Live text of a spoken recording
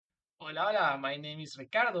Hola, hola. My name is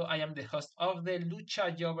Ricardo. I am the host of the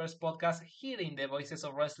Lucha Jovers podcast here in the Voices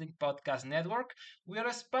of Wrestling podcast network. We are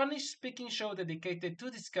a Spanish speaking show dedicated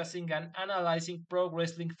to discussing and analyzing pro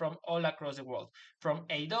wrestling from all across the world. From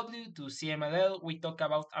AW to CMLL, we talk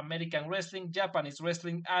about American wrestling, Japanese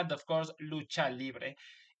wrestling, and of course, Lucha Libre.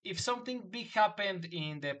 If something big happened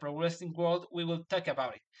in the pro wrestling world, we will talk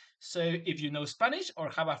about it. So if you know Spanish or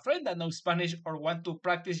have a friend that knows Spanish or want to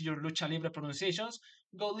practice your lucha libre pronunciations,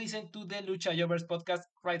 go listen to the Lucha Jovers podcast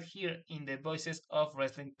right here in the Voices of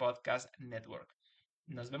Wrestling Podcast Network.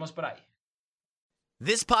 Nos vemos por ahí.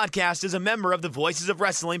 This podcast is a member of the Voices of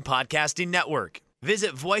Wrestling Podcasting Network.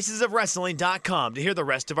 Visit voicesofwrestling.com to hear the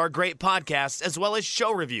rest of our great podcasts, as well as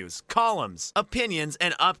show reviews, columns, opinions,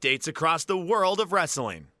 and updates across the world of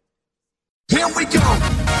wrestling. Here we go!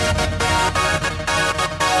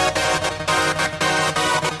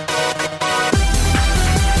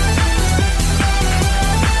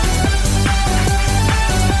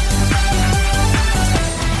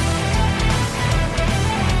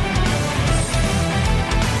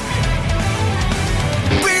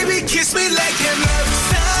 Kiss me like a love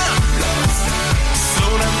star. So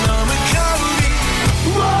I'm coming.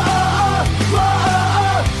 Whoa,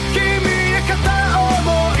 whoa, 君へ片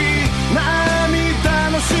思い涙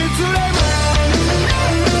の失恋も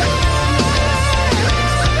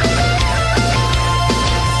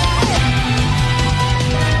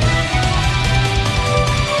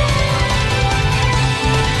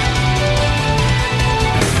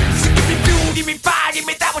Give me two, give me five, give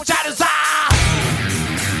me that what I desire.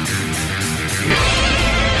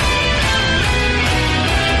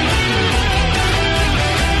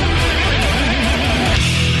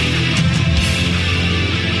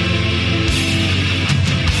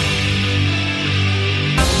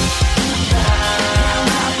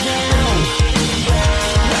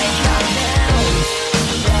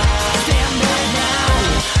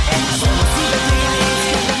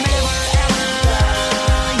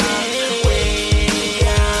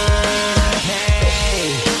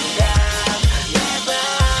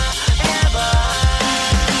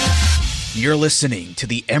 You're listening to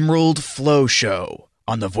the Emerald Flow Show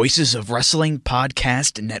on the Voices of Wrestling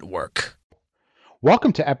Podcast Network.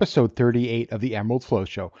 Welcome to episode 38 of the Emerald Flow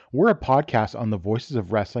Show. We're a podcast on the Voices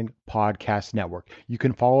of Wrestling Podcast Network. You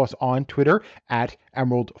can follow us on Twitter at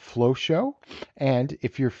Emerald Flow Show. And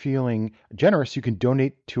if you're feeling generous, you can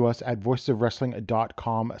donate to us at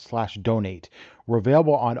voicesofwrestling.com/donate. We're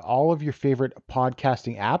available on all of your favorite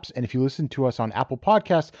podcasting apps. And if you listen to us on Apple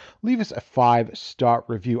Podcasts, leave us a 5-star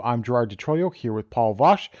review. I'm Gerard DeTroyo here with Paul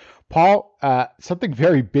Vosh. Paul, something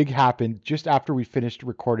very big happened just after we finished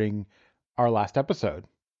recording our last episode.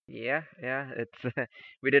 Yeah, it's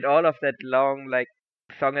we did all of that long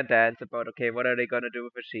song and dance about okay, what are they gonna do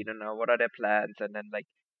with Machina now? What are their plans? And then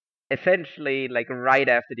essentially right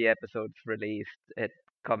after the episode's released, it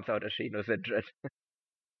comes out Ashino's injured.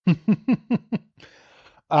 We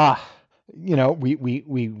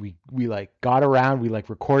got around, we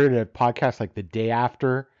recorded a podcast the day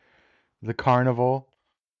after the carnival,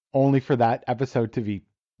 only for that episode to be,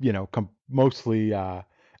 mostly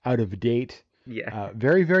out of date. Yeah.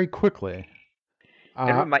 Very, very quickly.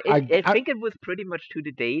 I think it was pretty much to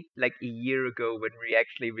the date, a year ago when we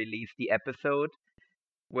actually released the episode,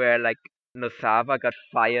 where Nosawa got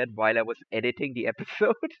fired while I was editing the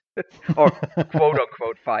episode, or quote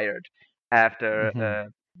unquote fired after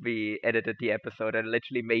we edited the episode, and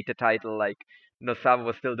literally made the title Nosawa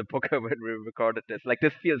was still the booker when we recorded this.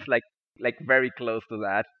 This feels like very close to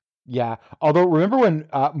that. Yeah, although remember when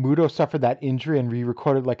Muto suffered that injury and we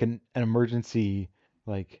recorded an emergency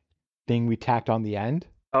thing we tacked on the end?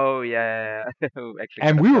 Oh yeah. Actually,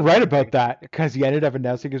 and we were right about that because he ended up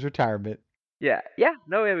announcing his retirement. Yeah,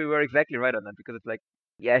 no, we were exactly right on that because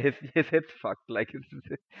it's his hip's fucked.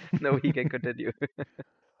 No, he can continue.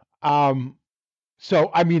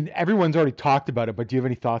 So I mean, everyone's already talked about it, but do you have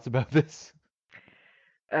any thoughts about this?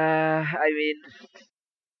 I mean,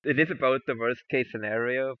 it is about the worst case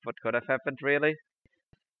scenario of what could have happened, really.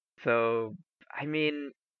 So, I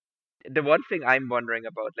mean, the one thing I'm wondering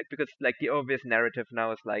about, because the obvious narrative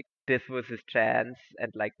now is this was his chance,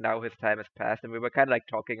 and now his time has passed, and we were kind of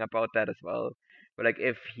talking about that as well. But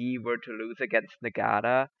if he were to lose against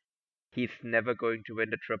Nagata, he's never going to win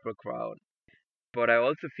the Triple Crown. But I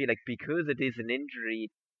also feel because it is an injury,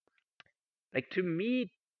 to me,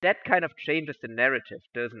 that kind of changes the narrative,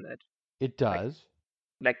 doesn't it? It does.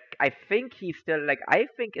 I think he's still I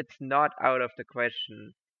think it's not out of the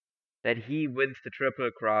question that he wins the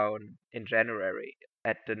Triple Crown in January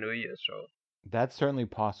at the New Year's show. That's certainly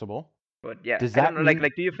possible. But yeah, Does I that don't know. mean...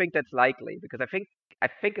 Do you think that's likely? Because I think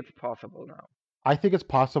it's possible now. I think it's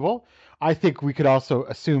possible. I think we could also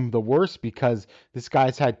assume the worst because this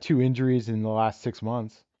guy's had 2 injuries in the last 6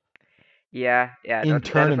 months Yeah, yeah, in that is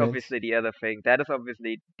tournaments. obviously the other thing. That is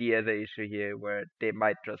obviously the other issue here, where they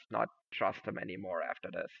might just not trust him anymore after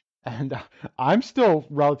this. And I'm still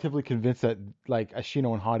relatively convinced that like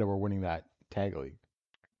Ashino and Honda were winning that tag league.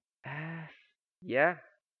 Yeah,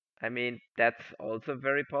 I mean that's also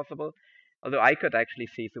very possible. Although I could actually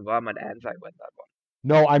see Suwama and Ansai win that one.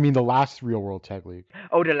 No, I mean the last Real World Tag League.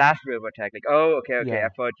 Oh, the last river technique. Oh, okay, okay. I Yeah.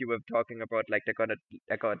 thought you were talking about like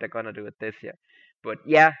they're gonna do it this year. But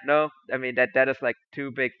yeah, no. I mean that is like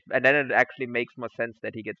too big, and then it actually makes more sense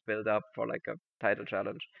that he gets built up for like a title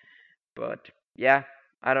challenge. But yeah,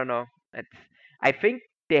 I don't know. It's I think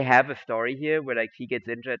they have a story here where like he gets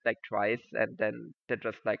injured like twice, and then they're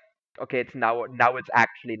just like, okay, it's now it's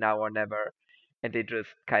actually now or never, and they just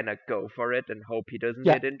kind of go for it and hope he doesn't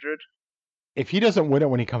Yeah. get injured. If he doesn't win it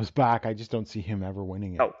when he comes back, I just don't see him ever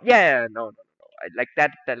winning it. Oh yeah, no, no, no. Like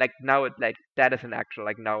that like now it like that is an actual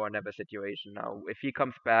like now or never situation now. If he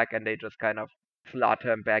comes back and they just kind of slot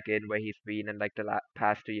him back in where he's been in like the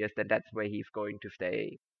past 2 years, then that's where he's going to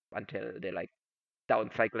stay until they like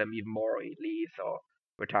downcycle him even more, or he leaves or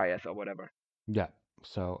retires or whatever. Yeah.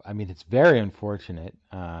 So I mean, it's very unfortunate.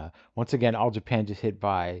 Once again, All Japan just hit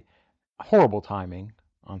by horrible timing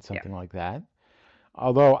on Yeah. something like that.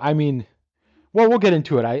 Although, I mean, well, we'll get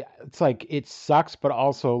into it. It's like it sucks, but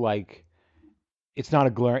also like it's not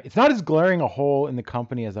as glaring a hole in the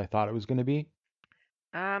company as I thought it was going to be.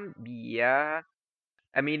 Yeah.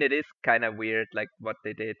 I mean, it is kind of weird, like what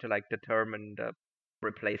they did to like determine the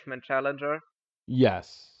replacement challenger.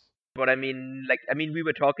 Yes. But I mean, we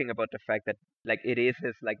were talking about the fact that like it is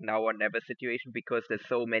his like now or never situation because there's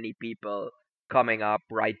so many people coming up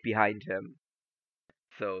right behind him.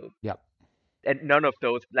 So Yep. and none of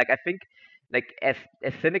those like I think like as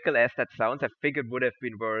cynical as that sounds, I think it would have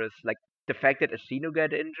been worse. Like the fact that Ashino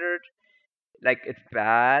got injured, like it's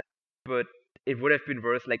bad, but it would have been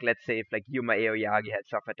worse. Like let's say if like Yuma Aoyagi had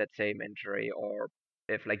suffered that same injury, or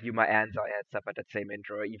if like Yuma Anzai had suffered that same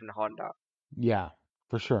injury, or even Honda. Yeah,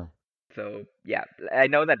 for sure. So yeah, I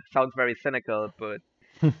know that sounds very cynical, but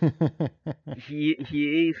he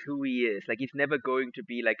is who he is. Like he's never going to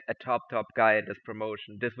be like a top guy in this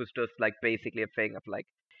promotion. This was just like basically a thing of like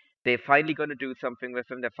they're finally gonna do something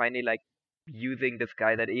with him. They're finally like using this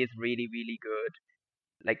guy that is really good.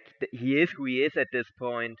 Like he is who he is at this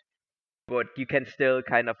point, but you can still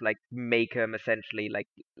kind of like make him essentially like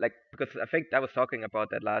because I think I was talking about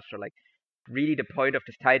that last show. Like really, the point of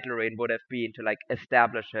this title reign would have been to like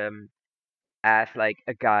establish him as like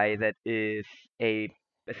a guy that is a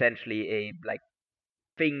essentially a like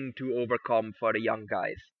thing to overcome for the young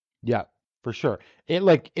guys. Yeah, for sure.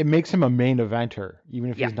 It makes him a main eventer,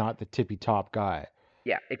 even if Yeah, he's not the tippy top guy.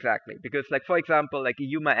 yeah, exactly. Because like for example, like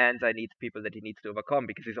Yuma Anzai needs people that he needs to overcome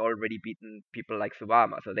because he's already beaten people like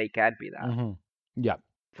Suwama, so they can't be that. Hmm. Yeah,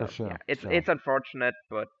 for So yeah, sure. it's So unfortunate,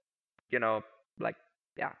 but you know, like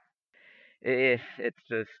yeah, it's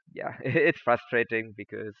just yeah, it's frustrating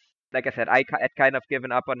because like I said, had kind of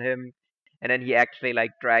given up on him, and then he actually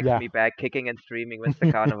like drags yeah. me back, kicking and screaming, wins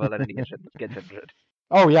the carnival, and then he gets injured.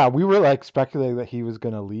 Oh yeah, we were like speculating that he was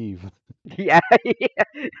gonna leave. Yeah, yeah.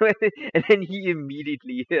 And then he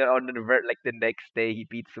immediately on like the next day he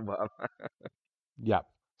beats him up. Yeah.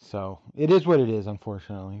 So it is what it is,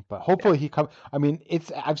 unfortunately. But Yeah, hopefully he come. I mean,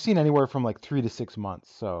 it's I've seen anywhere from like 3 to 6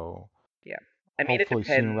 months. So yeah. I mean, it hopefully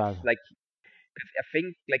sooner depends. rather. Like, cause I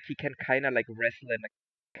think like he can kind of like wrestle in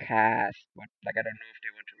a cast, but like I don't know if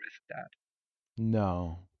they want to risk that.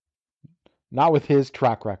 No, not with his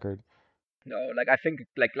track record. No, like I think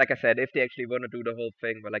like I said, if they actually want to do the whole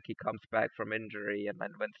thing where like he comes back from injury and then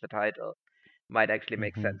wins the title, might actually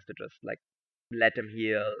make Hmm. sense to just like let him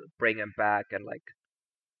heal, bring him back, and like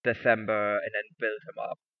December, and then build him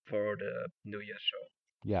up for the New Year's show.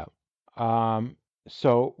 Yeah. Um,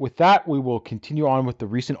 so with that, we will continue on with the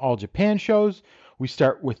recent All Japan shows. We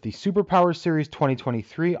start with the Superpower Series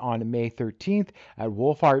 2023 on May 13th at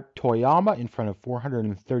Wolfart Toyama in front of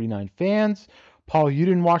 439 fans. Paul, you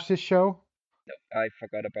didn't watch this show? No, I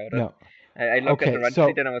forgot about it. No. I looked at the Okay, run sheet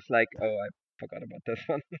so and I was like, oh, I forgot about this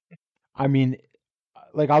one. I mean,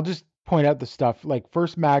 like I'll just point out the stuff. Like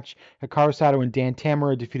first match, Hikaru Sato and Dan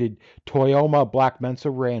Tamura defeated Toyoma, Black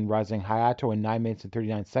Mensa Ray, and Rising Hayato in 9 minutes and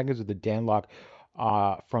 39 seconds with a Dan lock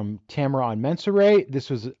from Tamura on Mensa Ray. This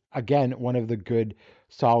was again one of the good,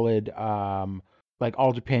 solid like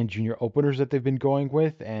All Japan Junior openers that they've been going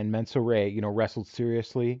with, and Mensa Ray, wrestled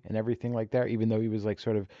seriously and everything like that. Even though he was like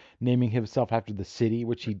sort of naming himself after the city,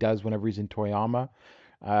 which he does whenever he's in Toyama,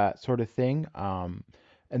 sort of thing.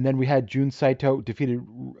 And then we had Jun Saito defeated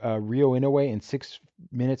Ryo Inoue in 6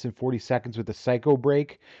 minutes and 40 seconds with a Psycho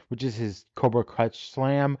Break, which is his Cobra Clutch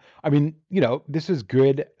Slam. I mean, this is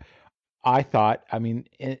good. I thought. I mean,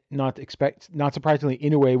 not surprisingly,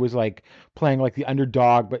 Inoue was like playing like the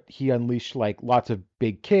underdog, but he unleashed like lots of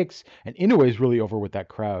big kicks, and Inoue is really over with that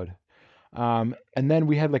crowd. And then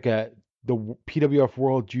we had like the PWF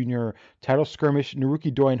World Junior title skirmish.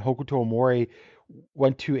 Naruki Doi and Hokuto Omori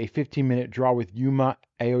went to a 15-minute draw with Yuma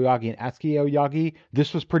Aoyagi and Atsuki Aoyagi.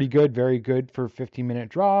 This was pretty good, very good for a 15-minute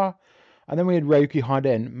draw. And then we had Ryuki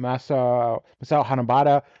Honda and Masao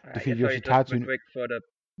Hanabata defeat Sorry, just real Yoshitatsu. quick for the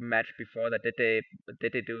match before that.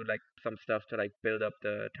 Did they do like some stuff to like build up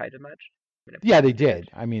the title match? I mean, I Yeah, they presume they did. did.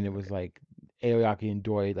 I mean, it was Okay. like Aoyagi and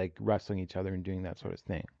Doi like wrestling each other and doing that sort of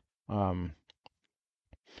thing. Um,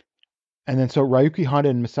 And then so Ryuki Honda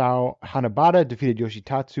and Masao Hanabata defeated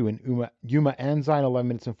Yoshitatsu and Yuma Anzai in 11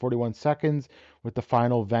 minutes and 41 seconds with the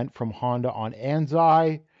final vent from Honda on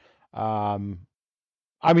Anzai. Um,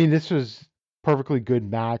 I mean, this was perfectly good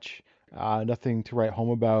match. Nothing to write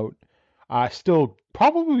home about. Still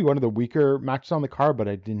probably one of the weaker matches on the card, but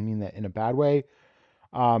I didn't mean that in a bad way.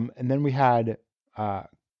 And then we had uh,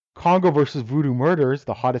 Congo versus Voodoo Murders,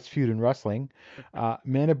 the hottest feud in wrestling.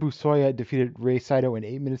 Manabu Soya defeated Rei Saito in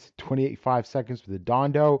 8 minutes and 28.5 seconds with a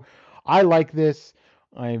Dondo. I like this.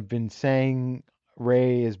 I've been saying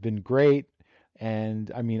Rei has been great.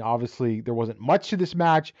 And I mean, obviously, there wasn't much to this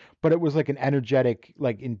match, but it was like an energetic,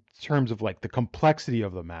 like in terms of like the complexity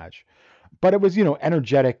of the match. But it was,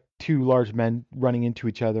 energetic, two large men running into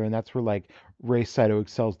each other, and that's where like Rei Saito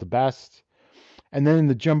excels the best. And then in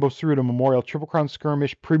the Jumbo Tsuruta Memorial Triple Crown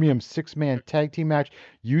Skirmish Premium Six-Man Tag Team Match,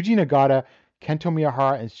 Yuji Nagata, Kento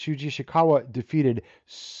Miyahara, and Shuji Ishikawa defeated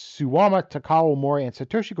Suwama Takao Omori and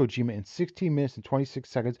Satoshi Kojima in 16 minutes and 26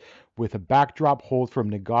 seconds with a backdrop hold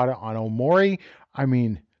from Nagata on Omori. I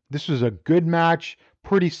mean, this was a good match,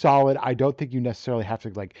 pretty solid. I don't think you necessarily have to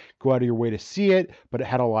like go out of your way to see it, but it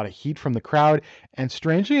had a lot of heat from the crowd. And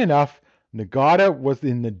strangely enough, Nagata was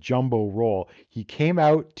in the Jumbo role. He came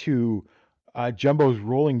out to Jumbo's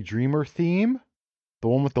Rolling Dreamer theme, the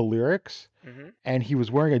one with the lyrics, Mm-hmm. and he was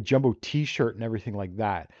wearing a Jumbo T-shirt and everything like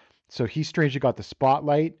that. So he strangely got the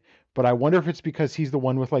spotlight. But I wonder if it's because he's the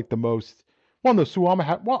one with like the most. Well, no, Suwama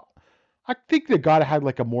had. Well, I think the guy had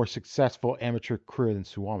like a more successful amateur career than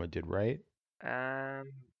Suwama did, right?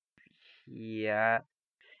 Um, yeah.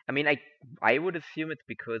 I mean, I would assume it's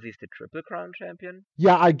because he's the Triple Crown champion.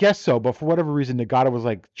 Yeah, I guess so. But for whatever reason, Nagata was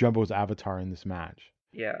like Jumbo's avatar in this match,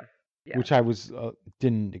 Yeah. Yeah. which I was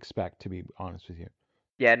didn't expect, to be honest with you.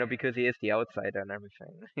 Yeah, no, because he is the outsider and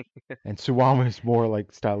everything. And Suwama is more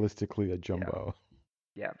like stylistically a Yeah. Jumbo.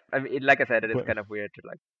 Yeah. I mean, like I said, it is But kind of weird to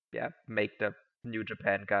like, yeah, make the New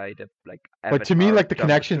Japan guy the like But to me, avatar of like the Jumbo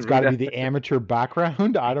connection's got to Tsuruta. be the amateur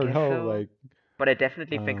background. I I don't guess know, so. like, But I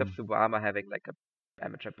definitely think of um, Suwama having like a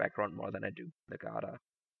amateur background more than I do Nagata.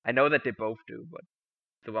 I know that they both do, but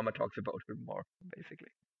Suwama talks about it more, basically.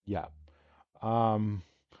 yeah. Um,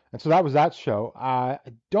 and so that was that show.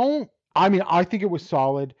 Don't. I mean, I think it was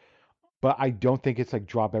solid, but I don't think it's like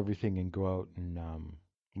drop everything and go out and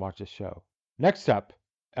watch this show. Next up,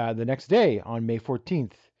 the next day on May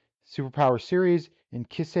 14th, Superpower Series in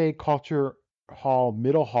Kisei Culture Hall,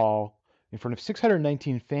 Middle Hall, in front of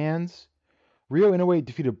 619 fans. Ryo Inoue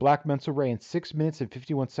defeated Black Menso Ray in 6 minutes and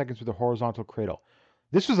 51 seconds with a horizontal cradle.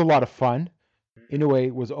 This was a lot of fun. Hmm.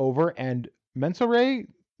 Inoue was over, and Menso Ray,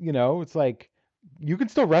 it's like you can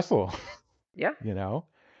still wrestle, Yeah. you know.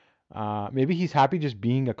 Maybe he's happy just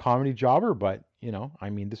being a comedy jobber, but I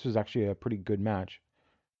mean, this was actually a pretty good match.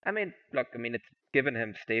 I mean, look, I mean, it's given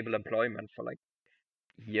him stable employment for like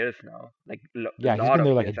years now, like a Yeah, he's lot been of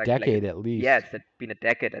there like a years actually. Like decade at yeah, least. it's been a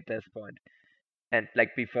decade at this point. And like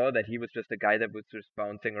before that, he was just a guy that was just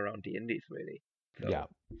bouncing around the indies really. Yeah,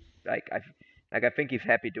 So like I think he's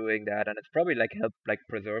happy doing that, and it's probably like helped like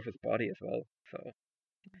preserve his body as well. So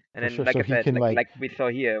and for then sure. like So I he said, can like like, we saw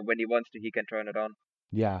here, when he wants to, he can turn it on.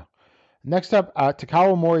 yeah. Next up,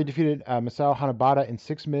 Takao Mori defeated Masao Hanabata in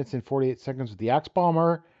 6 minutes and 48 seconds with the Axe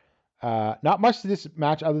Bomber. Not much to this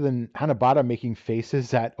match other than Hanabata making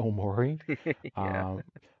faces at Omori. Yeah. Um,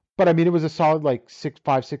 but I mean, it was a solid like 6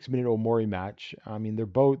 minute Omori match. I mean, they're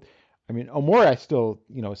both. I mean, Omori I still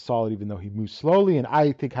is solid even though he moves slowly, and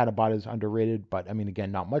I think Hanabata is underrated. But I mean,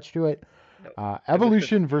 again, not much to it. No,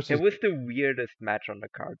 Evolution it versus was the weirdest match on the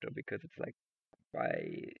card though, because it's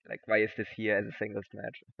why is this here as a singles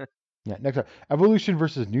match? yeah. Next up, Evolution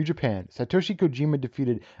versus New Japan. Satoshi Kojima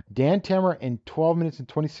defeated Dan Tammer in 12 minutes and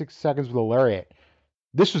 26 seconds with a lariat.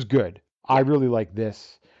 This was good. I Yeah. really like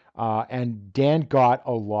this. And Dan got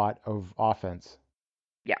a lot of offense.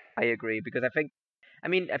 Yeah, I agree because I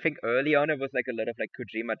mean, I think early on it was like a lot of like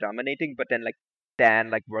Kojima dominating, but then like Dan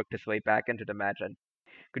like worked his way back into the match, and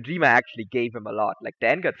Kojima actually gave him a lot. Like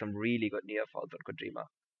Dan got some really good near falls on Kojima.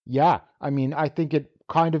 Yeah, I mean, I think it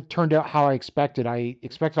kind of turned out how I expected. I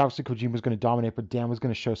expected obviously Kojima was going to dominate, but Dan was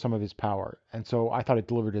going to show some of his power, and so I thought it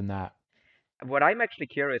delivered in that. What I'm actually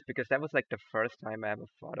curious, because that was like the first time I ever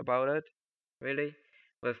thought about it, really,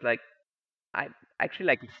 was like I actually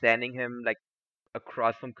like standing him like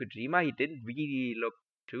across from Kojima. He didn't really look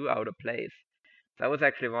too out of place. So I was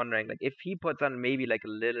actually wondering, like, if he puts on maybe like a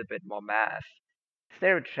little bit more mass, is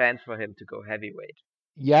there a chance for him to go heavyweight?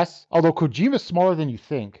 Yes, although Kojima's smaller than you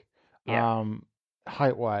think, Yeah,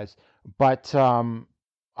 height wise, but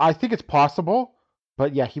I think it's possible.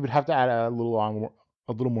 But yeah, he would have to add a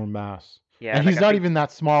little more mass, yeah, and like he's I not think even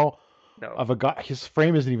that small no, of a guy. His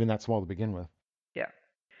frame isn't even that small to begin with. yeah,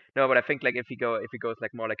 no, but I think like if he goes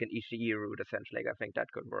like more like an Ishii route, essentially, like, I think that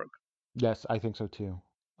could work. Yes, I think so too.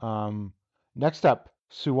 Um, Next up,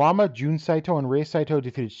 Suwama, Jun Saito, and Rei Saito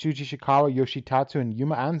defeated Shuji Shikawa, Yoshitatsu, and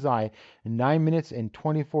Yuma Anzai in 9 minutes and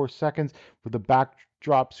 24 seconds with a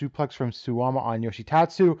backdrop suplex from Suwama on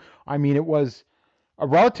Yoshitatsu. I mean, it was a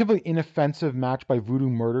relatively inoffensive match by Voodoo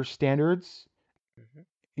Murder standards, Hmm.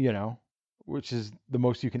 you know, which is the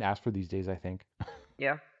most you can ask for these days, I think.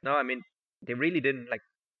 Yeah, no, I mean they really didn't like.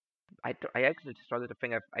 I actually struggled to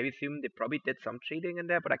think. I assume they probably did some cheating in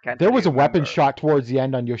there, but I can't There really was a weapon remember. shot towards the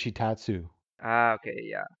end on Yoshitatsu. Ah, okay,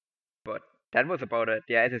 yeah. But that was about it.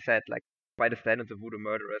 Yeah, as I said, like by the standards of Voodoo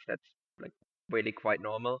Murderers, that's like really quite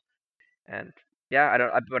normal. And yeah, I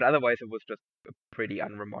don't. But otherwise, it was just a pretty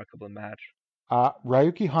unremarkable match.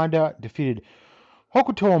 Ryuki Honda defeated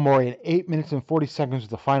Hokuto Omori in 8 minutes and 40 seconds with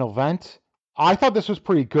the final vent. I thought this was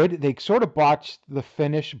pretty good. They sort of botched the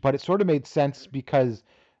finish, but it sort of made sense because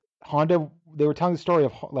Honda, they were telling the story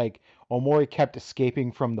of like Omori kept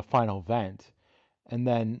escaping from the final vent. And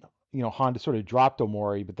then, Honda sort of dropped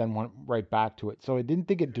Omori, but then went right back to it. So I didn't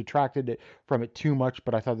think it detracted it from it too much,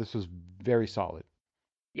 but I thought this was very solid.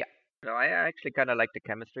 Yeah. No, I actually kind of like the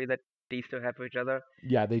chemistry that these two have with each other.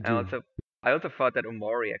 Yeah, they And do. I also thought that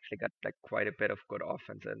Omori actually got like quite a bit of good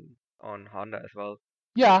offense in on Honda as well. So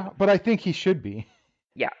Yeah, but I think he should be.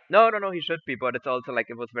 yeah, no, he should be. But it's also like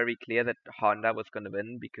it was very clear that Honda was going to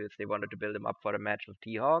win because they wanted to build him up for the match with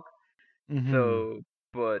T-Hawk. Hmm. So,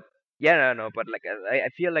 but yeah, no, but like I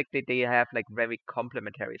feel like they have like very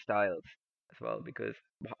complementary styles as well because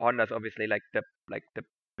Honda's obviously like the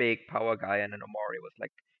big power guy, and then Omori was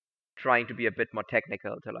like trying to be a bit more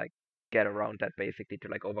technical to like get around that basically to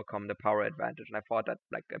like overcome the power advantage. And I thought that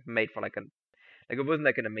like it made for like an like it wasn't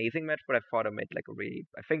like an amazing match, but I thought it made like a really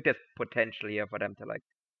I think there's potential here for them to like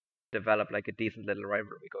develop like a decent little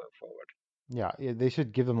rivalry going forward. Yeah, they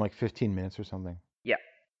should give them like 15 minutes or something. Yeah.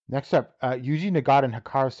 Next up, Yuji Nagata and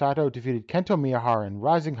Hikaru Sato defeated Kento Miyahara and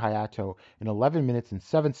Rising Hayato in 11 minutes and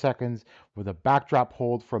 7 seconds with a backdrop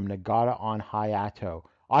hold from Nagata on Hayato.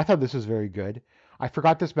 I thought this was very good. I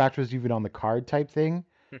forgot this match was even on the card type thing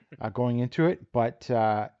going into it, but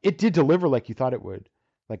it did deliver like you thought it would,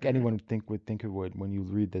 like Hmm. anyone would think it would when you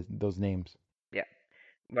read those names. Yeah.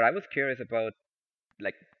 But I was curious about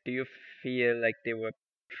like, do you feel like they were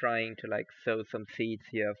trying to like sow some seeds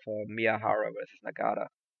here for Miyahara versus Nagata?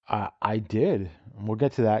 I did. And we'll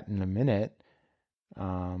get to that in a minute.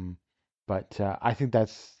 Um, but I think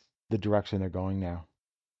that's the direction they're going now.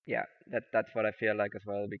 Yeah, that's what I feel like as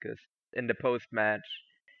well because in the post match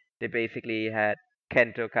they basically had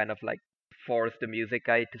Kento kind of like force the music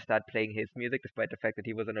guy to start playing his music despite the fact that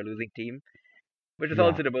he was on a losing team, which is Yeah,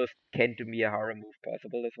 also the most Kento Miyahara move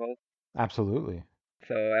possible as well. absolutely.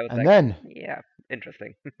 So I was And like, then yeah,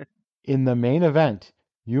 interesting. in the main event,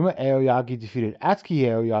 Yuma Aoyagi defeated Atsuki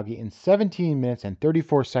Aoyagi in 17 minutes and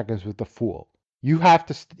 34 seconds with the Fool. You have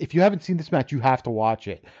to, if you haven't seen this match, you have to watch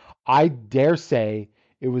it. I dare say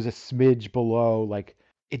it was a smidge below, like,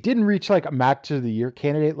 it didn't reach like a match of the year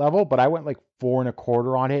candidate level, but I went like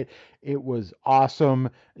 4.25 on it. It was awesome.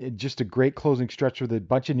 Just a great closing stretch with a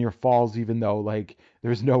bunch of near falls, even though like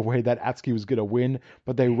there's no way that Atsuki was gonna win,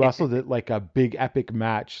 but they wrestled it like a big epic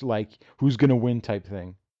match, like who's gonna win type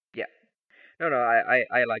thing. Yeah. No,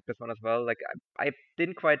 I like this one as well. Like I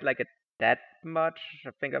didn't quite like it that much.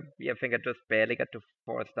 I think I just barely got to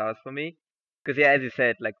 4 stars for me. Because yeah, as you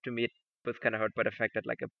said, like to me it was kind of hurt by the fact that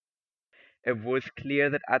it was clear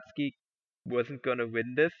that Atsuki wasn't gonna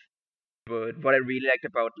win this. But what I really liked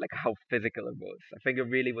about like how physical it was, I think it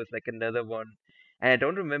really was like another one. And I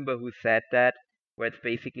don't remember who said that, where it's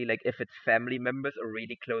basically like if it's family members or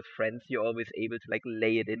really close friends, you're always able to like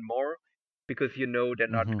lay it in more because you know they're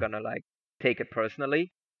not Hmm. gonna like take it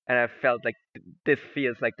personally. And I felt like this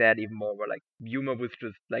feels like that even more, where like Yuma was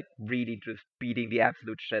just like really just beating the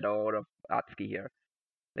absolute shit out of Atsuki here.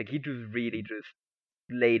 Like he just really just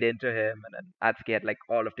laid into him, and then Atsuki had like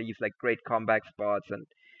all of these like great comeback spots, and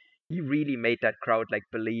he really made that crowd like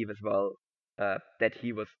believe as well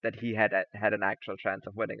that he had an actual chance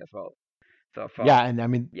of winning as well. So I thought, Yeah, and I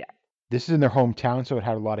mean, yeah, this is in their hometown, so it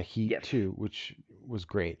had a lot of heat yes, too, which was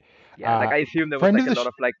great. yeah. Like I assume there was Friend like of a the lot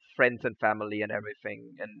of like friends and family and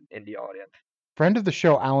everything in the audience. friend of the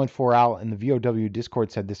show, Alan Foral, in the VOW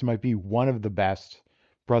Discord said this might be one of the best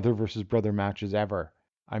brother versus brother matches ever.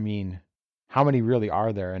 I mean, how many really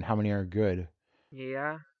are there, and how many are good?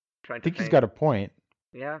 Yeah, trying I to think he's think. got a point.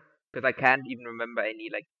 Yeah, because I can't even remember any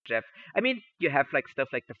like Jeff. I mean, you have like stuff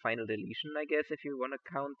like the final deletion, I guess, if you want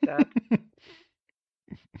to count that.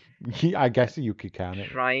 I And guess you could count it.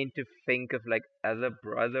 trying to think of like other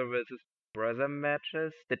brother versus brother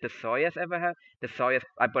matches. Did the Sawyers ever have the Sawyers?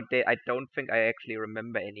 I don't think I actually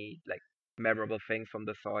remember any like memorable things from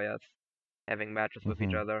the Sawyers having matches with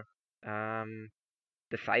each Hmm. other. Um,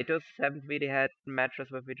 the Saitos haven't really had matches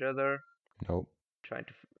with each other. Nope. Trying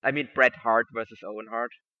to, I mean, Bret Hart versus Owen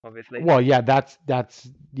Hart, obviously. Well, yeah, that's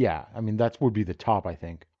yeah. I mean, that would be the top, I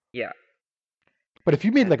think. Yeah, But if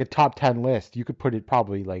you made and like a top 10 list, you could put it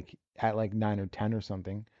probably like at like 9 or 10 or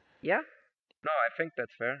something. yeah, no, I think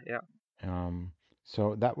that's fair. Yeah. Um,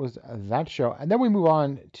 so that was that show, and then we move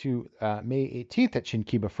on to May 18th at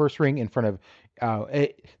Shinkiba. First ring in front of.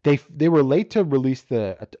 They were late to release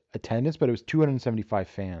the attendance, but it was 275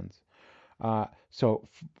 fans. So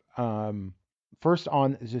first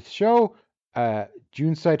on the show,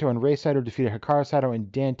 Jun Saito and Rei Saito defeated Hikaru Saito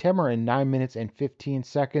and Dan Tamura in 9 minutes and 15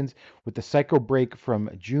 seconds with the Psycho break from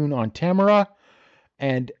Jun on Tamura.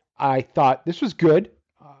 And I thought this was good,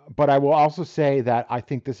 but I will also say that I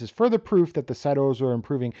think this is further proof that the Saitos are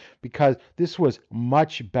improving because this was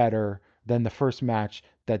much better than the first match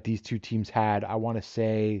that these two teams had. I want to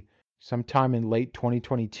say sometime in late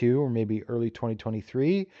 2022 or maybe early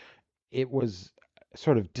 2023. It was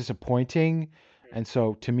sort of disappointing. And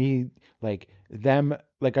so to me, like them,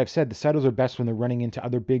 like I've said, the Saitos are best when they're running into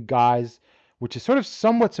other big guys, which is sort of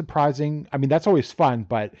somewhat surprising. I mean, that's always fun,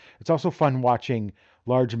 but it's also fun watching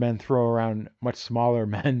large men throw around much smaller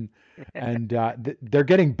men. And they're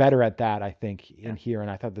getting better at that, I think, Yeah. in here. And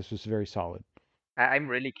I thought this was very solid. I'm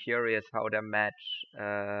really curious how their match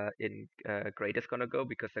in Great is gonna go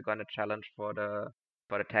because they're gonna challenge for the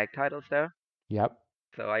tag titles there. Yep.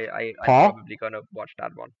 So I'm Paul, probably gonna watch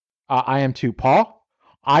that one. I am too. Paul,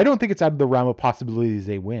 I don't think it's out of the realm of possibilities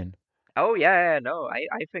they win Oh yeah, no,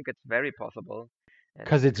 I think it's very possible, and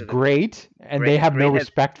because it's because great and they have no Great has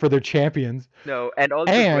respect for their champions. no, and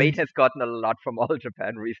also Great And has gotten a lot from All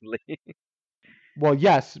Japan recently. well,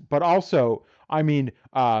 yes, but also, I mean,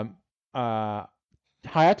 uh, Hayato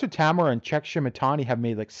Tamura and Czech Shimatani have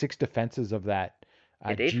made like 6 defenses of that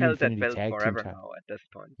Yeah, they've G held that Infinity belt tag team forever title. now at this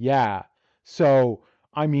point. Yeah. So,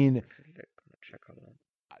 I mean, Actually, they're gonna check on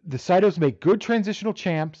that. the Saitos make good transitional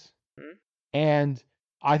champs, Hmm? and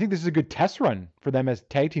I think this is a good test run for them as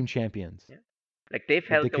tag team champions Yeah, like they've that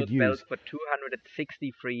held they could those belts use. for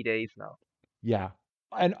 263 days now. Yeah.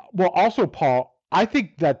 And well, also, Paul, I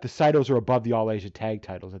think that the Saitos are above the All Asia tag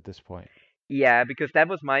titles at this point. Yeah, because that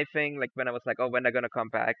was my thing. Like when I was like, oh, when they're gonna come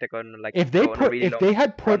back, they're gonna like If they go on a put, really if long they had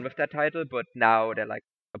run put, with that title. But now they're like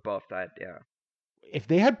above that. Yeah, if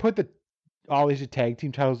they had put the All Asia tag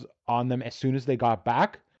team titles on them as soon as they got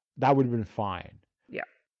back, that would have been fine. yeah,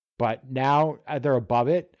 But now they're above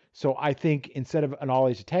it. So I think instead of an All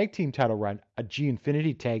Asia tag team title run, a G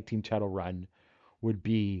Infinity tag team title run would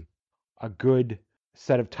be a good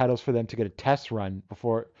set of titles for them to get a test run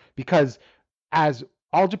before, because as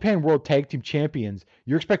All Japan World Tag Team Champions,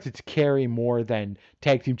 you're expected to carry more than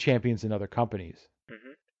tag team champions in other companies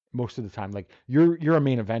hmm, most of the time. Like you're a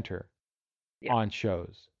main eventer yeah. on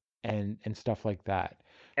shows and stuff like that.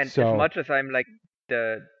 And as So much as I'm like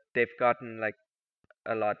they've gotten like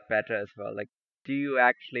a lot better as well. Like, do you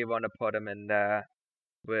actually want to put them in there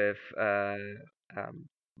with um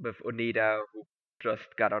with Onita who just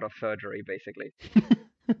got out of surgery basically?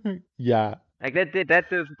 yeah. Like that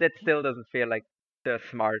still doesn't feel like the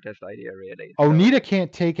smartest idea really. Onita So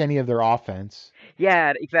can't take any of their offense.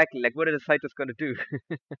 yeah, exactly. Like what are the Saitos gonna do?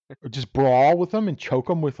 Or just brawl with them and choke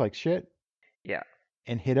them with like shit Yeah.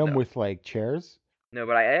 and hit them So with like chairs. no,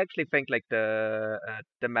 but I actually think like the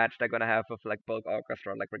match they're gonna have with like Bulk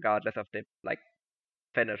Orchestra, like regardless of the like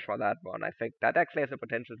finish for that one, I think that actually has the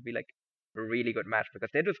potential to be like a really good match because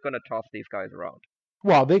they're just gonna toss these guys around.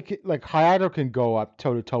 Well, they can, like Hayato can go up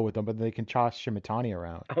toe to toe with them, but they can toss Shimatani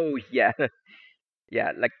around. Oh yeah,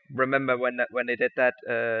 Yeah, like remember when they did that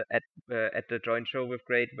at the joint show with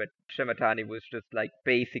Great, but Shimatani was just like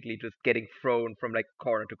basically just getting thrown from like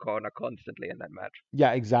corner to corner constantly in that match.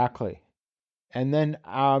 Yeah, exactly. And then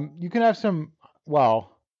you can have some.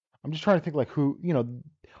 Well, I'm just trying to think like who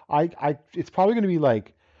I it's probably going to be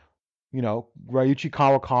like Ryuichi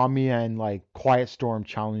Kawakami and like Quiet Storm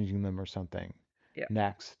challenging them or something Yeah.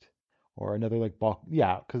 next, or another like bulk.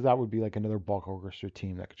 Yeah, because that would be like another bulk orchestra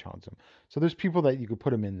team that could challenge them. So there's people that you could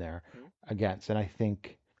put them in there Mm-hmm. against, and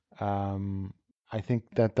um, I think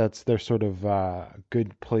that that's their sort of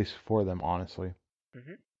good place for them, honestly.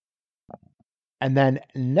 Mm-hmm. And then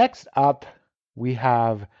next up, we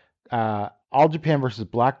have All Japan versus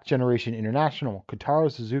Black Generation International.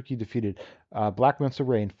 Kotaro Suzuki defeated Black Mensa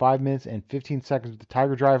Ray in 5 minutes and 15 seconds with the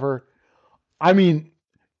Tiger Driver. I mean,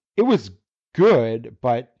 it was good,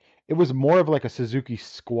 but it was more of like a Suzuki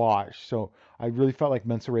squash. So I really felt like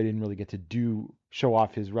Mensa Ray didn't really get to show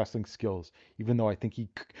off his wrestling skills, even though I think he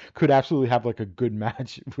could absolutely have like a good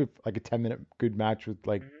match with like a 10-minute good match with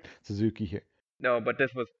like Mm-hmm. Suzuki here. No, but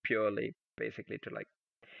this was purely basically to like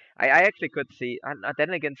I actually could see, and then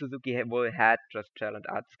again Suzuki had just challenged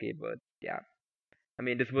Atsuki, but yeah, I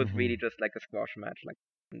mean this was Hmm. really just like a squash match, like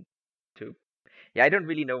mm, to yeah, I don't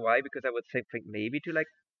really know why because I would say think maybe to like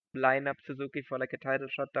line up Suzuki for like a title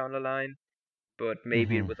shot down the line. But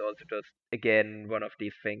maybe it Hmm. was also just again one of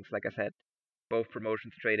these things, like I said, both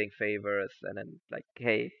promotions trading favors, and then like,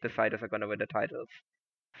 hey, the fighters are gonna win the titles,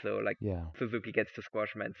 so like Yeah. Suzuki gets to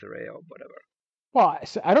squash Mansory or whatever. Well,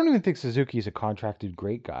 I don't even think Suzuki is a contracted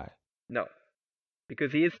great guy. No,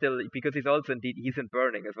 because he is still because he's also indeed he's in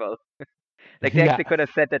Burning as well. Like they Yeah. actually could have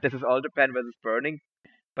said that this is All Japan versus Burning,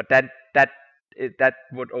 but then that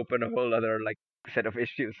would open a whole other like set of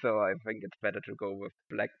issues. So I think it's better to go with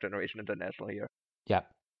Black Generation International here. Yeah.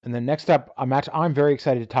 And then next up, a match I'm very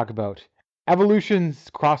excited to talk about. Evolution's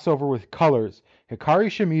crossover with Colors. Hikari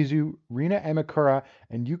Shimizu, Rina Emakura,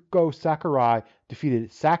 and Yuko Sakurai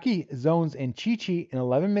defeated Saki, Zones, and Chi-Chi in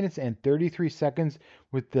 11 minutes and 33 seconds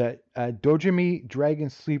with the Dojimi Dragon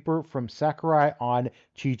Sleeper from Sakurai on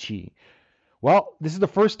Chi-Chi. Well, this is the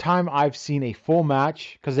first time I've seen a full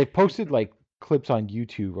match because they posted like clips on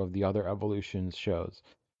YouTube of the other Evolutions shows.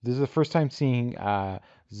 This is the first time seeing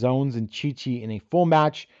Zones and Chi Chi in a full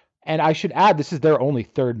match. And I should add, this is their only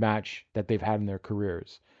third match that they've had in their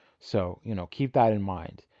careers. So, keep that in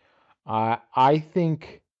mind. I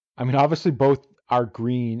think, I mean, obviously both are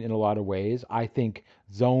green in a lot of ways. I think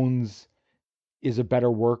Zones is a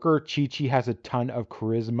better worker. Chi Chi has a ton of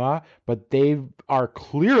charisma, but they are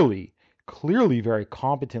clearly very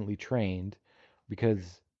competently trained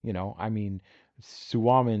because, I mean,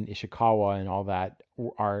 Suwama and Ishikawa and all that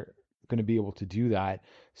are going to be able to do that.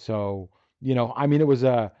 So, I mean, it was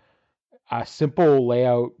a simple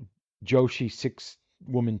layout Joshi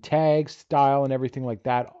 6-woman tag style and everything like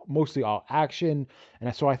that, mostly all action.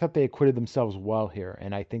 And so I thought they acquitted themselves well here.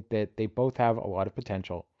 And I think that they both have a lot of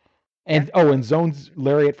potential. Yeah, And no, and Zone's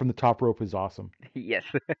lariat from the top rope is awesome. yes.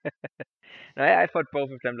 No, I thought both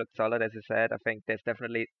of them looked solid, as you said. I think there's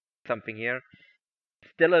definitely something here.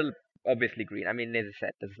 Still obviously green. I mean, as I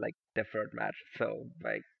said, this is like the third match, so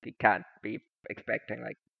like you can't be expecting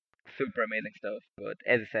like super amazing stuff. But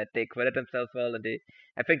as I said, they acquitted themselves well, and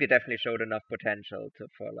I think they definitely showed enough potential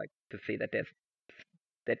for like to see that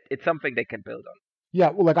that it's something they can build on. Yeah,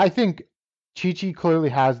 well, like I think Chi Chi clearly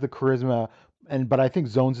has the charisma, but I think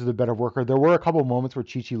Zones is a better worker. There were a couple moments where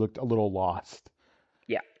Chi Chi looked a little lost,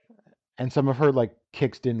 Yeah, and some of her like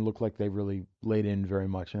kicks didn't look like they really laid in very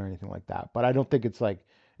much or anything like that. But I don't think it's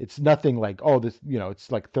nothing like this,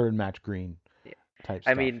 it's like third match green yeah. type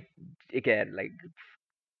I stuff. mean, again, like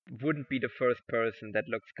wouldn't be the first person that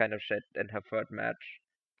looks kind of shit in her third match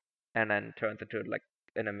and then turns into like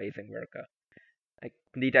an amazing worker. Like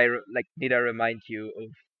need I remind you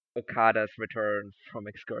of Okada's return from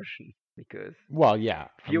excursion? Because Well, yeah,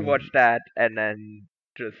 if I you watch mean, that and then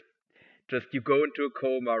just you go into a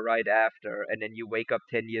coma right after, and then you wake up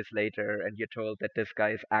 10 years later and you're told that this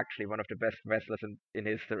guy is actually one of the best wrestlers in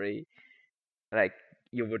history, like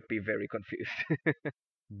you would be very confused.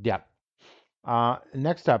 yeah.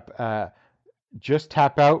 Next up, Just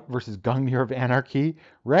Tap Out versus Gungnir of Anarchy.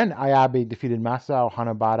 Ren Ayabe defeated Masao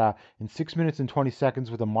Hanabata in 6 minutes and 20 seconds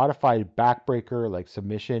with a modified backbreaker like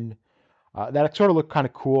submission. That sort of looked kind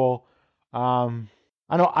of cool. Um,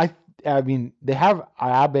 I know. I mean, they have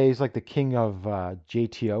Ayabe is like the king of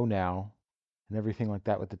JTO now and everything like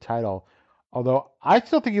that with the title. Although I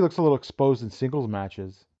still think he looks a little exposed in singles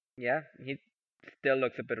matches. Yeah, he still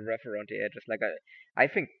looks a bit rough around the edges. Like I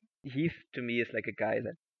think he's to me is like a guy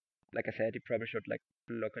that, like I said, he probably should like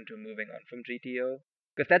look into moving on from GTO.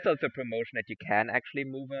 because that's also a promotion that you can actually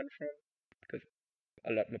move on from, because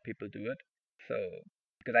a lot more people do it. So,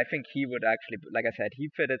 because I think he would actually, like I said, he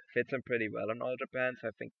fits him pretty well on All Japan. So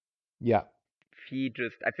I think Yeah.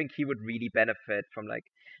 I think he would really benefit from like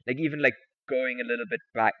even like going a little bit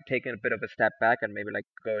back, taking a bit of a step back, and maybe like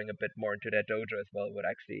going a bit more into their dojo as well would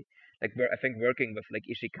actually I think working with like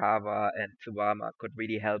Ishikawa and Tsuwama could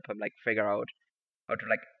really help him like figure out how to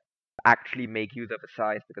like actually make use of his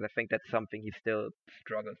size, because I think that's something he still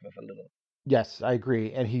struggles with a little. Yes, I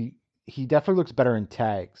agree. And he definitely looks better in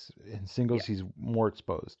tags. In Yeah, singles, he's more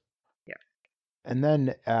exposed. yeah, And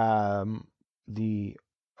then the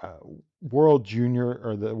uh, World Junior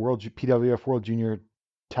or the PWF World Junior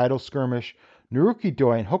title skirmish, Naruki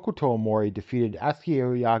Doi and Hokuto Omori defeated Atsuki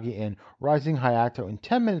Aoyagi and Rising Hayato in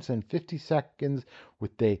 10 minutes and 50 seconds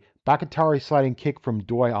with the Bakatari sliding kick from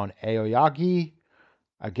Doi on Aoyagi.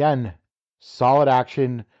 Again, solid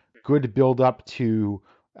action, good build up to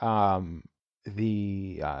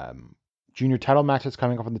the junior title match that's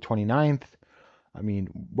coming up on the 29th. I mean,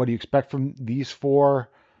 what do you expect from these four?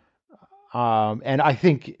 And I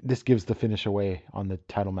think this gives the finish away on the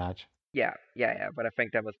title match. yeah. But I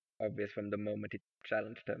think that was obvious from the moment he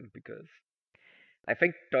challenged him, because I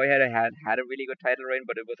think Doi had a really good title reign,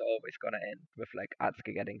 but it was always gonna end with like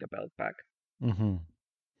Atsuki getting the belt back. Hmm.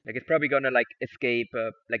 Like it's probably gonna like escape,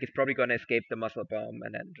 it's probably gonna escape the muscle bomb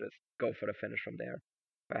and then just go for the finish from there.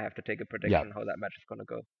 If I have to take a Yeah, prediction on how that match is gonna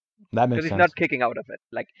go, that makes because he's not sense. kicking out of it.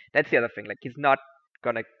 Like that's the other thing. Like he's not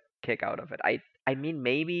gonna kick out of it. I mean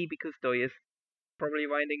maybe because Doi is probably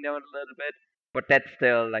winding down a little bit, but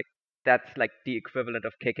that's like the equivalent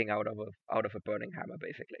of kicking out of a burning hammer,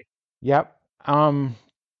 basically. Yep.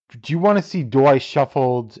 Do you want to see Doi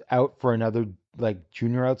shuffled out for another like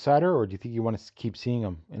junior outsider, or do you think you want to keep seeing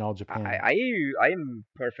him in All Japan? I'm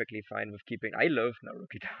perfectly fine with keeping. I love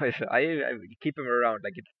Naruki Doi, so I keep him around.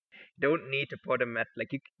 Like you don't need to put him at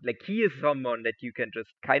like he is someone that you can just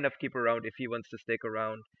kind of keep around if he wants to stick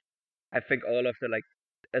around. I think all of the like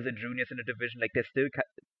as a juniors in the division, like they're still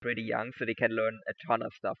pretty young, so they can learn a ton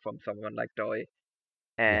of stuff from someone like Doi.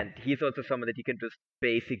 Yeah. And he's also someone that you can just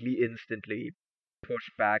basically instantly push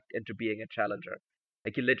back into being a challenger.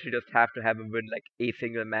 Like you literally just have to have him win like a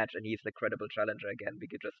single match, and he's the credible challenger again,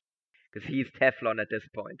 because he's Teflon at this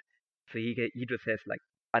point. So he just has like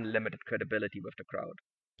unlimited credibility with the crowd.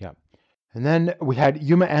 Yeah. And then we had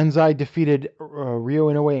Yuma Anzai defeated Ryo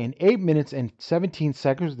Inoue in 8 minutes and 17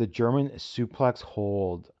 seconds with the German suplex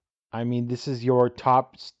hold. I mean, this is your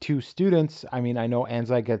top two students. I mean, I know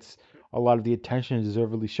Anzai gets a lot of the attention and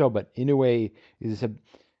deservedly so, but Inoue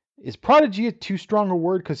is prodigy a too strong a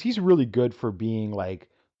word? Because he's really good for being like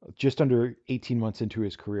just under 18 months into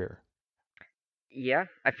his career. Yeah,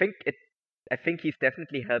 I think he's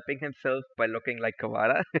definitely helping himself by looking like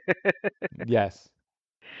Kawada. Yes.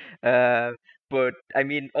 uh, but I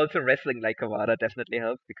mean, also wrestling like Kawada definitely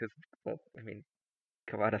helps because, well, I mean,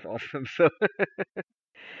 Kawada's awesome. So,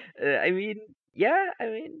 I mean, yeah, I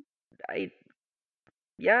mean, I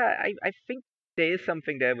I think there is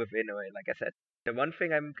something there with Inoue. Like I said, the one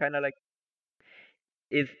thing I'm kind of like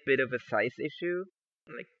is a bit of a size issue,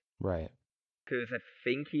 like Right. because I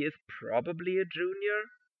think he is probably a junior.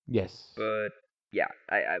 Yes. But yeah,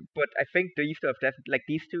 but I think these two have definitely like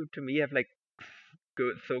these two to me have like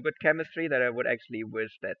good chemistry that I would actually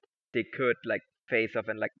wish that they could like face off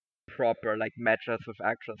and like proper like matches with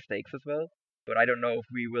actual stakes as well. But I don't know if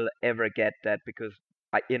we will ever get that, because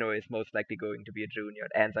is most likely going to be a junior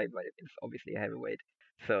and Anzai is obviously a heavyweight.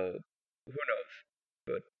 So who knows?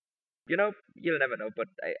 But you'll never know. But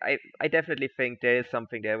I definitely think there is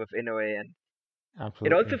something there with Inoue, and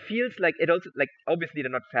it also Absolutely. feels like obviously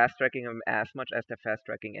they're not fast tracking him as much as they're fast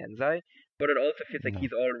tracking Enzai, but it also feels like No.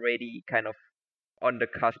 he's already kind of on the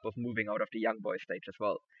cusp of moving out of the young boy stage as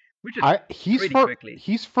well, which is I he's pretty for quickly.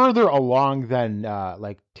 he's further along than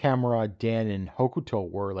like Tamara, Dan, and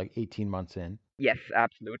Hokuto were like 18 months in. Yes,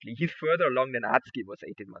 absolutely. He's further along than Atsuki was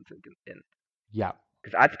 18 months in. Yeah.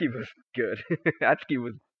 Because Atsuki was good. Atsuki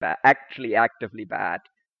was actually actively bad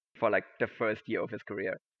for like the first year of his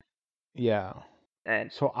career, Yeah.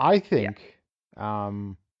 and So I yeah, think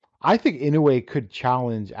I think Inoue could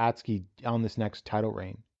challenge Atsuki on this next title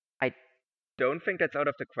reign. I don't think that's out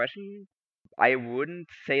of the question. I wouldn't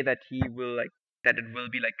say that he will like that it will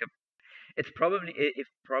be like a. It's probably it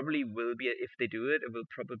probably will be if they do it. It will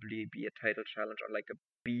probably be a title challenge on like a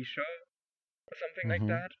B show or something like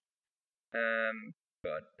Hmm. that.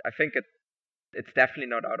 But I think it's definitely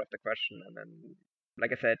not out of the question. And then,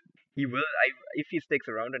 like I said, he will. If he sticks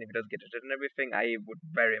around and if he does get it and everything, I would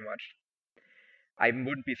very much. I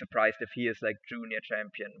wouldn't be surprised if he is like junior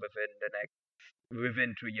champion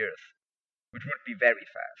within 2 years. which would be very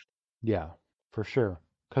fast. Yeah, for sure.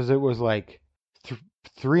 Because it was like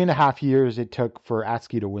 3.5 years it took for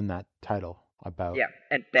Atsuki to win that title. About. Yeah,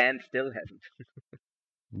 and Dan still hasn't,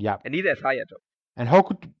 Yep. and neither has Hayato. And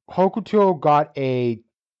Hokuto got a.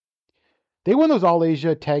 They won those All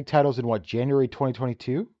Asia tag titles in what, January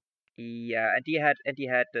 2022? Yeah, and he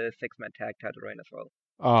had the 6-man tag title reign as well.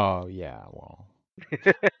 Oh yeah, well,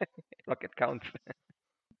 Look, it counts.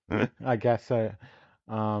 I guess.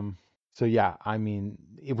 Um. So yeah, I mean,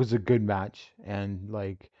 it was a good match, and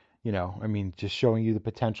like, I mean, just showing you the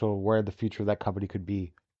potential where the future of that company could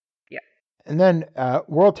be. Yeah. And then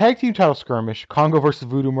World Tag Team Title skirmish: Congo versus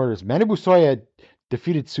Voodoo Murders. Manabu Soya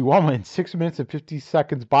defeated Suwama in 6 minutes and 50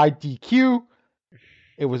 seconds by DQ.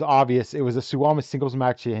 It was obvious. It was a Suwama singles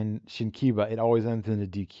match in Shinkiba. It always ends in a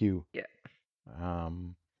DQ. Yeah.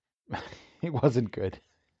 Um, it wasn't good.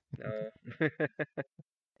 No.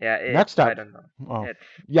 Yeah, Next I up, don't know. oh It's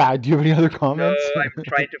yeah. Do you have any other no. comments? I'm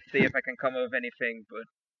trying to see if I can come up with anything, but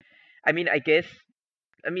I mean,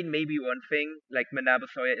 maybe one thing like Manabu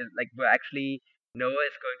Soya is like we're actually Noah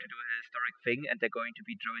is going to do a historic thing, and they're going to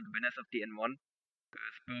be joint winners of the N1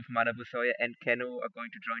 because both Manabu Soya and Keno are going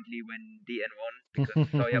to jointly win the N1 because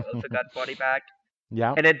Soya also got body bagged.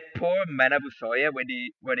 Yeah. And then poor Manabu Soya when he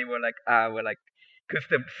were like we're like because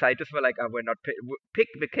the scientists were like we're not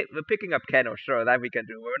we're picking up Keno, sure, that we can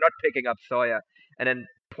do, we're not picking up Soya. And then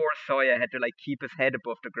poor Soya had to like keep his head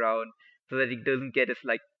above the ground so that he doesn't get his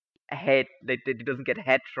like head that he doesn't get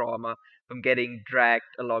head trauma from getting dragged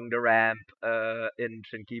along the ramp in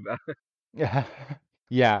Shinkiba. Yeah.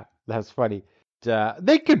 Yeah, that's funny.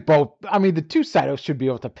 They could both. I mean, the two Saitos should be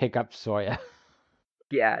able to pick up Soya.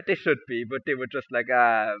 Yeah, they should be, but they were just like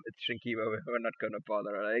it's Shinkiba, we're not gonna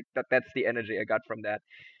bother. Like that's the energy I got from that.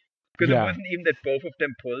 Because it Yeah. wasn't even that both of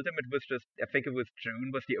them pulled him. It was just, I think it was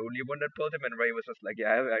June was the only one that pulled him, and Ray was just like,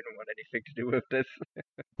 yeah, I don't want anything to do with this.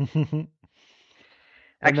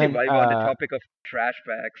 And Actually, then while we're on the topic of trash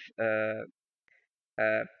bags,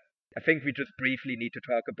 uh, I think we just briefly need to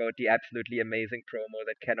talk about the absolutely amazing promo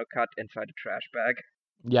that Keno cut inside a trash bag.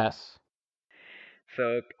 yes.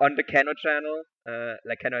 So on the Keno channel,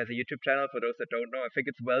 like Keno has a YouTube channel. For those that don't know, I think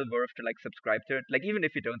it's well worth to like subscribe to it. Like even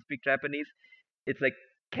if you don't speak Japanese, it's like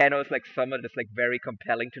Kano's like someone that's like very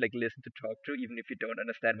compelling to like listen to talk to, even if you don't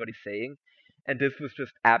understand what he's saying. And this was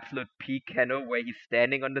just absolute peak Kano, where he's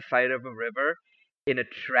standing on the side of a river in a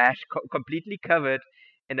completely covered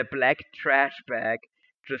in a black trash bag,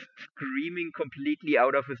 just screaming completely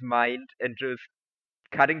out of his mind and just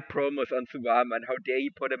cutting promos on Suwama and how dare he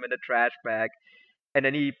put him in a trash bag. And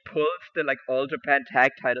then he pulls the like All Japan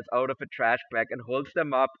tag titles out of a trash bag and holds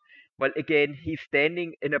them up. Well, again, he's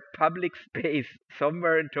standing in a public space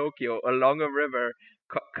somewhere in Tokyo along a river,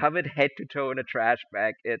 covered head to toe in a trash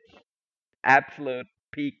bag. It's absolute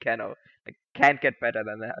peak Keno. Like, can't get better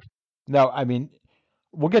than that. No, I mean,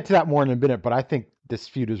 we'll get to that more in a minute, but I think this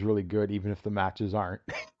feud is really good, even if the matches aren't.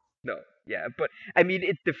 No, yeah, but I mean,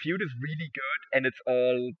 the feud is really good, and it's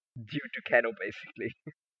all due to Keno, basically.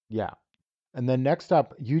 Yeah. And then next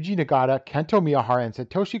up, Yuji Nagata, Kento Miyahara, and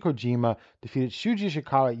Satoshi Kojima defeated Shuji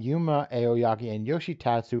Ishikawa, Yuma Aoyagi, and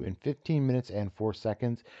Yoshitatsu in 15 minutes and 4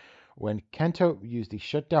 seconds when Kento used the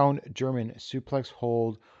shutdown German suplex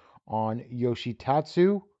hold on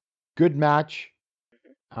Yoshitatsu. Good match.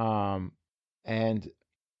 And,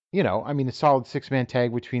 I mean, a solid 6-man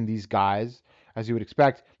tag between these guys, as you would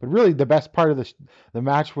expect. But really, the best part of the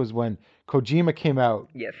match was when Kojima came out.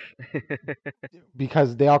 Yes.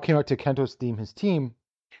 Because they all came out to Kento's theme, his team.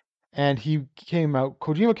 And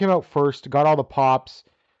Kojima came out first, got all the pops,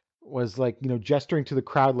 was like, gesturing to the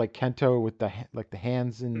crowd like Kento with the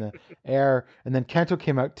hands in the air. And then Kento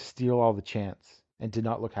came out to steal all the chants and did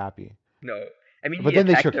not look happy. No. I mean, But he then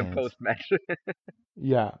they attacked shook him hands. post-match.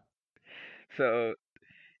 Yeah. So,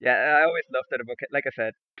 yeah, I always loved that about like I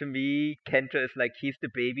said, to me, Kenta is like he's the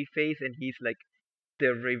baby face, and he's like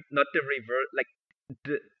not the reverse, like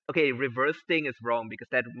the okay, reverse thing is wrong because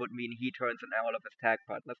that would mean he turns on all of his tag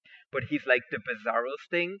partners, but he's like the Bizarro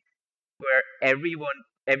thing where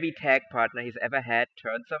every tag partner he's ever had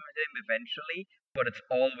turns on him eventually, but it's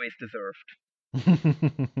always deserved.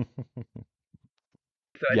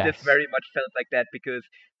 So I just Yes. very much felt like that because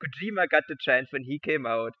Kojima got the chance when he came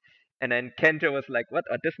out, and then Kento was like, "What?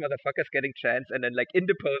 Are this motherfucker's getting chance?" And then like in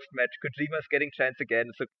the post match, Kojima's getting chance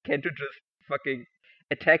again. So Kento just fucking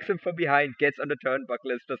attacks him from behind, gets on the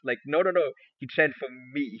turnbuckle, is just like, "No, no, no, he chant for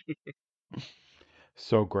me."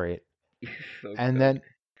 So great. So And good. then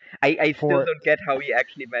I still for don't get how he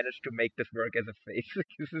actually managed to make this work as a face.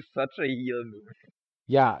 This is such a heel move.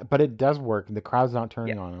 yeah, but it does work. The crowd's not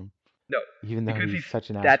turning Yeah. on him, No, even though because he's he's such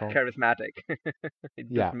an that asshole. charismatic. It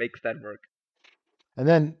Yeah. just makes that work. And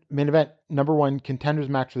then main event number 1 contenders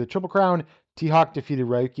match for the Triple Crown. T-Hawk defeated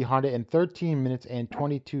Ryuki Honda in 13 minutes and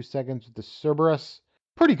 22 seconds with the Cerberus.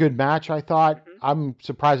 Pretty good match, I thought. Mhm. I'm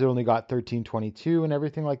surprised it only got 13:22 and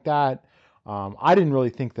everything like that. I didn't really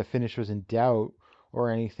think the finish was in doubt or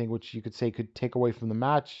anything, which you could say could take away from the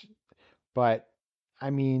match. But I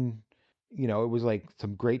mean, it was like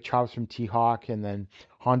some great chops from T-Hawk and then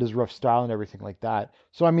Honda's rough style and everything like that.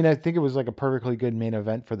 So I mean, I think it was like a perfectly good main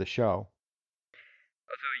event for the show.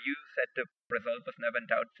 Also, you said the result was never in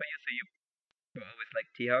doubt for you, so you were always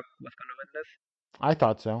like T-Hawk was gonna win this. I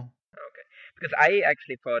thought so. Okay, because I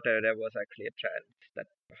actually thought that there was actually a chance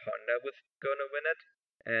that Honda was gonna win it,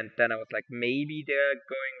 and then I was like, maybe they're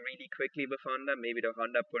going really quickly with Honda. Maybe the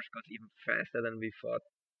Honda push goes even faster than we thought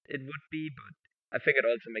it would be, but I think it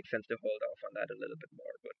also makes sense to hold off on that a little bit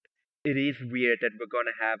more. But it is weird that we're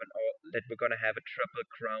gonna have a triple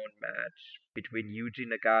crown match between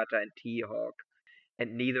Yuji Nagata and T-Hawk,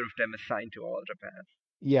 and neither of them is signed to All Japan.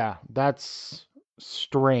 Yeah, that's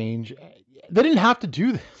strange. They didn't have to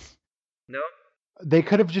do this. No? They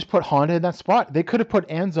could have just put Honda in that spot. They could have put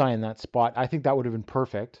Anzai in that spot. I think that would have been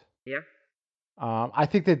perfect. Yeah. I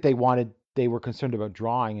think that they were concerned about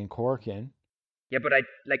drawing in Korakuen. Yeah, but I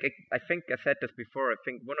think I said this before. I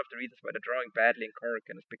think one of the reasons why they're drawing badly in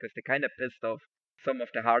Korakuen is because they kind of pissed off some of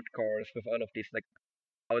the hardcores with all of these like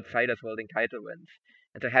outsiders holding title wins,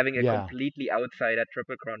 and so having a Yeah. completely outsider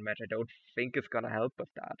Triple Crown match, I don't think is gonna help with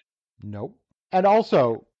that. Nope. And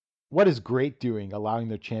also, what is Great doing, allowing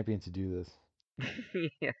their champion to do this?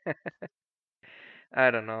 Yeah. I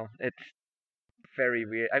don't know. It's very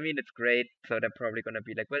weird. I mean, it's great, so they're probably gonna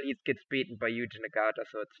be like, well, he gets beaten by Yuji Nagata,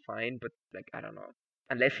 so it's fine. But like, I don't know.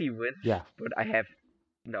 Unless he wins, Yeah. but I have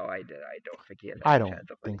no idea. I don't think he has I any don't chance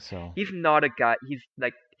of winning. think so. He's not a guy. He's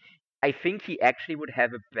like, I think he actually would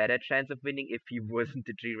have a better chance of winning if he wasn't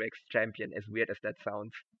the G-Rex champion. As weird as that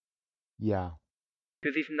sounds, Yeah.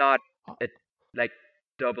 because he's not a like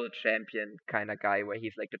double champion kind of guy where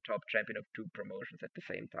he's like the top champion of two promotions at the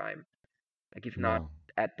same time. Like he's not No.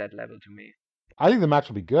 at that level to me. I think the match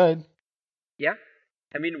will be good. Yeah.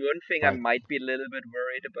 I mean, one thing I But might be a little bit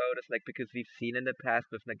worried about is like because we've seen in the past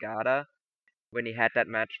with Nagata when he had that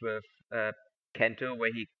match with Kento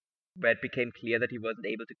where it became clear that he wasn't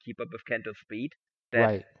able to keep up with Kento's speed, that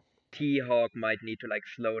right. T-Hawk might need to like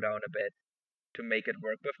slow down a bit to make it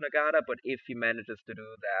work with Nagata, but if he manages to do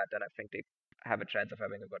that, then I think they have a chance of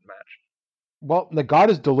having a good match. Well,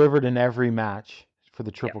 Nagata's delivered in every match for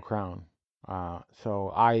the Yeah. Triple Crown.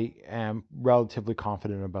 So I am relatively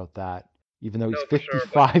confident about that, even though he's No, for sure,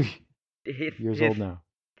 but 55 his years old now.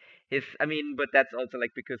 I mean, but that's also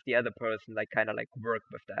like because the other person like kind of like worked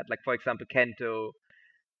with that. Like for example, Kento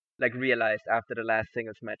like realized after the last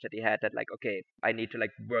singles match that he had that like okay, I need to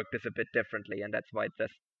like work this a bit differently, and that's why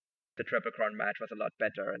just the Triple Crown match was a lot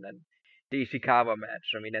better. And then the Ishikawa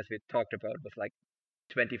match, I mean, as we talked about, was like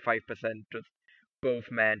 25% just both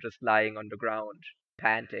men just lying on the ground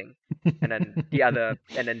panting, and then the other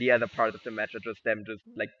part of the match are just them just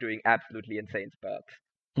like doing absolutely insane spots.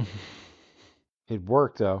 It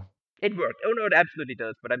worked though. It worked. Oh no, it absolutely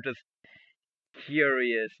does. But I'm just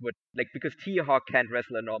curious what like because T-Hawk can't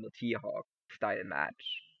wrestle a normal T-Hawk style match.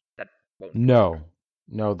 That won't work.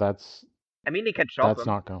 No, that's I mean, he can chop him.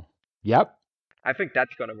 not going. Yep. I think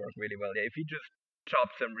that's gonna work really well. Yeah, if he just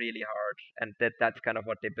chops him really hard, and that's kind of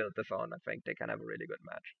what they built this on. I think they can have a really good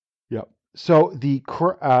match. Yep. So the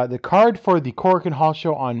card for the Korakuen Hall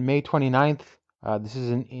show on May 29th. This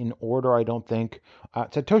isn't in order, I don't think.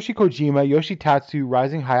 Satoshi Kojima, Yoshitatsu,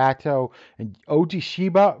 Rising Hayato, and Oji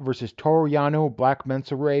Shiba versus Toru Yano, Black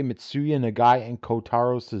Mensaure, Mitsuya Nagai, and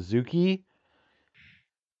Kotaro Suzuki.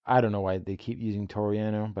 I don't know why they keep using Toru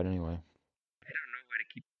Yano, but anyway. I don't know why they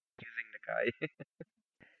keep using the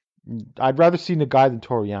guy. I'd rather see Nagai than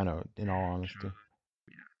Toru Yano, in all honesty.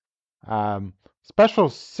 Special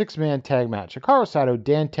 6-man tag match. Hikaru Sato,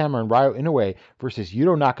 Dan Tammer, and Ryo Inoue versus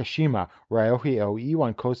Yuto Nakashima, Ryohei Oiwa,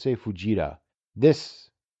 and Kosei Fujita. This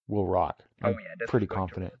will rock. I'm This pretty is going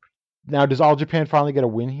to confident. work. Now, does All Japan finally get a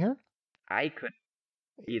win here? I could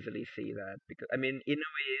easily see that because I mean,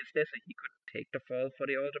 Inoue is this, and he could take the fall for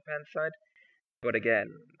the All Japan side. But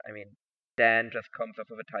again, I mean, Dan just comes off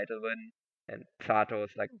of a title win, and Sato is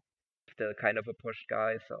like still kind of a push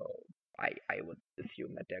guy, so I would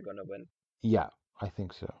assume that they're gonna win. Yeah, I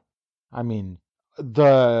think so. I mean,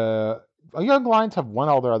 the Young Lions have won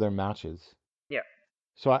all their other matches. Yeah.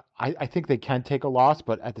 So I think they can take a loss,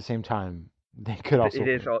 but at the same time, they could also It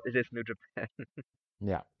is win. it is New Japan.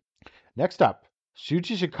 Yeah. Next up,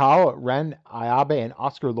 Shuji Shikawa, Ren Ayabe, and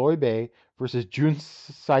Oscar Loibe versus Jun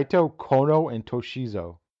Saito, Kono, and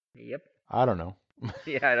Toshizo. Yep. I don't know.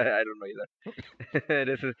 Yeah, I don't know either.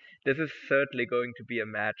 This is certainly going to be a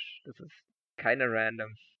match. This is kind of random.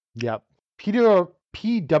 Yep.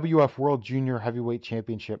 PWF World Junior Heavyweight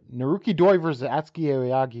Championship. Naruki Doi versus Atsuki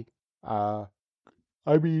Aoyagi. Uh,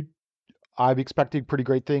 I mean, I'm expecting pretty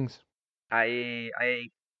great things. I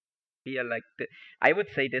feel like I would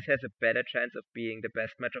say this has a better chance of being the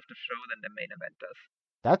best match of the show than the main event does.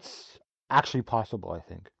 That's actually possible, I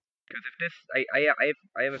think. Because if this,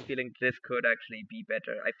 I have a feeling this could actually be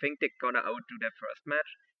better. I think they're gonna outdo their first match,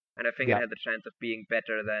 and I think it Yeah. has a chance of being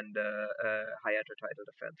better than the Hayato title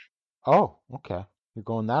defense. Oh, okay. You're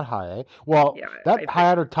going that high, eh? Well, Yeah, I that think.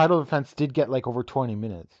 Hayato title defense did get like over 20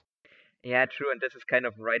 minutes. Yeah, true, and this is kind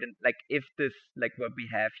of right in like if this like what we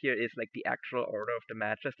have here is like the actual order of the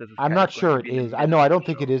matches, this is I'm kind not of going to sure it be in the is. I middle know. of I the don't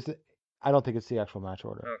think show. it is. I don't think it's the actual match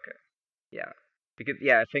order. Okay. Yeah. Because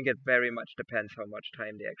yeah, I think it very much depends how much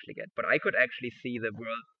time they actually get. But I could actually see the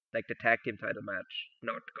world like the tag team title match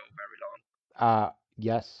not go very long.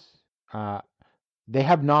 Yes. They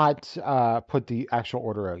have not put the actual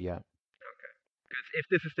order out yet. Okay. Because if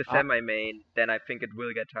this is the Uh, semi-main, then I think it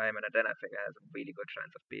will get time, and then I think it has a really good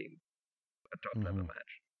chance of being a top level mhm.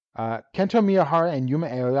 match. Kento Miyahara and Yuma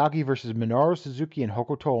Aoyagi versus Minoru Suzuki and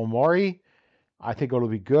Hokuto Omori. I think it'll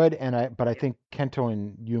be good, but I think Kento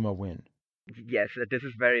and Yuma win. Yes, this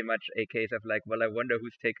is very much a case of like, well, I wonder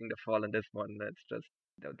who's taking the fall in this one.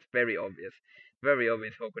 It's very obvious. Very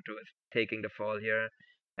obvious Hokuto is taking the fall here.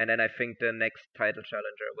 And then I think the next title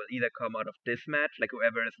challenger will either come out of this match, like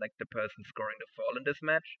whoever is like the person scoring the fall in this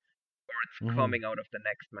match, or it's Mhm. coming out of the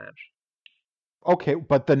next match. Okay,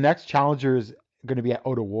 but the next challenger is going to be at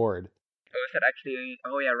Oda Ward. Oh, is that actually?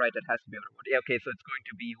 Oh yeah, right. It has to be out of wood. Yeah, okay, so it's going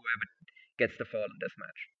to be whoever gets the fall in this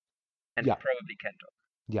match, and Yeah, probably Kento.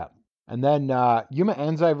 yeah. And then Yuma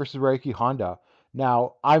Anzai versus Reiki Honda.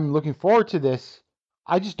 Now, I'm looking forward to this.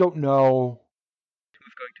 I just don't know.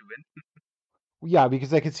 Who's going to win? Yeah,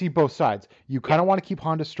 because I can see both sides. You Yeah. kind of want to keep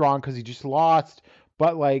Honda strong because he just lost,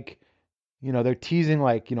 but like, they're teasing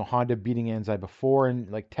like, Honda beating Anzai before and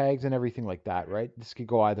like tags and everything like that, right? This could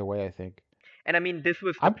go either way, I think. And I mean, this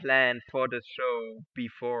was the I'm plan for the show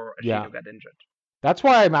before Yeah. Ashino got injured. That's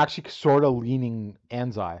why I'm actually sort of leaning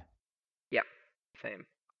Anzai. Yeah, same.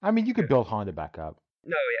 I mean, you could build Honda back up.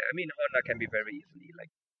 No, yeah, I mean Honda can be very easily like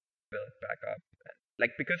built back up, and,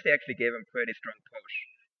 like because they actually gave him pretty strong push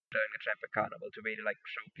during the Champion Carnival to really like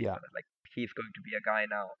show people Yeah. that like he's going to be a guy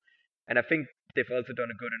now. And I think they've also done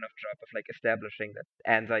a good enough job of like establishing that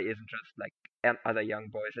Anzai isn't just like other young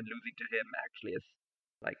boys, and losing to him actually is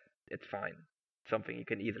like it's fine, something you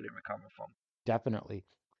can easily recover from. Definitely.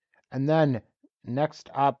 And then next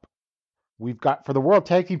up, we've got for the World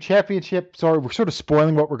Tag Team Championship. Sorry, we're sort of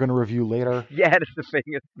spoiling what we're going to review later. Yeah, that's the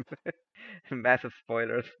thing. Massive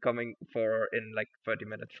spoilers coming for in like 30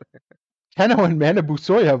 minutes. Keno and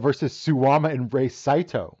Manabusoya versus Suwama and Rei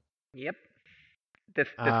Saito. Yep. This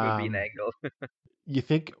will be an Um, angle. you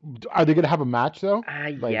think are they going to have a match though?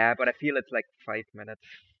 Like, Yeah, but I feel it's like 5 minutes.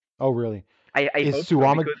 oh really? I Is hope so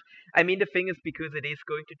Suwama? because I mean the thing is because it is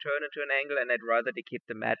going to turn into an angle, and I'd rather they keep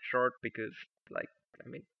the match short because like I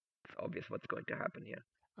mean it's obvious what's going to happen here.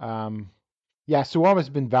 Yeah, Suwama's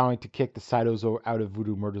been vowing to kick the Saitos out of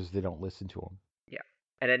Voodoo Murders if they don't listen to him. Yeah,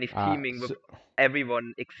 and then he's teaming with So,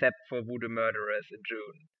 everyone except for Voodoo Murderers in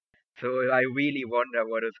June. So I really wonder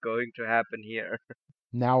what is going to happen here.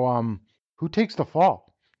 now, who takes the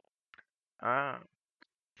fall? Ah.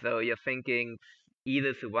 So you're thinking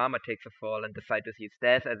either Suwama takes a fall and the Saitos use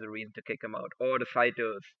this as a reason to kick him out, or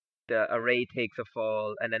the array takes a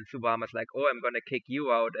fall and then Suwama's like, oh, I'm gonna kick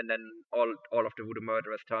you out, and then all of the Voodoo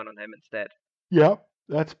Murderers turn on him instead. Yeah,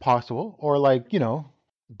 that's possible. Or like,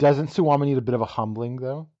 doesn't Suwama need a bit of a humbling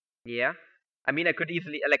though? Yeah. I mean, I could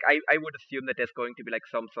easily, like, I would assume that there's going to be, like,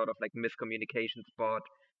 some sort of, like, miscommunication spot.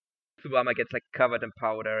 Suwama gets, like, covered in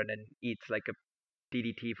powder and then eats, like, a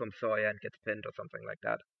DDT from Sawyer and gets pinned or something like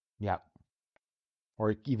that. Yeah.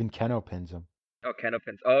 Or even Keno pins him. Oh, Keno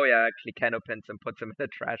pins. Oh, yeah, actually, Keno pins him, puts him in a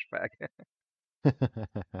trash bag.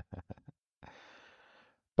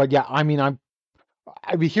 But yeah, I mean,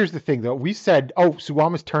 here's the thing though. We said, oh,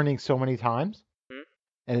 Suwama's turning so many times, Hmm?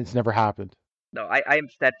 and it's never happened. No, I'm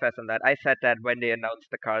steadfast on that. I said that when they announced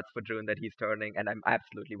the cards for June that he's turning, and I'm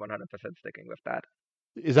absolutely 100% sticking with that.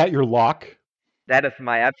 Is that your lock? That is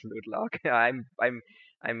my absolute lock. I'm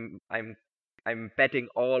betting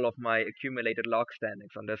all of my accumulated lock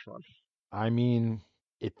standings on this one. I mean,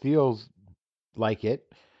 it feels like it,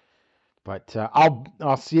 but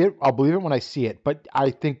I'll see it. I'll believe it when I see it. But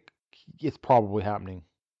I think it's probably happening.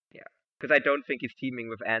 Yeah, because I don't think he's teaming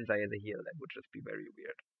with Anzai as a heel. That would just be very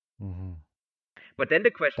weird. Mm-hmm. But then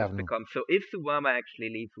the question Definitely. becomes: so if Suwama actually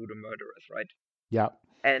leaves Voodoo Murderers, right? Yeah.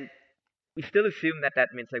 And we still assume that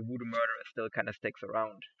means like Voodoo Murderer still kind of sticks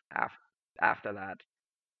around after that.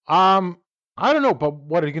 I don't know, but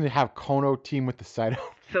what are you going to have Kono team with the Saito?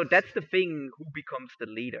 So that's the thing, who becomes the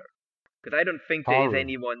leader? Because I don't think there is Taru.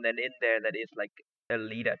 anyone then in there that is like a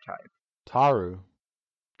leader type. Taru.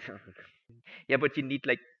 Yeah, but you need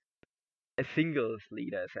like a singles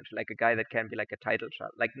leader essentially, like a guy that can be like a title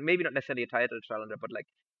challenger, like maybe not necessarily a title challenger, but like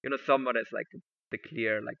someone that's like the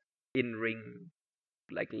clear like in ring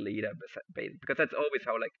like leader, because that's always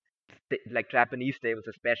how like like Japanese stables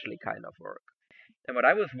especially kind of work. And what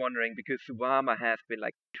I was wondering, because Suwama has been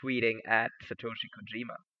like tweeting at Satoshi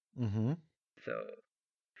Kojima, Mm-hmm. so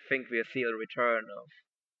think we'll see a return of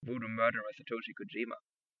Voodoo Murderer Satoshi Kojima.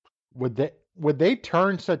 Would they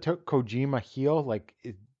turn Kojima heel?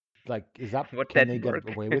 Is that Would can that they work?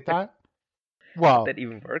 get away with that? Would Well, that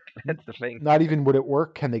even work? That's the thing. not even would it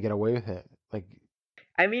work? Can they get away with it? Like,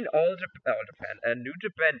 I mean, all Japan, New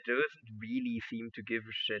Japan doesn't really seem to give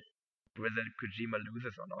a shit whether Kojima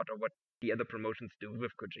loses or not, or what the other promotions do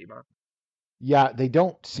with Kojima. yeah, they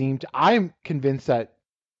don't seem to. I'm convinced that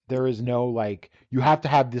there is no like you have to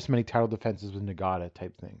have this many title defenses with Nagata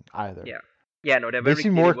type thing either. Yeah, yeah, no, they're They very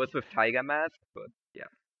seem clearly more. was with Tiger Mask, but yeah,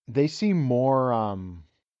 They seem more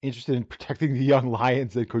interested in protecting the young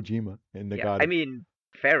lions than Kojima and yeah. I Nagata. mean,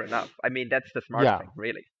 fair enough. I mean, that's the smart Yeah, thing,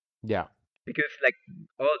 really, yeah, because like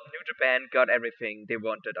all New Japan got everything they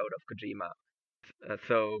wanted out of Kojima,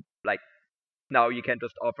 so like now you can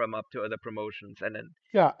just offer him up to other promotions, and then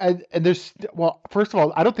yeah. And there's well, first of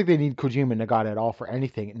all, I don't think they need Kojima and Nagata at all for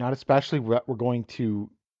anything. Not especially we're going to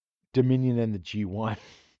Dominion and the G1.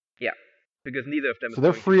 yeah, because neither of them So is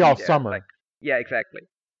they're going to free be all there. Like, summer. yeah, exactly.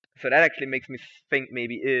 So that actually makes me think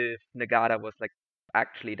maybe if Nagata was like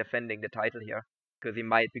actually defending the title here, because he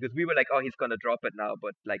might, because we were like, oh, he's gonna drop it now,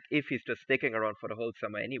 but like if he's just sticking around for the whole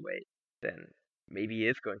summer anyway, then maybe he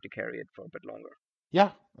is going to carry it for a bit longer.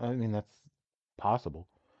 Yeah, I mean that's possible.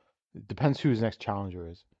 It depends who his next challenger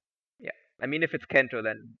is. Yeah, I mean if it's Kento,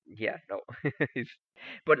 then yeah, no. He's,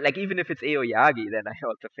 but like even if it's Aoyagi, then I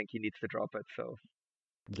also think he needs to drop it. So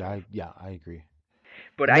Yeah, I agree.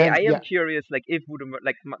 but And I then am yeah, curious, like if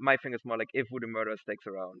like my thing is more like if Voodoo Murder sticks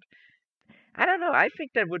around. I don't know. I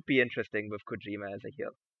think that would be interesting with Kojima as a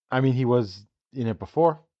heel. I mean he was in it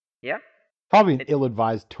before. Yeah. Probably an It,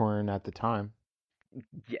 ill-advised turn at the time.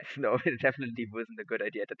 yes. No. It definitely wasn't a good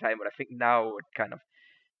idea at the time, but I think now it kind of.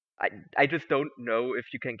 I just don't know if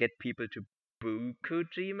you can get people to boo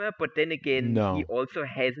Kojima, but then again, he No, also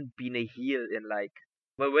hasn't been a heel in like.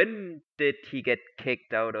 Well, when did he get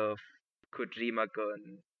kicked out of Kojima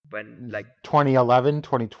Gun? When like 2011,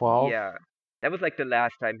 2012. yeah, that was like the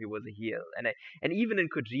last time he was a heel, and even in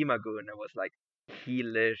Kojima Gun, it was like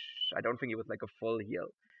heelish. I don't think he was like a full heel.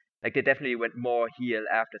 Like they definitely went more heel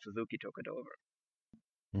after Suzuki took it over.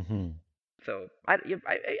 Mm-hmm. So I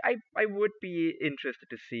would be interested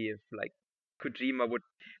to see if like Kojima would,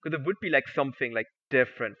 because it would be like something like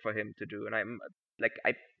different for him to do, and I'm like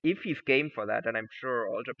if he's game for that, and I'm sure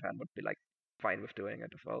All Japan would be like fine with doing it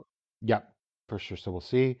as well. Yep, for sure. So we'll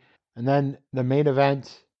see. And then the main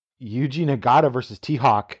event, Yuji Nagata versus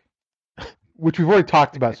T-Hawk, which we've already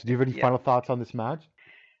talked about. So do you have any Yeah. final thoughts on this match?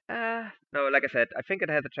 No, like I said, I think it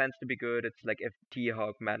has a chance to be good. It's like if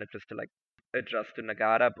T-Hawk manages to like adjust to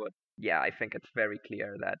Nagata, but yeah, I think it's very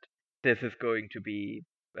clear that this is going to be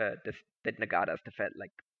this that Nagata's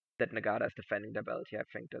defending the belt. Yeah, I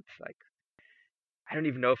think that's like I don't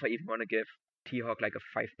even know if I even want to give T-Hawk like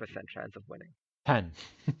a 5% chance of winning. 10.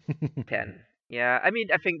 10. Yeah, I mean,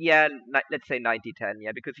 I think yeah, let's say 90-10.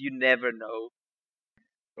 Yeah, because you never know.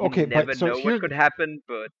 You Okay, never but so know what here, could happen,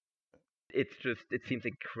 but it seems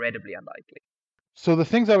incredibly unlikely. so the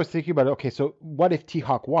things I was thinking about. Okay, so what if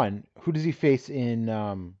T-Hawk won? Who does he face in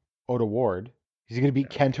Oda Ward? Is he going to beat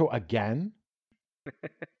Kento again?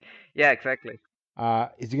 Yeah, exactly.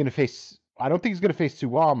 Is he going to face? I don't think he's going to face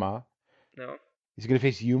Suwama. No, Is he going to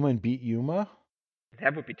face Yuma and beat Yuma?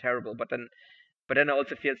 that would be terrible. But then it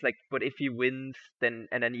also feels like, but if he wins, then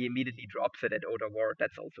he immediately drops it at Oda Ward.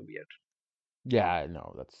 That's also weird. Yeah,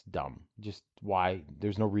 no, that's dumb. Just why?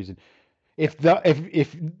 There's no reason. If they'll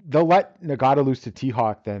let Nagata lose to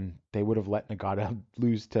T-Hawk, then they would have let Nagata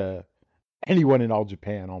lose to anyone in all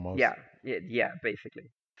Japan almost. Yeah,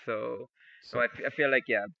 basically. So, no, So I feel like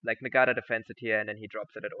yeah, like Nagata defends it here, and then he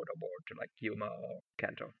drops it at Oda Ward to like Yuma or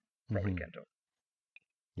Kanto, probably mhm, Kanto.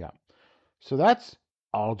 yeah. So that's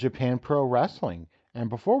all Japan Pro Wrestling. And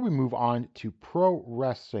before we move on to pro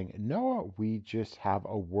wrestling, Noah, we just have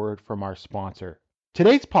a word from our sponsor.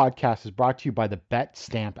 Today's podcast is brought to you by the Bet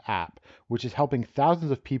Stamp app, which is helping thousands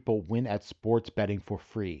of people win at sports betting for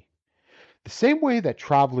free. The same way that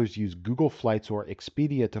travelers use Google Flights or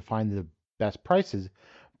Expedia to find the best prices,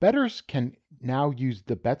 bettors can now use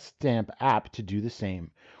the BetStamp app to do the same.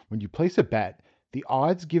 When you place a bet, the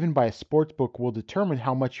odds given by a sportsbook will determine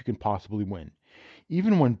how much you can possibly win.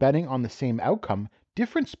 Even when betting on the same outcome,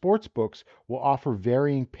 different sportsbooks will offer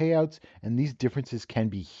varying payouts, and these differences can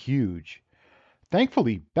be huge.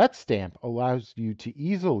 Thankfully, BetStamp allows you to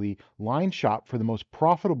easily line shop for the most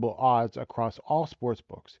profitable odds across all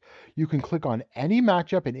sportsbooks. You can click on any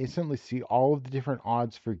matchup and instantly see all of the different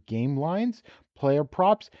odds for game lines, player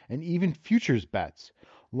props, and even futures bets.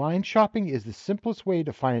 Line shopping is the simplest way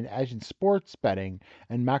to find an edge in sports betting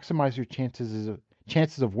and maximize your chances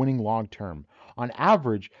of winning long term. On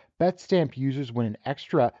average, BetStamp users win an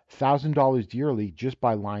extra $1,000 yearly just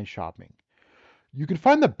by line shopping. You can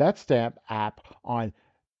find the BetStamp app on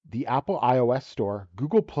the Apple iOS Store,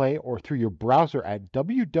 Google Play, or through your browser at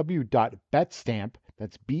www.betstamp,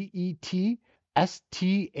 that's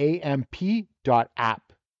BETSTAMP.app.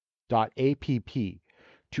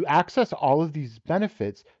 To access all of these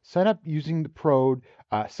benefits, sign up using the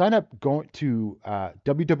sign up going to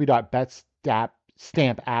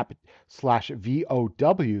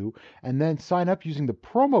www.betstampapp.com/VOW and then sign up using the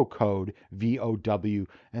promo code VOW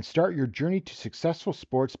and start your journey to successful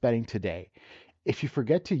sports betting today. If you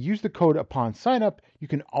forget to use the code upon sign up, you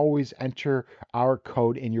can always enter our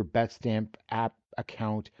code in your BetStamp app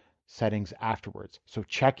account settings afterwards. So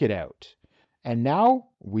check it out. And now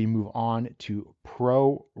we move on to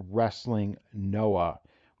Pro Wrestling Noah.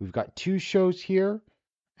 We've got 2 shows here,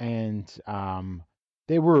 and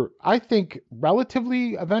they were, I think,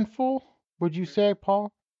 relatively eventful. Would you say,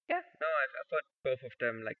 Paul? Yeah, no, I thought both of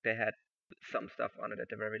them, like, they had some stuff on it at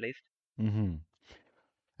the very least. Mm-hmm.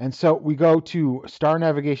 And so we go to Star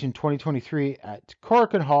Navigation 2023 at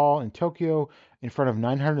Korakuen Hall in Tokyo in front of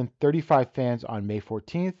 935 fans on May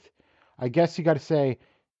 14th. I guess you got to say,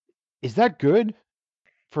 is that good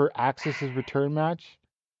for Axis's return match?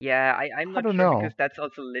 Yeah, I'm I not don't sure because know. that's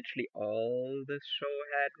also literally all this show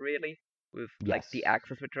had, really. With, like, the Yes.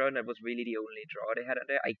 Axis return, that was really the only draw they had on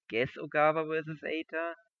there. I guess Ogawa versus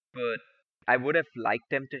Eita, but I would have liked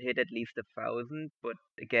them to hit at least 1,000, but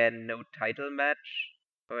again, no title match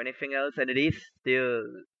or anything else, and it is still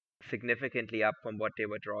significantly up from what they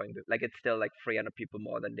were drawing. Like, it's still like 300 people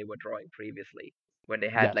more than they were drawing previously, when they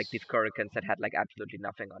had like these Yes. Hurricanes that had like absolutely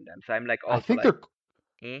nothing on them. So I'm like I also think like,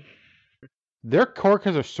 eh? their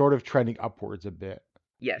Korakuens are sort of trending upwards a bit,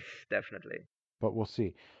 Yes, definitely. but we'll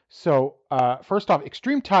see. So, first off,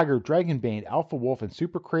 Extreme Tiger, Dragonbane, Alpha Wolf, and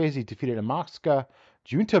Super Crazy defeated Amaska,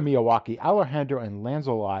 Junta Miyawaki, Alejandro, and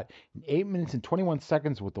Lanzolot in 8 minutes and 21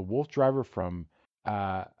 seconds with the Wolf driver from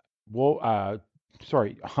uh,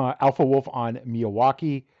 Alpha Wolf on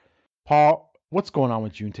Miyawaki. Paul, what's going on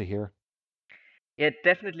with Junta here? It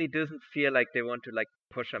definitely doesn't feel like they want to like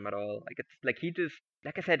push him at all. Like it's like he just,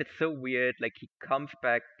 like I said, it's so weird. Like he comes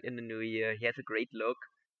back in the new year, he has a great look.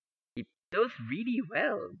 He does really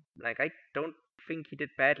well. Like I don't think he did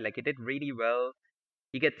bad. Like he did really well.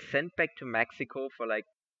 He gets sent back to Mexico for like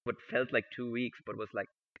what felt like 2 weeks, but was like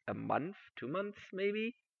a month, 2 months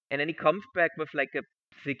maybe. And then he comes back with like a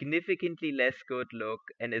significantly less good look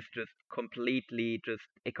and is just completely just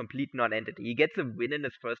a complete non-entity. He gets a win in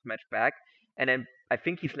his first match back, and then I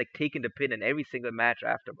think he's like taking the pin in every single match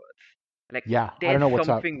afterwards. Like Yeah, I don't there's know what's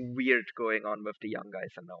up. something weird going on with the young guys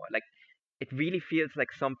in Noah. Like it really feels like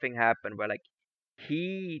something happened where like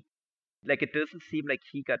he like it doesn't seem like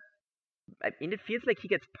he got, I mean, it feels like he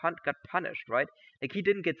got punished, right? Like he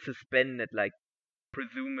didn't get suspended, like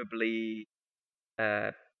presumably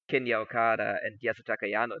uh, Kenya Okada and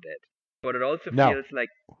Yasutaka Yano did. But it also No. feels like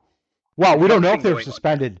Well, there's we don't know if something they're going on here.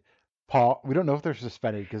 suspended, Paul. We don't know if they're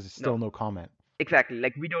suspended because it's No, still no comment. exactly.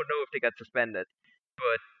 Like we don't know if they got suspended,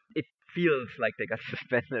 but it feels like they got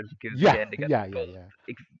suspended because Yeah, again they got yeah, yeah, pulled yeah.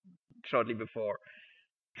 shortly before.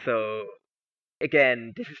 So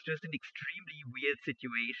again, this is just an extremely weird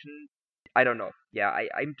situation. I don't know. Yeah,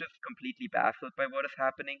 I'm just completely baffled by what is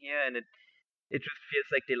happening here, and it just feels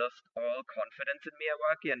like they lost all confidence in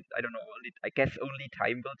Miyawaki, and I don't know. I guess only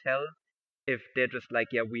time will tell if they're just like,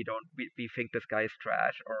 yeah, we think this guy is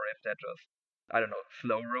trash, or if they're just, I don't know,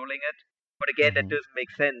 slow rolling it. But again, that Hmm. doesn't make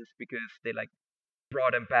sense because they like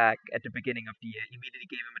brought him back at the beginning of the year, immediately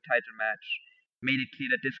gave him a title match, made it clear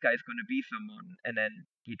that this guy's going to be someone, and then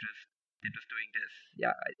they're just doing this.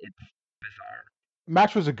 Yeah, it's bizarre.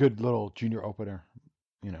 Match was a good little junior opener,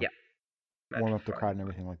 you know, Yeah, match warm was up the crowd fine, and but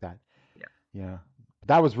everything like that. yeah, Yeah, but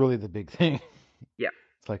that was really the big thing. yeah.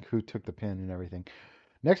 It's like who took the pin and everything.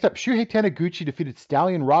 Next up, Shuhei Taniguchi defeated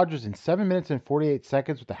Stallion Rogers in 7 minutes and 48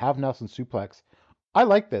 seconds with the half Nelson suplex. I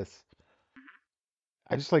like this.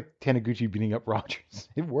 I just like Taniguchi beating up Rogers.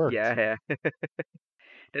 It worked. Yeah, yeah.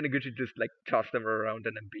 Taniguchi just like tossed him around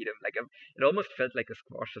and then beat him. Like it almost felt like a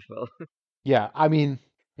squash as well. Yeah, I mean,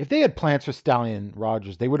 if they had plans for Stallion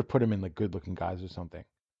Rogers, they would have put him in like good-looking guys or something.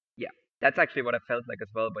 Yeah, that's actually what I felt like as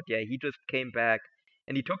well. But yeah, he just came back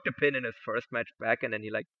and he took the pin in his first match back, and then he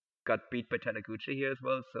like got beat by Taniguchi here as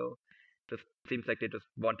well. So just seems like they just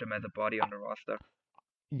want him as a body on the roster.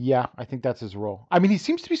 Yeah, I think that's his role. I mean, he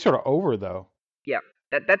seems to be sort of over though. Yeah,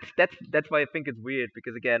 that's why I think it's weird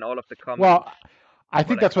because again, all of the comments Well, I were think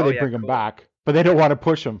like, that's why "Oh they yeah, bring him cool." back, but they don't want to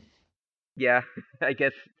push him. Yeah, I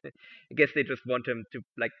guess they just want him to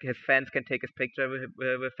like his fans can take his picture with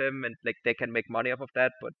him and like they can make money off of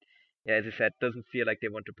that. But yeah, as I said, doesn't feel like they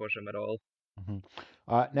want to push him at all.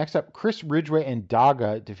 Mhm. Next up, Chris Ridgway and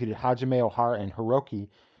Daga defeated Hajime Ohara and Hiroki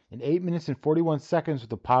in 8 minutes and 41 seconds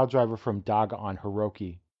with a pile driver from Daga on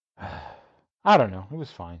Hiroki. I don't know. It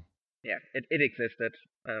was fine. Yeah, it existed.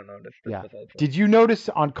 I don't know. This Yeah. was also. Did you notice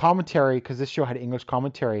on commentary, because this show had English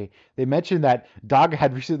commentary, they mentioned that Daga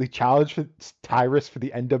had recently challenged for Tyrus for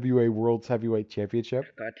the NWA World's Heavyweight Championship?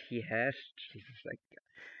 God, he has. Jesus, like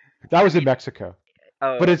That I was in mean, Mexico.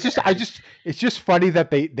 But oh it's okay. just it's just funny that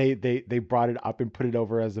they brought it up and put it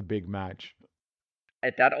over as a big match.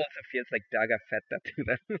 That also feels like Daga fed that to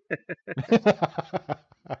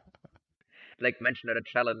them. Like mentioned that I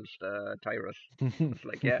challenged Tyrus. It's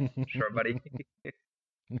like, yeah, sure, buddy.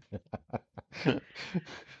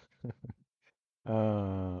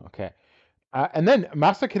 Okay. And then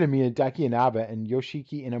Masa Kitamiya, Daiki Inaba, and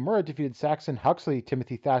Yoshiki Inamura defeated Saxon Huxley,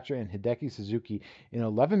 Timothy Thatcher, and Hideki Suzuki in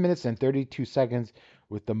 11 minutes and 32 seconds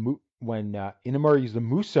with when Inamura used the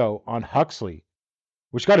Muso on Huxley,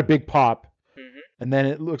 which got a big pop. Hmm. And then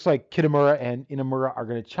it looks like Kitamura and Inamura are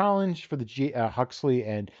going to challenge for the Huxley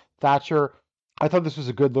and Thatcher. I thought this was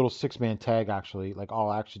a good little six-man tag, actually, like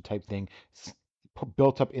all action type thing.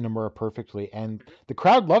 Built up Inamura perfectly, and the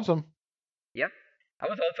crowd loves him. Yeah, I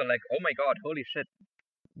was also like, oh my god, holy shit,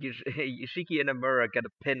 Yoshiki and Amura get a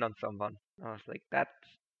pin on someone. I was like,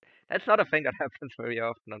 that's not a thing that happens very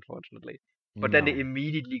often, unfortunately. But then they No.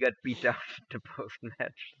 immediately got beat down in the post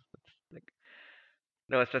match. Like,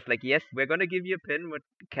 no, it's just like, yes, we're gonna give you a pin, but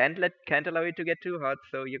can't allow you to get too hot,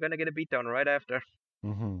 so you're gonna get a beatdown right after.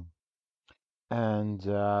 Mm-hmm. And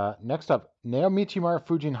next up, Naomichi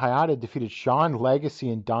Marufuji and Hayata defeated Sean Legacy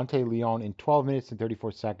and Dante Leon in 12 minutes and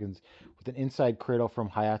 34 seconds with an inside cradle from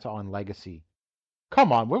Hayata on Legacy.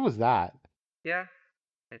 Come on, what was that? Yeah,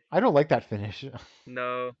 it, I don't like that finish.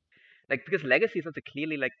 no, like because Legacy is also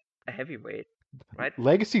clearly like a heavyweight, right?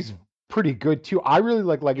 Legacy's pretty good too. I really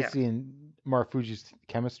like Yeah, Legacy and Marufuji's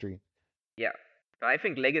chemistry. yeah. I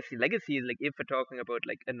think Legacy is like if we're talking about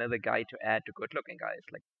like another guy to add to good looking guys,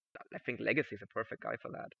 like I think Legacy is a perfect guy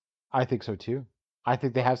for that. I think so too. I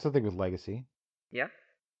think they But have something with Legacy. yeah,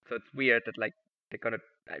 so it's weird that like they're gonna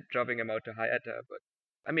dropping him out to Hayata, but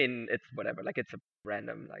I mean it's whatever. Like it's a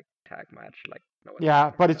random like tag match. Like no one's Yeah,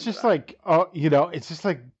 gonna but it's remember just that. like, oh, it's just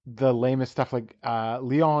like the lamest stuff. Like,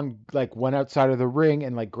 Leon like went outside of the ring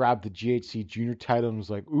and like grabbed the GHC Junior title and was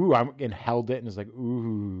like, "Ooh," and held it and was like,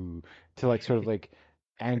 "Ooh," to like sort of like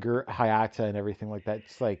anger Hayata and everything like that.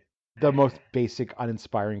 It's like the most basic,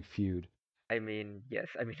 uninspiring feud. I mean, yes.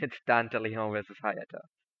 I mean, it's Dante Leon versus Hayata.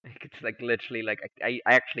 Like, it's like literally like I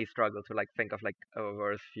actually struggle to like think of like a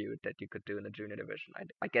worse feud that you could do in the junior division.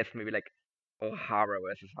 I guess maybe like O'Hara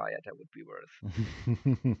versus Hayata would be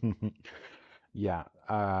worse. Yeah.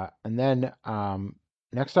 And then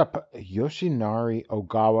next up, Yoshinari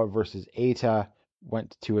Ogawa versus Eita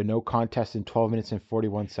went to a no contest in 12 minutes and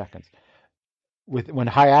 41 seconds. With when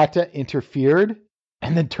Hayata interfered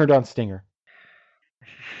and then turned on Stinger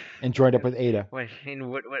and joined up with Ada. Well, I mean,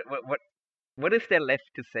 what is there left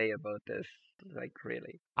to say about this? Like,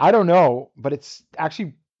 really? I don't know, but it's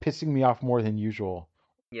actually pissing me off more than usual.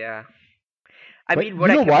 Yeah. I But mean, you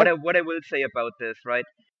know what? what I will say about this, right?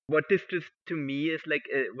 What this just to me is like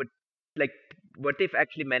like what they've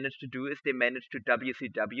actually managed to do is they managed to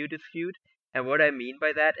WCW this feud, and what I mean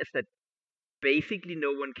by that is that basically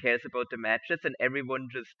no one cares about the matches, and everyone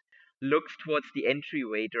just looks towards the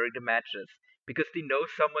entryway during the matches because they know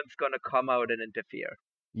someone's gonna come out and interfere.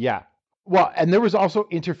 Yeah. Well, and there was also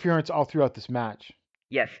interference all throughout this match.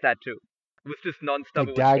 Yes, that too. It was just non-stop.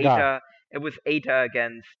 Like Daga. It was Eita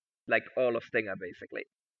against like all of Stinger basically.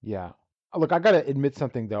 Yeah. Look, I gotta admit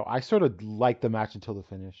something though. I sort of liked the match until the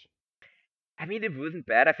finish. I mean, it wasn't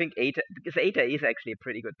bad. I think Eita because Eita is actually a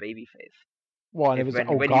pretty good babyface. Well, and it If was when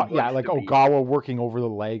he Yeah, wants like to be. Ogawa working over the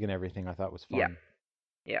leg and everything. I thought was Yeah, fun.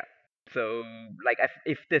 yeah. So like,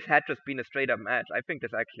 if this had just been a straight up match, I think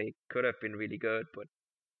this actually could have been really good. But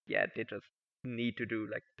yeah, they just need to do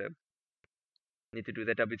like Need to do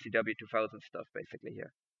the WCW 2000 stuff basically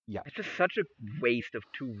here. Yeah. It's just such a waste of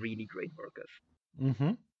two really great workers.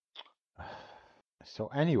 Mm-hmm. So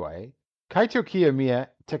anyway, Kaito Kiyomiya,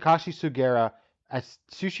 Takashi Sugera,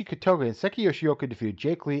 Sushi Katoge, and Seki Yoshioka defeated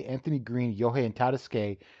Jake Lee, Anthony Green, Yohei, and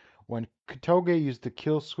Tadasuke when Katoge used the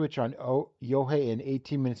kill switch on Yohei in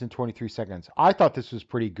 18 minutes and 23 seconds. I thought this was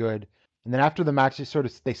pretty good. And then after the match,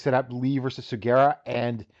 they set up Lee versus Sugera,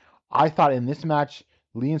 and I thought in this match,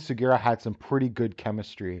 Lee and Sugera had some pretty good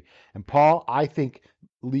chemistry. And Paul, I think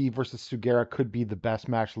Lee versus Sugera could be the best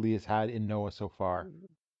match Lee has had in Noah so far.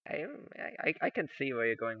 I can see where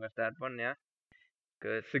you're going with that one, yeah.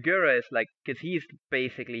 Because Segura is like, because he's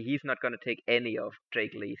not gonna take any of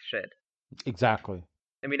Jake Lee's shit. Exactly.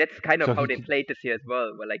 I mean, that's kind of So how he they could- played this here as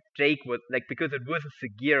well. Where like Jake was like, because it wasn't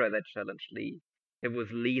Segura that challenged Lee, it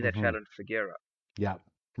was Lee that Mhm. challenged Segura. Yeah.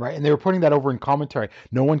 Right. And they were putting that over in commentary.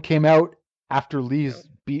 No one came out after Lee's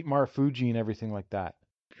beat Marufuji and everything like that.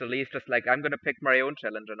 So Lee's just like, I'm gonna pick my own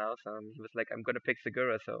challenger now. So he was like, I'm gonna pick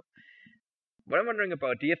Segura. So what I'm wondering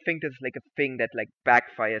about, do you think this is like a thing that like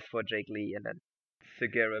backfires for Jake Lee and then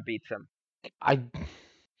Segura beats him? I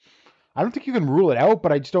don't think you can rule it out,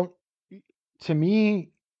 but I just don't. To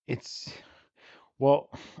me, it's well,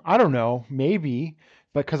 I don't know, maybe,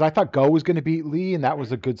 but because I thought Go was going to beat Lee, and that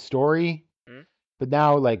was a good story. Hmm? But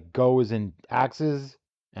now, like, Go is in Axes,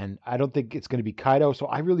 and I don't think it's going to be Kaido, so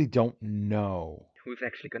I really don't know. Who's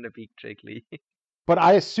actually gonna beat Jake Lee? But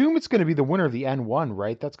I assume it's going to be the winner of the N1,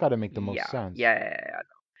 right? That's got to make the most sense. Yeah.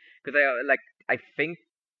 Because I think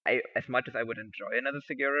as much as I would enjoy another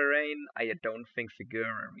Segura reign, I don't think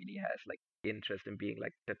Segura really has like interest in being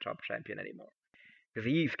like the top champion anymore. Because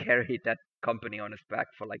he's carried that company on his back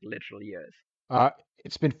for like literal years.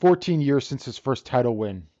 It's been 14 years since his first title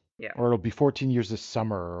win. Yeah. Or it'll be 14 years this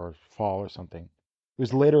summer or fall or something. It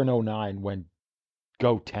was later in 09 when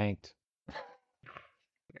Go tanked.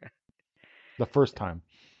 The first time.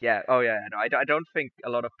 Yeah. Oh yeah. No, I don't think a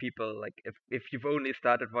lot of people like if you've only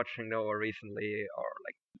started watching Noah recently or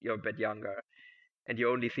like you're a bit younger and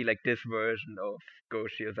you only see like this version of Go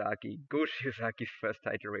Shiozaki. Go Shiozaki's first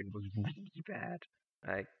title reign was really bad.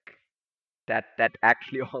 Like that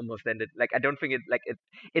actually almost ended. Like I don't think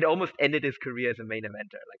it almost ended his career as a main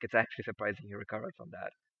eventer. Like it's actually surprising he recovered from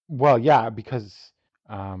that. Well, yeah, because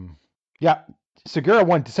yeah, Segura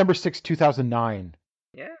won December 6, 2009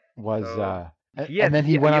 Yeah. was So and then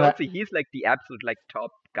he went on he's like the absolute like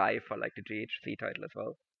top guy for like the GHC title as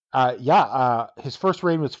well. his first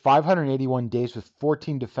reign was 581 days with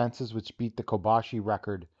 14 defenses, which beat the Kobashi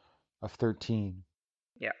record of 13.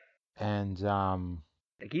 Yeah. And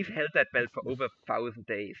Like he's held that belt for over 1,000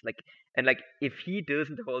 days. Like and like if he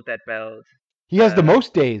doesn't hold that belt, he has the uh,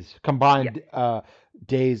 most days combined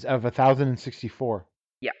days of 1,064.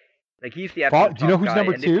 yeah. Like he's the absolute Do you know top who's guy.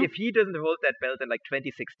 number And two? if he doesn't hold that belt in like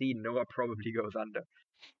 2016, Noah probably goes under.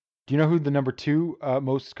 Do you know who the number two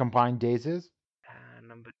most combined days is?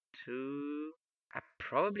 Number two,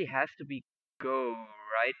 probably has to be Go,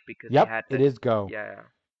 right? Because he Yep, had it that. is Go. Yeah.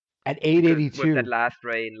 At Because with 882. that last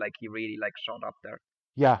reign, like he really like shot up there.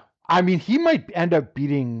 Yeah. I mean, he might end up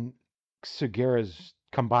beating Segura's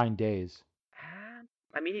combined days.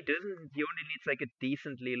 I mean, he doesn't. He only needs like a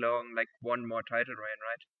decently long, like one more title reign,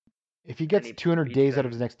 right? If he gets he 200 beats days out him.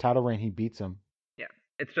 of his next title reign, he beats him. Yeah.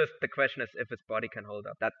 It's just the question is if his body can hold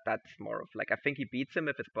up. That's more of like I think he beats him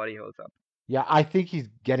if his body holds up. Yeah, I think he's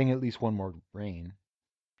getting at least one more reign.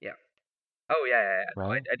 Yeah. Oh yeah. No,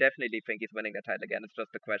 Right? I definitely think he's winning the title again. It's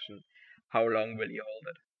just the question, how long will he hold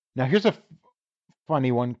it? Now, here's a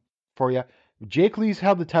funny one for you. Jake Lee's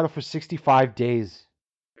held the title for 65 days.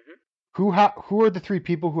 Mhm. Who are the three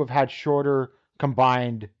people who have had shorter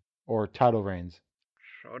combined or title reigns?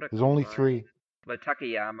 Shorter There's only combined. three. Well,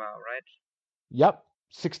 Takayama, right? Yep,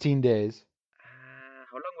 16 days.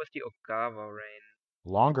 How long was the Ogawa reign?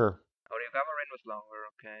 Longer, Oh, the Ogawa reign was longer.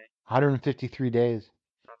 Okay. 153 days.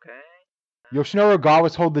 Okay. Yoshinori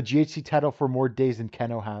Ogawa's hold the GHC title for more days than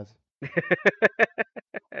Keno has.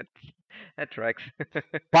 that, that tracks.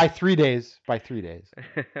 By 3 days. By 3 days.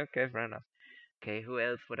 Okay, fair enough. Okay, who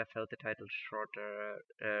else would have held the title shorter?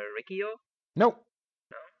 Rikio? Nope.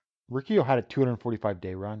 No? Rikio had a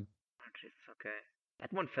 245-day run. Oh, jeez, okay.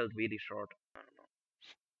 That one felt really short. I don't know.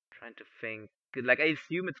 Trying to think. 'Cause, like, I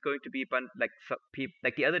assume it's going to be like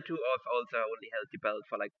like the other two have also only held the belt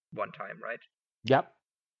for like one time, right? Yep.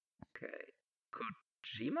 Okay.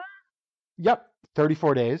 Kojima? Yep.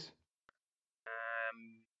 34 days.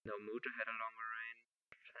 No, Muta had a longer reign.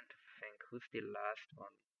 Trying to think, who's the last one?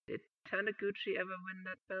 Did Taniguchi ever win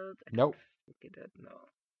that belt? I Nope. don't think he did, no.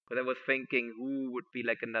 Because I was thinking who would be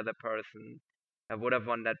like another person that would have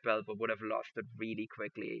won that belt but would have lost it really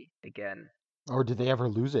quickly again. Or did they ever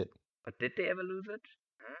lose it? But did they ever lose it?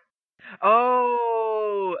 Huh?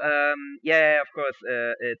 Oh, yeah, of course.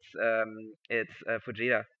 It's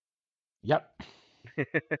Fujita. Yep.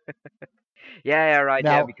 Yeah, right.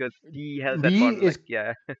 Yeah, Now, because he held that Lee one is like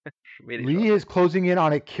yeah, really Lee shortly. is closing in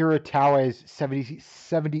on Akira Tao's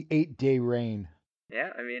 78-day reign. Yeah,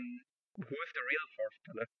 I mean, who's the real fourth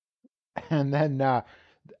pillar? And then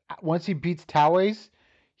once he beats Tao's,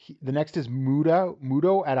 the next is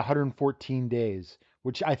Mudo at 114 days,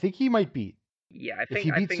 which I think he might beat. Yeah, I If think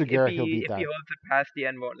he I beats think if Segura, he'll he beat if he that. holds it past the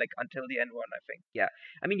N1, like until the N1, I think. Yeah,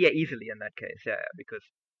 I mean, yeah, easily in that case. Yeah, yeah, because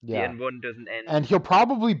the Yeah. N1 doesn't end. And he'll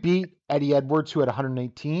probably beat Eddie Edwards, who had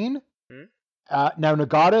 118. Hmm? Now,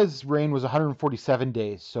 Nagata's reign was 147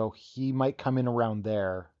 days, so he might come in around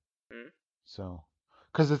there. Hmm? So,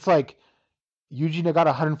 because it's like Yuji Nagata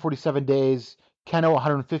 147 days, Keno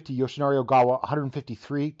 150, Yoshinari Ogawa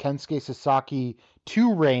 153, Kensuke Sasaki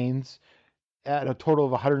 2 reigns at a total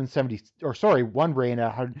of 170, or sorry, 1 reign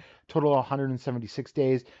at a total of 176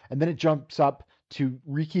 days, and then it jumps up to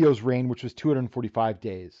Rikio's reign, which was 245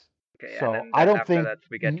 days. Okay, and So then then after that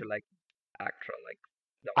we get to like actual like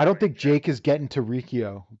I number don't think range. Yeah. Jake is getting to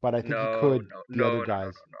Rikio, but I think he No, could no, the no, other no, no,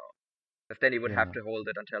 guys. no, no. Because then he would have Yeah, to hold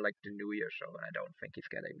it until like the New Year show, and I don't think he's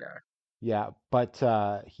getting there. yeah, but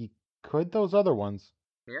he could those other ones.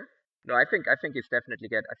 Yeah. No, I think he's definitely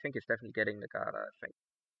getting the Gara. I think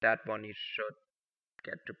that one he should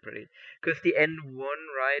get to pretty because the N1,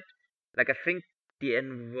 right? Like I think the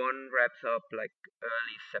N1 wraps up like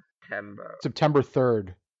early September. September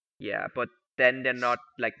 3rd. Yeah, but then they're not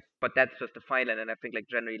like but that's just the final and I think like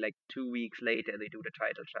generally like 2 weeks later they do the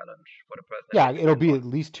title challenge for the person that Yeah, wins the it'll be N1. at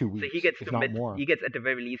least two So weeks, if not more. he gets at the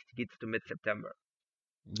very least he gets to mid September.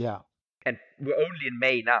 Yeah, And we're only in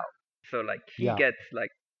May now. So like he yeah, gets like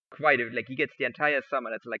like he gets the entire summer,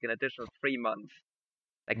 that's like an additional 3 months.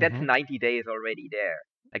 Like that's hmm 90 days already there.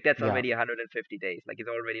 Like that's yeah, already 150 days. Like he's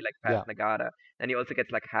already like past yeah, Nagata. Then he also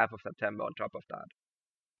gets like half of September on top of that.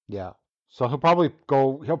 yeah. So he'll probably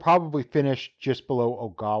go. He'll probably finish just below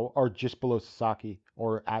Ogawa or just below Sasaki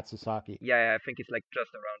or at Sasaki. Yeah, yeah, I think he's like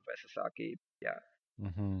just around by Sasaki. Yeah.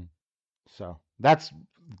 hmm So that's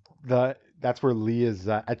where Lee is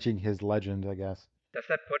etching his legend, I guess. Does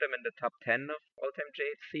that put him in the top 10 of all-time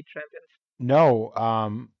JHC champions? No,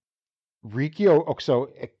 Rikio. Oh,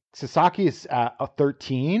 so Sasaki is at a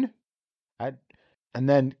 13, at, and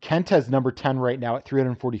then Kenta's number 10 right now at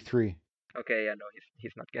 343. Okay, yeah, no,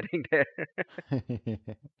 he's not getting there.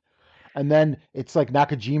 And then it's like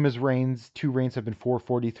Nakajima's reigns, 2 reigns have been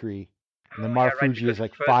 443. And then Oh yeah, right, Marufuji because is his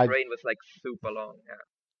like first five. reign was like super long. Yeah.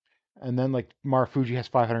 And then like Marufuji has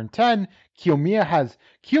 510.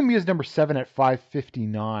 Kiyomiya's number 7 at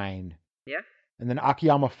 559. Yeah. And then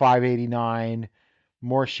Akiyama 589,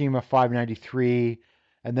 Morishima 593,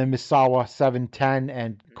 and then Misawa 710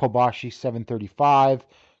 and Kobashi 735.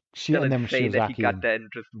 Still And then insane that he got Shiozaki. that in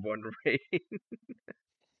just one reign.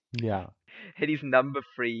 Yeah, And he's number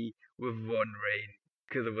 3 with one reign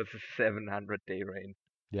because it was a 700-day reign.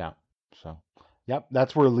 yeah. So, yep,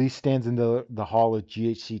 that's where Lee stands in the Hall of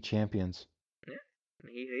GHC champions. Yeah.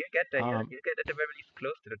 He'll get there. He'll get at the very least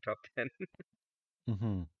close to the top 10.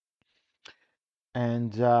 hmm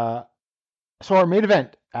And so our main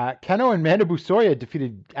event, Keno and Manabu Soya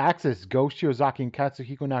defeated Axis, Go Shiozaki, and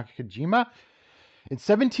Katsuhiko Nakajima in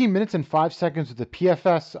 17 minutes and 5 seconds with the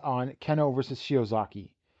PFS on Keno versus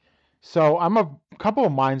Shiozaki. So I'm a couple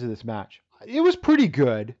of minds of this match. It was pretty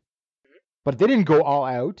good, but they didn't go all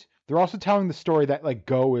out. They're also telling the story that like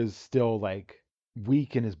Go is still like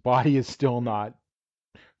weak and his body is still not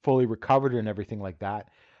fully recovered and everything like that.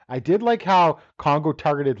 I did like how Congo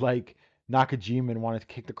targeted like Nakajima and wanted to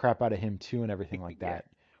kick the crap out of him too and everything like Yeah. that.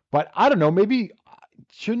 But I don't know, maybe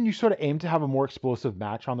shouldn't you sort of aim to have a more explosive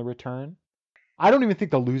match on the return? I don't even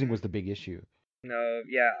think the losing was the big issue. No,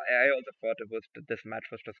 yeah, I also thought it was that this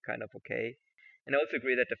match was just kind of okay. And I also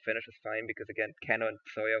agree that the finish is fine because again, Kano and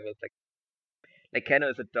Sawyer was like Kano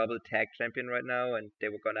is a double tag champion right now, and they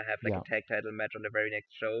were gonna have like Yeah. a tag title match on the very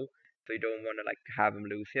next show, so you don't want to like have him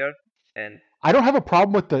lose here. And I don't have a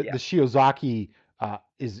problem with the yeah, Shiozaki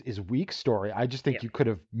is weak story. I just yeah, think you could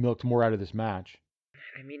have milked more out of this match.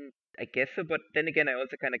 I mean, I guess so, but then again, I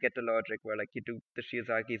also kind of get the logic where like you do the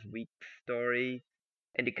Shiozaki's weak story,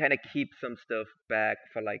 and you kind of keep some stuff back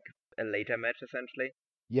for like a later match essentially.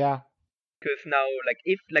 Yeah. Because now, like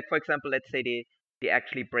if like for example, let's say they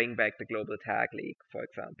actually bring back the Global Tag League, for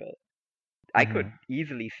example, I could hmm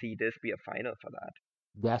easily see this be a final for that.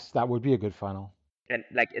 Yes, that would be a good final. And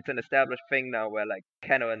like it's an established thing now where like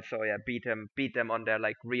Kano and Sawyer beat them on their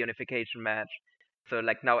like reunification match. So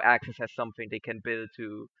like now Axis has something they can build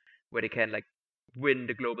to where they can like win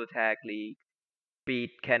the Global Tag League.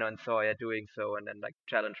 beat Ken and Sawyer doing so, and then like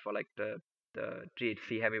challenge for like the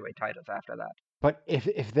GHC heavyweight titles after that. But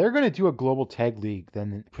if they're going to do a global tag league,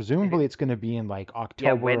 then presumably it's going to be in like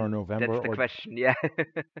Yeah, October or when? November, That's the or question. Yeah.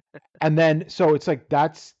 and then so it's like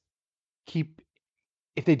that's keep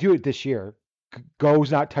if they do it this year,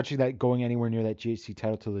 Go's not touching that, going anywhere near that GHC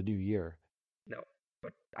title till the new year. No,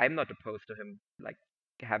 but I'm not opposed to him like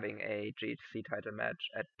having a GHC title match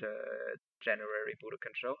at the January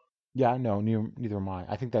Budokan show. Yeah, no, neither am I.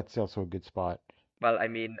 I think that's also a good spot. Well, I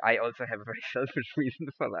mean, I also have a very selfish reason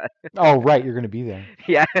for that. Oh, right, you're going to be there.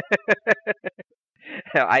 Yeah.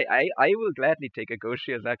 I will gladly take a Go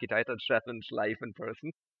Shiozaki title challenge live in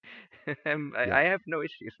person. Yeah. I have no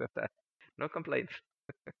issues with that. No complaints.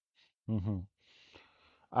 hmm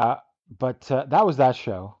Uh, but that was that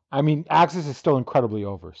show. I mean, Axis is still incredibly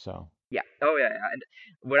over. So Yeah. Oh yeah, yeah. And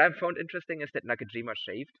what I found interesting is that Nakajima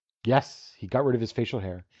shaved. yes, he got rid of his facial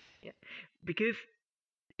hair. Yeah. Because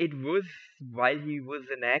it was while he was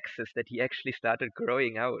in Axis that he actually started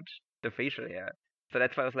growing out the facial hair. So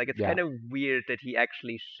that's why I was like, it's Yeah. kind of weird that he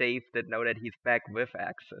actually shaved it now that he's back with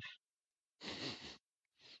Axis.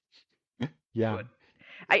 Yeah. But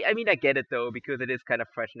I mean I get it though because it is kind of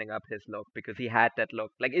freshening up his look because he had that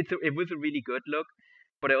look like it was a really good look,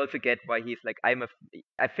 but I also get why he's like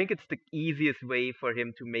I think it's the easiest way for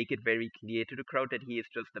him to make it very clear to the crowd that he is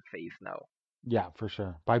just a face now. Yeah, for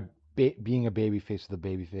sure. By being a baby face with a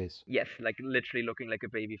baby face. Yes, like literally looking like a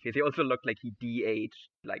baby face. He also looked like he de-aged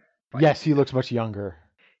like 5 years Yes, he ago. looks much younger.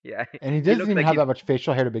 Yeah, And he he doesn't looks even like have he's that much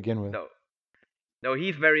facial hair to begin with. no, no.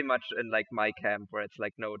 He's very much in like my camp where it's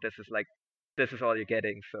like no, this is all you're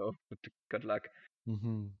getting. So good luck.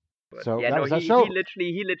 hmm But So yeah, that no, was that he show.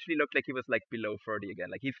 literally looked like he was like below 30 again.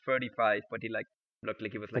 Like he's 35, but he like looked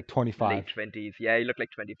like he was Like like 25. late 20s. Yeah, he looked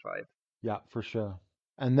like 25. Yeah, for sure.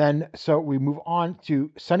 And then so we move on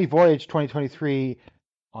to Sunny Voyage 2023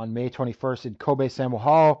 on May 21st in Kobe Sambo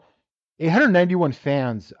Hall. 891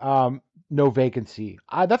 fans. No vacancy.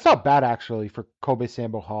 That's not bad actually for Kobe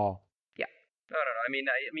Sambo Hall. Yeah. No, no, no.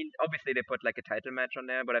 I mean, obviously they put like a title match on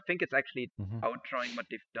there, but I think it's actually hmm outdrawing what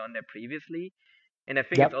they've done there previously. And I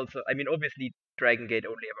think it's Yep. also, I mean, obviously Dragon Gate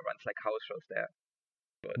only ever runs like house shows there.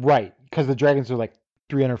 But Right, because the Dragons are like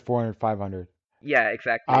 300, 400, 500. yeah,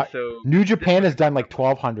 exactly. So New this Japan was a has good done like number.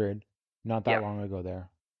 1,200 not Yeah, that long ago there.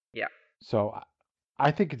 yeah, So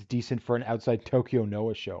I think it's decent for an outside Tokyo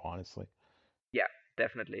Noah show, honestly. yeah,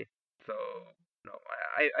 definitely. So no,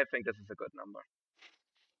 I think this is a good number.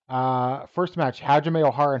 First match, Hajime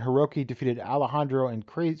Ohara and Hiroki defeated Alejandro and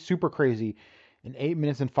Super Crazy in 8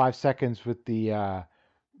 minutes and 5 seconds with the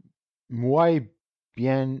Muy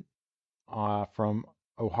Bien from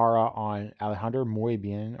Ohara on Alejandro. Muy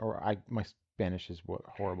Bien, or my Spanish is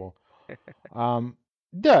horrible.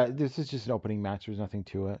 Yeah, this is just an opening match. There's nothing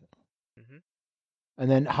to it. hmm And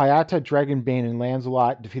then Hayata, Dragonbane, and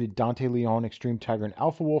Lancelot defeated Dante Leon, Extreme Tiger, and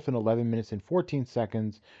Alpha Wolf in 11 minutes and 14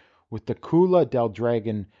 seconds with the Kula del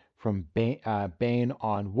Dragon from Bane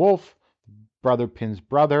on Wolf. Brother pins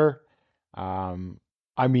brother.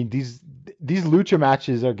 I mean, these lucha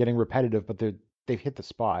matches are getting repetitive, but they've hit the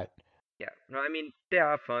spot. Yeah, no, I mean they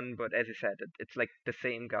are fun, but as you said, it's like the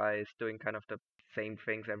same guys doing kind of the same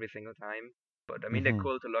things every single time. But I mean they're hmm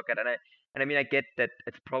cool to look at, and I mean I get that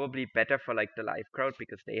it's probably better for like the live crowd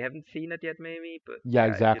because they haven't seen it yet, maybe. But Yeah,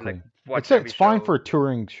 yeah, if you like exactly. watch It's every fine show, for a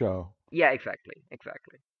touring show. yeah, exactly,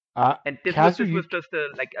 exactly. Uh, And this was Kazuyuki, just a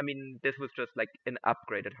like I mean this was just like an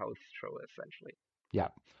upgraded house show essentially. yeah,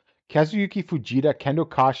 Kazuyuki Fujita, Kendo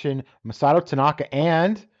Kashin, Masato Tanaka,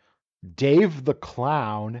 and Dave the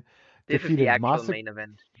Clown This is the defeated actual Masa. main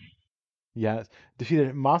event. Yes,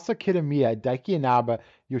 defeated Masa Kitamiya, Daiki Inaba,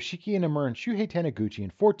 Yoshiki Inamura, and Shuhei Taniguchi in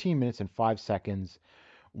 14 minutes and 5 seconds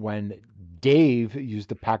when Dave used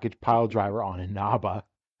the package pile driver on Inaba.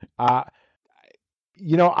 Uh,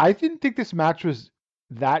 I didn't think this match was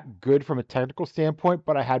that good from a technical standpoint,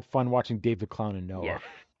 but I had fun watching Dave the Clown and Noah. Yes,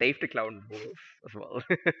 Dave the Clown rules as well.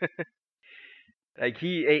 Like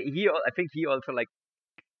I think he also like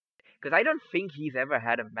because I don't think he's ever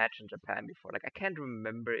had a match in Japan before. Like I can't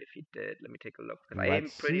remember if he did. Let me take a look because I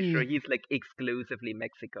am Let's pretty sure see. he's like exclusively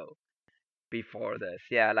Mexico before this.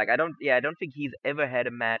 Yeah, like I don't think he's ever had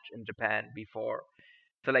a match in Japan before.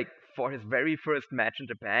 So like for his very first match in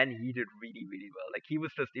Japan, he did really really well. Like he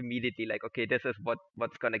was just immediately like, okay, this is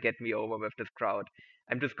what's gonna get me over with this crowd.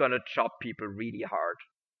 I'm just gonna chop people really hard,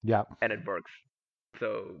 Yeah, and it works.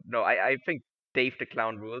 So no, I think Dave the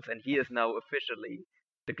Clown rules, and he is now officially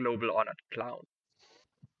the global honored clown.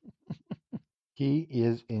 he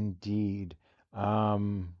is indeed.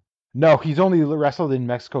 No, he's only wrestled in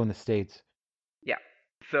Mexico and the States. Yeah.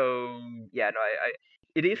 So yeah, no,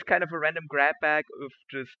 it is kind of a random grab bag of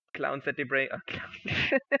just clowns that they bring,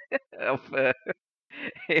 of a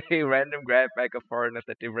random grab bag of foreigners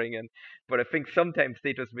that they bring in. But I think sometimes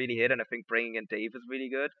they just really hit, and I think bringing in Dave is really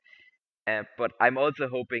good. But I'm also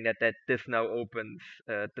hoping that this now opens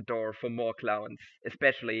the door for more clowns,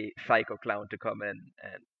 especially Psycho Clown, to come in,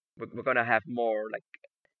 and we're gonna have more like.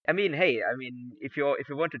 I mean, hey, I mean, if you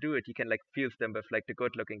want to do it, you can like fuse them with like the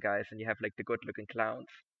good-looking guys, and you have like the good-looking clowns.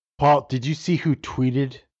 Paul, did you see who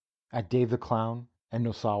tweeted at Dave the Clown and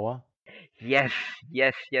Nosawa? Yes,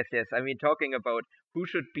 yes. I mean, talking about who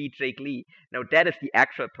should beat Jake Lee. Now, that is the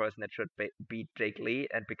actual person that should beat Jake Lee,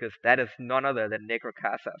 and because that is none other than Negro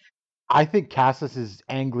Casas. I think Cassis is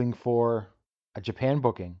angling for a Japan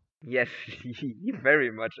booking. Yes, he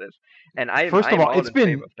very much is. And First of I'm all, all it's in favor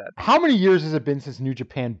been of that. how many years has it been since New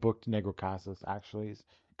Japan booked Negro Casas? Actually,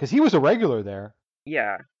 because he was a regular there.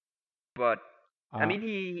 Yeah, but I Uh,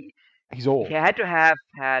 mean, he's old. he had to have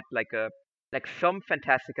had like some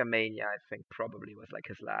Fantastica Mania. I think probably was like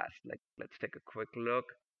his last. Like, let's take a quick look.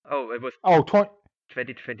 Oh, it was Oh, 20,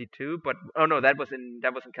 2022, but oh no, that was in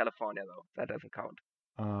California though. That doesn't count.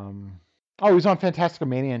 oh, he was on Fantastica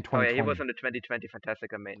Mania in Oh yeah, 2020. he was on the 2020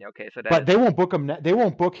 Fantastica Mania. Okay, so that But is they won't book him. They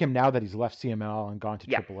won't book him now that he's left CML and gone to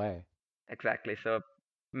yeah, AAA. exactly. So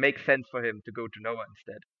makes sense for him to go to Noah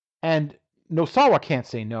instead. And Nosawa can't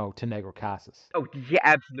say no to Negro Casas. Oh yeah,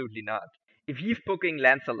 absolutely not. If he's booking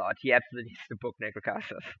Lancelot, he absolutely needs to book Negro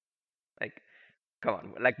Casas. Like, come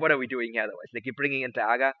on, like what are we doing here otherwise? Like you're bringing in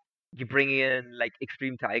Daga, you're bringing in like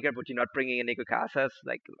Extreme Tiger, but you're not bringing in Negro Casas.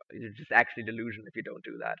 Like you're just actually delusion if you don't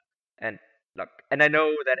do that. And look, and I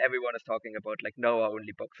know that everyone is talking about like Noah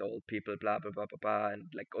only books old people, blah blah blah blah blah, and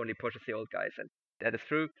like only pushes the old guys, and that is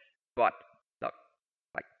true. But look,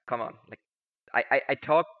 like come on, like I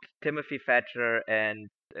talked Timothy Thatcher and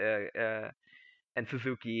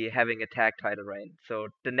Suzuki having a tag title reign. So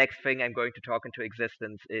the next thing I'm going to talk into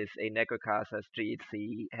existence is a Negro Casas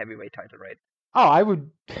GHC heavyweight title reign. Oh, I would.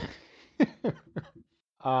 Look,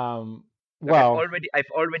 Well, I've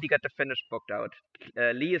already got the finish booked out.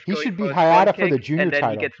 Lee is he going should be for a swan Hayata for the kick, junior and then he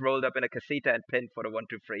title. gets rolled up in a casita and pinned for the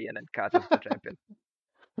 1-2-3, and then Casas is the champion.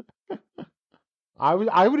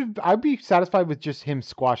 I'd be satisfied with just him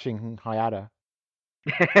squashing Hayata.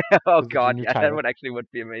 Oh As the god, junior yeah, that title. would actually would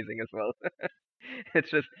be amazing as well. It's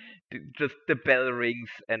just the bell rings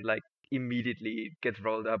and like immediately gets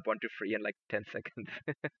rolled up 1-2-3 in like 10 seconds.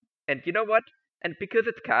 And you know what? And because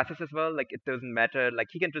it's Casas as well, like it doesn't matter. Like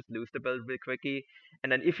he can just lose the belt real quickly.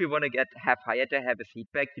 And then if you want to have Hayata have his heat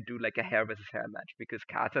back, you do like a hair versus hair match because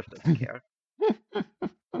Casas doesn't care.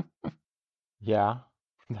 Yeah,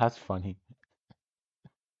 that's funny.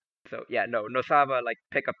 So yeah, no, Nosawa, like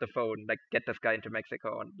pick up the phone, like get this guy into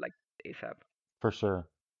Mexico on like ASAP. For sure.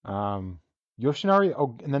 In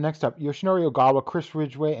the next up, Yoshinori Ogawa, Chris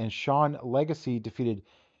Ridgway, and Sean Legacy defeated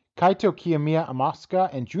Kaito Kiyomiya Amaska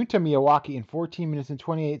and Junta Miyawaki in 14 minutes and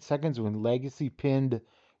 28 seconds when Legacy pinned,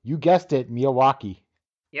 you guessed it, Miyawaki.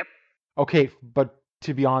 Yep. Okay, but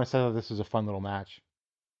to be honest, I thought this was a fun little match.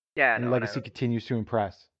 Yeah, And no, Legacy no. continues to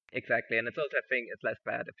impress. Exactly, and it's also I think it's less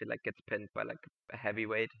bad if he like gets pinned by like a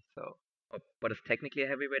heavyweight. So, but it's technically a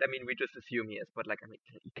heavyweight. I mean, we just assume he is, but like I mean,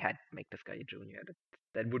 you can't make this guy a junior.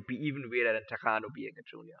 That would be even weirder than Takano being a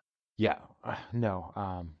junior. Yeah, no.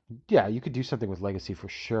 Yeah, you could do something with Legacy for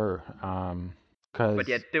sure. But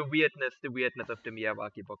yeah, the weirdness of the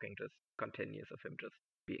Miyawaki booking just continues of him just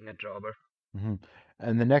being a jobber. Mm-hmm.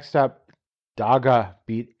 And the next up, Daga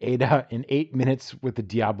beat Ada in 8 minutes with the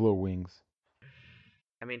Diablo wings.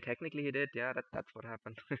 I mean, technically he did. Yeah, that's what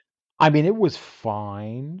happened. I mean, it was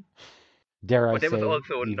fine. Dare I But there say? was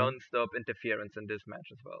also even? non-stop interference in this match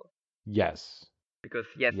as well. Yes. Because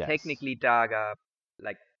yes, technically Daga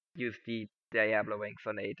like used the Diablo wings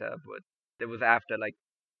on Ada, but it was after like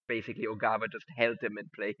basically Ogawa just held him in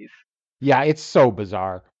place. Yeah, it's so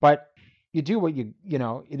bizarre. But you do what you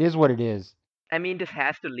know, it is what it is. I mean, this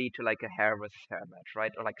has to lead to like a hair versus hair match,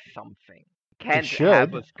 right? Or like something. Can't should.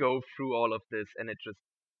 have us go through all of this and it just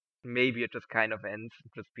maybe it just kind of ends,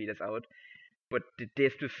 just peters out. But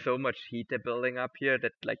there's just so much heat they're building up here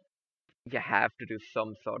that like you have to do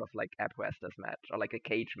some sort of like App-Wrestlers match or like a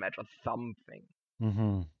cage match or something.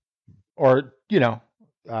 Mm-hmm. Or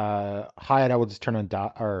Hayata will just turn on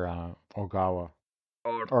Ogawa.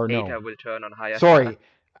 Or no. Ada will turn on Hayata. Sorry,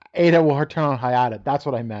 Ada will turn on Hayata. That's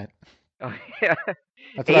what I meant. Oh, yeah.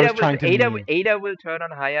 That's what I was trying to mean. Ada will turn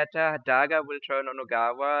on Hayata, Daga will turn on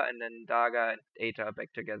Ogawa, and then Daga and Ada are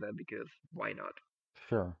back together because why not?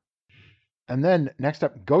 Sure. And then next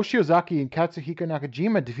up, Go Shiozaki and Katsuhiko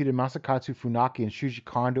Nakajima defeated Masakatsu Funaki and Shuji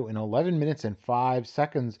Kondo in 11 minutes and 5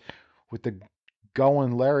 seconds with the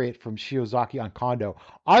Goen lariat from Shiozaki on Kondo.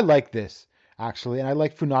 I like this actually, and I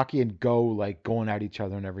like Funaki and Go like going at each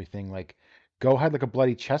other and everything. Like Go had like a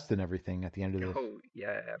bloody chest and everything at the end of this. Oh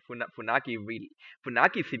yeah, Funaki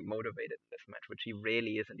seemed motivated in this match, which he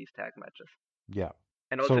rarely is in these tag matches. Yeah.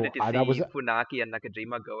 And also, So did you that was. see Funaki and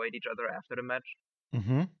Nakajima go at each other after the match?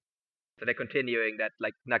 Mm-hmm. So they're continuing that,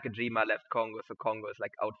 like Nakajima left Kongo, so Kongo is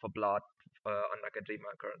like out for blood on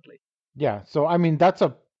Nakajima currently. Yeah. So I mean, that's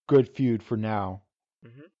a good feud for now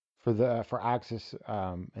Mm-hmm. for Axis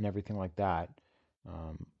and everything like that.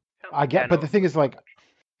 Um, Oh, I get, but the thing is like,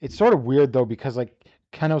 it's sort of weird though because like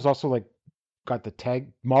Keno's also like got the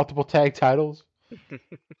multiple tag titles.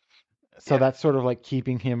 So Yeah. that's sort of like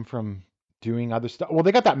keeping him from doing other stuff. Well,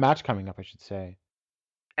 they got that match coming up, I should say.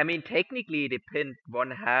 I mean, technically, they pinned one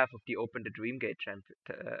half of the Open the Dreamgate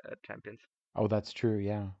champions. Oh, that's true.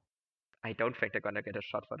 Yeah. I don't think they're gonna get a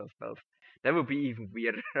shot for those belts. That would be even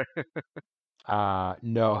weirder.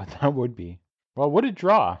 No, that would be. Well, would it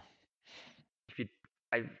draw? If you,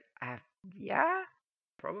 I, I, yeah,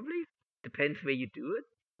 probably depends where you do it,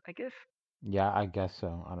 I guess. Yeah, I guess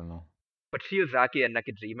so. I don't know. But Shiozaki and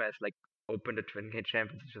Nakajima as like Open the Twin Gate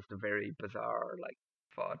champions is just a very bizarre like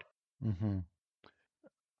thought. Mm-hmm.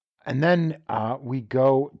 And then we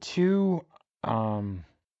go to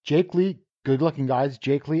Jake Lee. Good-looking guys.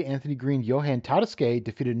 Jake Lee, Anthony Green, Johan Tadasuke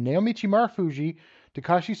defeated Naomichi Marufuji,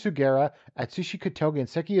 Takashi Sugera, Atsushi Kotoge, and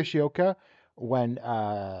Seki Yoshioka when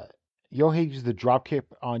Yohei used the dropkick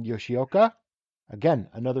on Yoshioka. Again,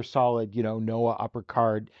 another solid, Noah upper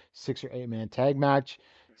card 6 or 8 man tag match,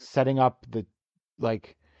 setting up the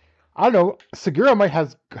like. I don't know. Segura might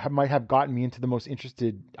have gotten me into the most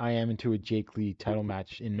interested I am into a Jake Lee title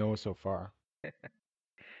match in Noah so far.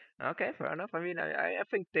 Okay, fair enough. I mean, I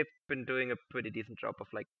think they've been doing a pretty decent job of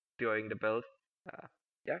like doing the build. Uh,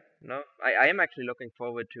 yeah, no, I am actually looking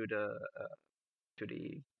forward to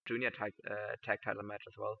the junior tag title match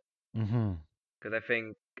as well. Mm-hmm. Because I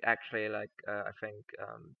think actually I think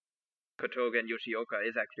Kotoge and Yoshioka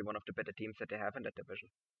is actually one of the better teams that they have in that division.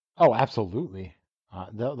 Oh, absolutely.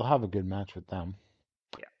 They'll have a good match with them.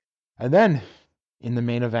 Yeah. And then in the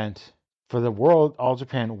main event for the All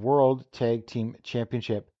Japan World Tag Team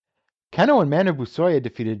Championship, Keno and Manu Busoya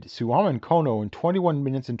defeated Suwama and Kono in 21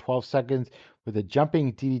 minutes and 12 seconds with a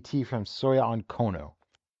jumping DDT from Soya on Kono.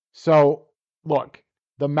 So, look,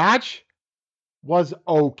 the match was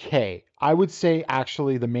okay. I would say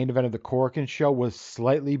actually the main event of the Korakuen show was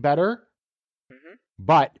slightly better, Mm-hmm.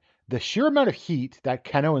 but the sheer amount of heat that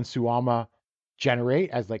Keno and Suwama generate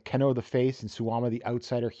as like Keno the face and Suwama the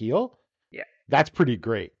outsider heel, Yeah. that's pretty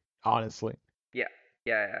great, honestly. Yeah.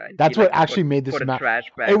 Yeah. And That's he what like actually made this put a match. trash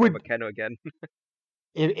bag It over would Keno again.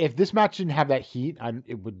 if this match didn't have that heat,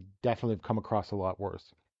 it would definitely have come across a lot worse.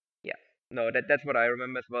 Yeah. No, that's what I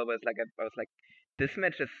remember as well. Was like I was like, this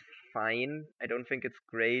match is fine. I don't think it's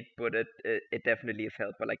great, but it definitely is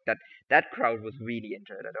helped. But like that crowd was really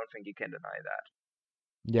into it. I don't think you can deny that.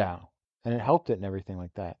 Yeah, and it helped it and everything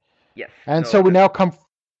like that. Yes. And No. so we now come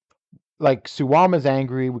like Suwama's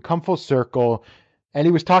angry. We come full circle, and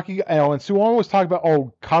he was talking. And Suwama was talking about,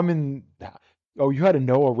 you had a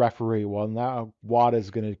Noah referee. Well, now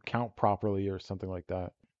Wada's gonna count properly or something like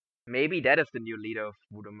that. Maybe that is the new leader of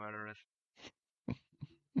Voodoo Murderers.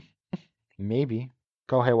 Maybe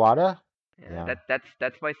Kohei Wada. Yeah.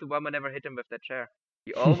 That's why Suwama never hit him with that chair.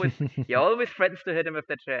 He always threatens to hit him with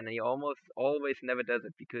that chair, and he almost always never does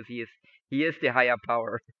it because he is the higher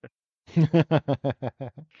power.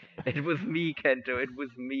 It was me, Kento. It was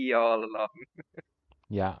me all along.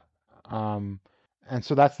 Yeah. And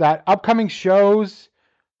so that's that. Upcoming shows.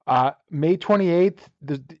 May 28th,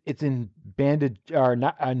 it's in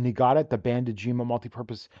Niigata at the Bandejima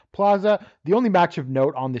Multipurpose Plaza. The only match of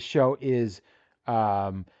note on the show is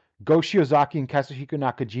Go Shiozaki and Kazuhiko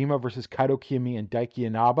Nakajima versus Kaito Kiyomi and Daiki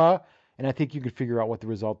Inaba. And I think you can figure out what the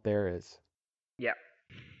result there is. Yeah,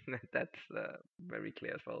 that's very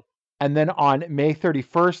clear as well. And then on May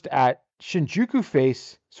 31st at Shinjuku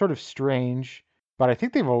Face, sort of strange, but I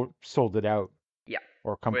think they've all sold it out. Yeah.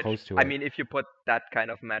 Or come Which, close to it. I mean, if you put that kind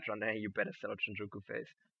of match on there, you better sell Shinjuku Face.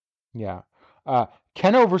 Yeah.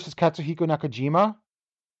 Keno versus Katsuhiko Nakajima.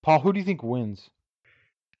 Paul, who do you think wins?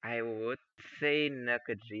 I would say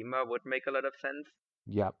Nakajima would make a lot of sense.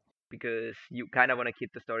 Yep. Because you kind of want to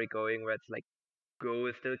keep the story going where it's like Go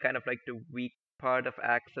is still kind of like the weak part of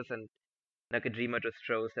Axis, and Nakajima just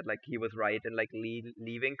shows that like he was right in like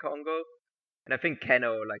leaving Congo. And I think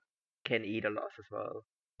Keno like can eat a loss as well.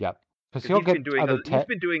 Yep. Because He's been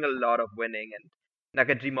doing a lot of winning, and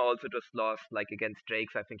Nakajima also just lost like against Jake,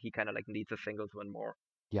 so I think he kind of like needs a singles win more.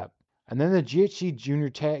 Yep. And then the GHC Junior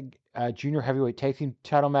Tag junior heavyweight tag team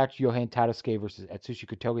title match, Johan Tadasuke versus Atsushi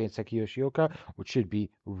Kotoge and Seki Yoshioka, which should be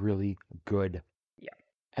really good. Yeah.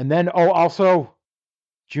 And then, also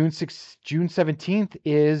June 17th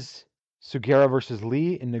is Sugiura versus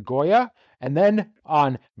Lee in Nagoya. And then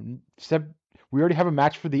we already have a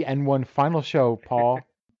match for the N1 final show, Paul.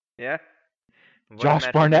 Yeah. What a Josh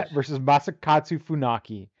match Barnett it is. versus Masakatsu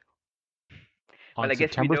Funaki on Well, I guess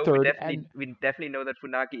September 3rd. we definitely know that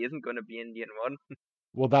Funaki isn't going to be in the N1.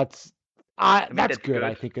 Well, that's I mean, that's that's good, good.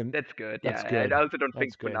 I think. And That's good. that's Yeah, good. I also don't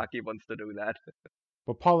think That's good. Funaki wants to do that.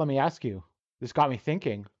 But Paul, let me ask you. This got me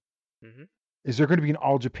thinking. hmm Is there going to be an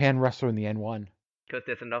All Japan wrestler in the N1? Because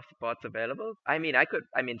there's enough spots available. I mean,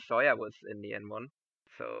 Soya was in the N1,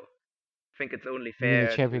 so I think it's only You mean the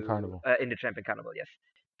fair Champion to Carnival? in the Champion Carnival, yes.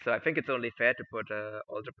 So I think it's only fair to put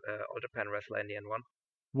All Japan wrestler in the N1.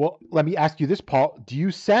 Well, let me ask you this, Paul. Do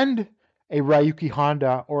you send a Ryuki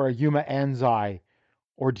Honda or a Yuma Anzai,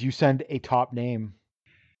 or do you send a top name?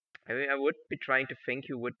 I mean, I would be trying to think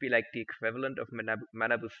who would be like the equivalent of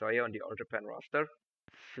Manabu Soya on the All Japan roster.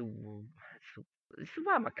 Su- Su-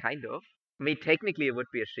 Suwama, kind of. I mean, technically it would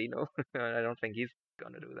be a Shino. I don't think he's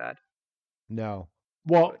gonna do that. No.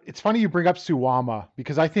 Well, But it's funny you bring up Suwama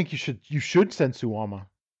because I think you should send Suwama.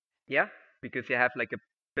 yeah, because you have like a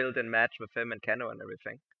built-in match with him and Keno and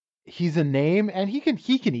everything. He's a name, and he can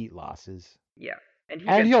eat losses, Yeah, and he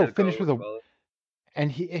and can he'll still finish go with as a well.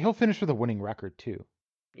 he'll finish with a winning record too.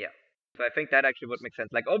 Yeah. So I think that actually would make sense.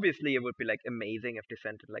 Like obviously it would be like amazing if they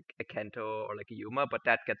sent in like a Kento or like a Yuma, but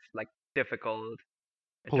that gets like difficult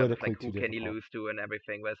in terms of Politically like too who can he difficult. lose to and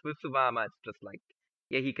everything. Whereas with Suwama, it's just like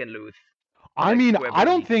yeah, he can lose to I like mean, whoever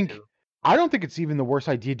he needs him to. I don't think it's even the worst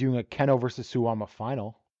idea doing a Keno versus Suwama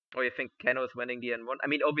final. Or you think Keno's winning the N1? I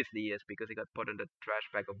mean, obviously he is because he got put in the trash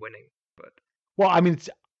bag of winning. But Well, I mean,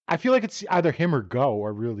 I feel like it's either him or Go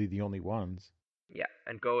are really the only ones. yeah,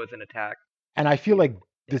 and Go is an attack. And I feel like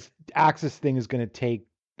Yeah. this Axis thing is going to take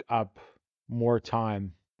up more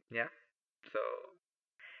time. Yeah. So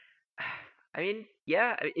I mean,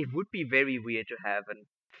 yeah, it would be very weird to have an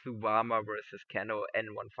Suwama versus Keno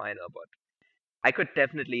N1 final, but I could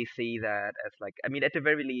definitely see that as like, I mean, at the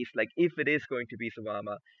very least, like if it is going to be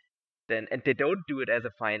Suwama, then and they don't do it as a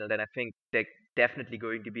final, then I think they're definitely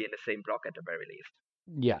going to be in the same block at the very least.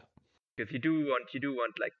 Yeah. Because you do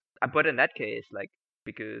want like, but in that case, like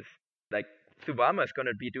because like Suwama is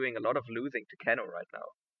gonna be doing a lot of losing to Keno right now,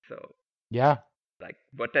 so Yeah. like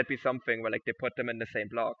would that be something where like they put them in the same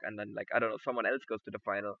block and then like I don't know someone else goes to the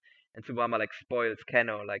final and Suwama like spoils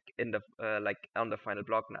Keno like in the like on the final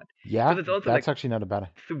block night Yeah. because it's also That's like actually not a bad.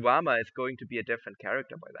 Suwama is going to be a different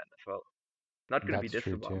character by then as well. Not going to be That's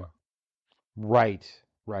this true Suwama. too. Right.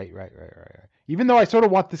 Right. Even though I sort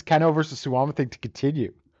of want this Keno versus Suwama thing to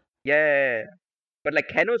continue. Yeah. But like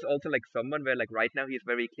Keno is also like someone where like right now he's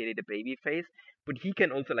very clearly the baby face, but he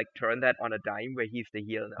can also like turn that on a dime where he's the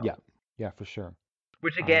heel now. Yeah. Yeah, for sure.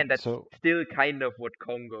 Which again, that's So still kind of what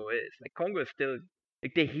Congo is. Like Congo is still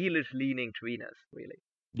like the heelish leaning tweeners, really.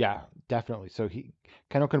 yeah, definitely. So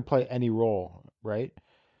Keno can play any role, right?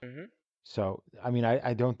 hmm So I mean,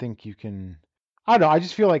 I don't think you can. I don't know. I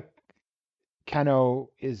just feel like Keno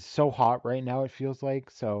is so hot right now. It feels like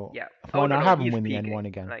so. Yeah. Why Oh no not no, have him he's win the peaking. N1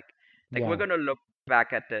 again? Like we're Yeah. gonna look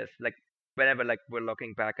back at this like whenever like we're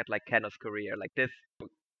looking back at like Keno's career, like this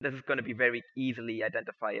is gonna be very easily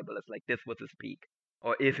identifiable as like this was his peak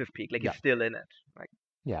or is his peak. Like Yeah. he's still in it. Like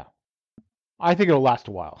Yeah. I think it'll last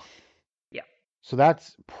a while. yeah. So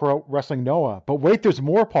that's Pro Wrestling Noah. But wait, there's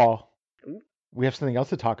more, Paul. Ooh. We have something else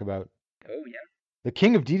to talk about. Oh yeah. The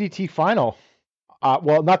King of DDT final.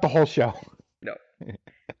 Well, not the whole show. No.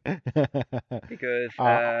 Because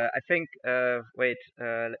uh, I think wait,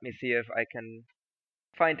 let me see if I can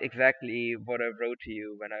find exactly what I wrote to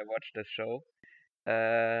you when I watched this show.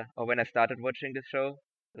 Or when I started watching this show.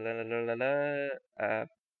 La, la, la, la, la.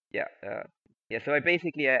 Yeah, yeah. So I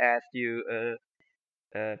asked you.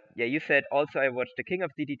 Yeah, you said also I watched the King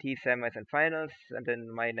of DDT semis and finals, and then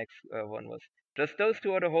my next one was just those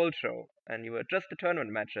two are the whole show, and you were just the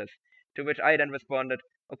tournament matches. To which I then responded,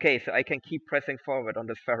 okay, so I can keep pressing forward on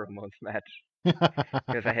this pheromones match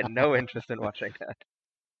because I had no interest in watching that.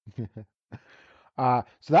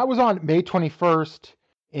 so that was on May 21st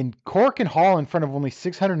in Cork and Hall in front of only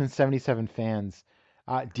 677 fans.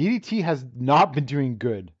 DDT has not been doing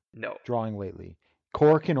good No, drawing lately.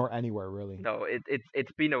 Corkin or anywhere really. no,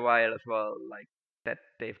 it's been a while as well, like that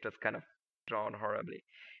they've just kind of drawn horribly.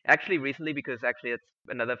 Actually, recently because actually it's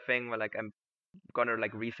another thing where like I'm gonna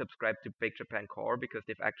like resubscribe to Big Japan Core because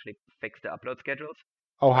they've actually fixed the upload schedules.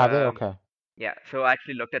 Oh, have they? Um, Okay. yeah, so I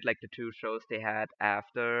actually looked at like the two shows they had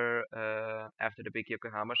after the big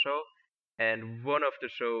Yokohama show, and one of the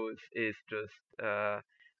shows is just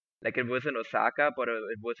like it was in Osaka, but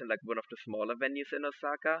it was in like one of the smaller venues in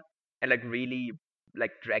Osaka, and like really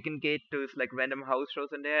like Dragon Gate those like random house shows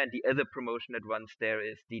in there, and the other promotion that runs there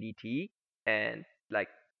is DDT, and like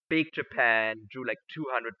Big Japan drew like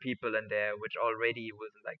 200 people in there, which already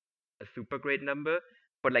was like a super great number,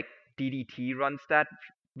 but like DDT runs that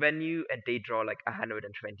venue and they draw like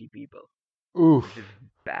 120 people, which Oof. is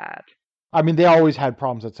bad. I mean, they always had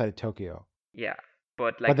problems outside of Tokyo, Yeah,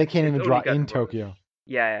 but like but they can't it's even only draw in gotten worse. Tokyo.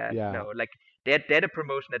 Yeah, Yeah. no, like they're the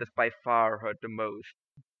promotion that is by far hurt the most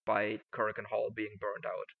by Korakuen Hall being burned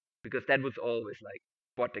out because that was always like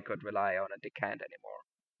what they could rely on, and they can't anymore.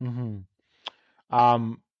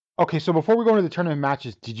 Hmm. Okay, so before we go into the tournament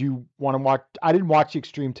matches, did you want to watch? I didn't watch the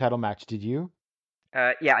Extreme title match. Did you?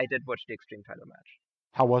 Yeah, I did watch the Extreme title match.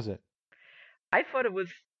 How was it? I thought it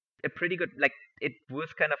was a pretty good. Like it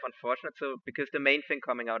was kind of unfortunate, so because the main thing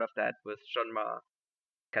coming out of that was Shunma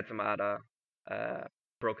Katsumata uh,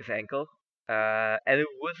 broke his ankle. And it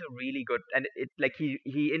was a really good, and it like he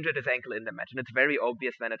injured his ankle in the match, and it's very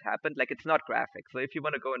obvious when it happened. Like it's not graphic, so if you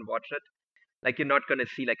want to go and watch it, like you're not gonna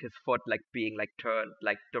see like his foot like being like turned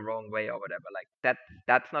like the wrong way or whatever. Like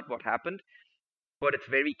that's not what happened. But it's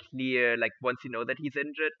very clear, like once you know that he's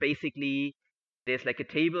injured, basically there's like a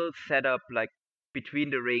table set up like between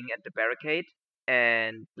the ring and the barricade,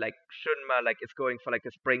 and like Shunma like is going for like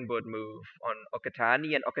a springboard move on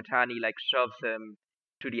Okatani, and Okatani like shoves him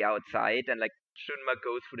to the outside, and like Shunma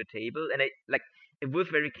goes through the table, and it was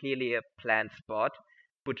very clearly a planned spot,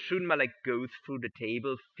 but Shunma like goes through the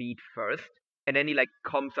table feet first, and then he like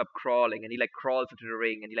comes up crawling, and he like crawls into the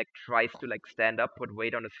ring, and he like tries to like stand up, put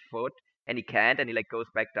weight on his foot, and he can't, and he like goes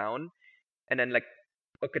back down, and then like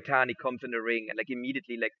Okatani comes in the ring, and like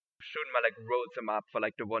immediately like Shunma like rolls him up for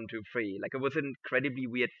like the 1, 2, 3. Like it was an incredibly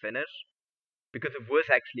weird finish because it was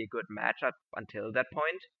actually a good match up until that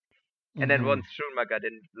point. And then Hmm. once Shunma got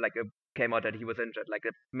in, like it came out that he was injured, like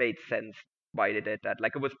it made sense why they did that.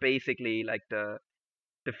 Like it was basically like the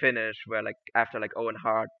finish where like after like Owen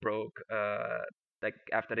Hart broke like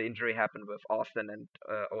after the injury happened with Austin and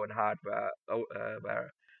Owen Hart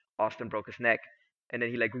where Austin broke his neck, and then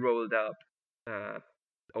he like rolled up uh,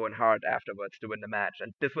 Owen Hart afterwards to win the match.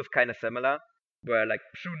 And this was kind of similar, where like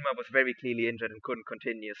Shunma was very clearly injured and couldn't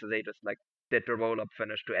continue, so they just like did the roll up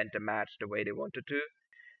finish to end the match the way they wanted to.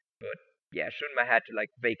 But yeah, Shunma had to like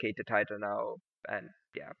vacate the title now, and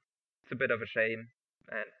yeah, it's a bit of a shame.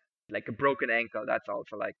 And like a broken ankle, that's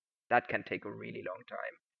also like that can take a really long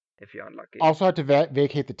time if you're unlucky. Also had to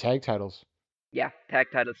vacate the tag titles, Yeah, tag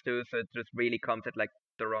titles too, so it just really comes at like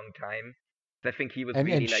the wrong time. I think he was and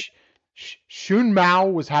really like, Shun Mao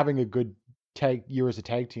was having a good tag year as a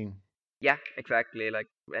tag team. yeah, exactly, like,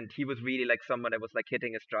 and he was really like someone that was like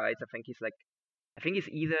hitting his strides. I think he's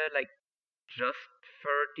either like just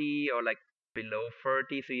 30 or like below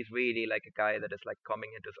 30, so he's really like a guy that is like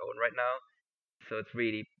coming into his own right now. So it's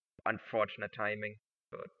really unfortunate timing,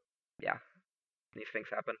 but yeah, these things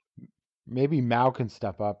happen. Maybe Mao can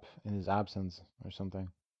step up in his absence or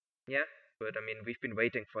something. Yeah, but I mean, we've been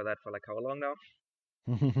waiting for that for like how long now?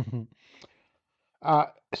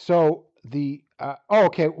 So the oh,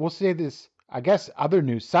 okay, we'll say this. I guess other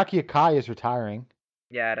news: Saki Akai is retiring.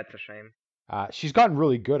 Yeah, that's a shame. She's gotten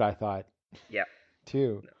really good, I thought, Yeah,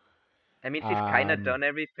 too. no. I mean, she's kind of Um, done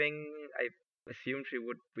everything I assumed she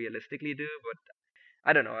would realistically do, but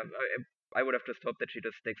I don't know. I would have just hoped that she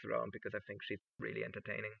just sticks around because I think she's really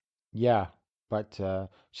entertaining. yeah, but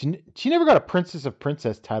she never got a Princess of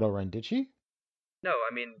Princess title run, did she? No,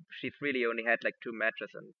 I mean, she's really only had like 2 matches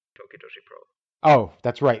in Tokidoshi Pro. Oh,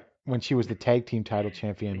 that's right. When she was the tag team title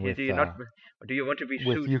champion Do you not? Do you want to be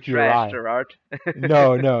with shoot Yuki trash, Arai. Gerard?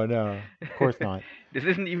 No, no, no. Of course not. This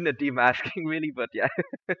isn't even a demasking, really, but yeah,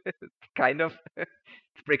 kind of.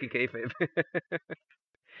 It's breaking kayfabe.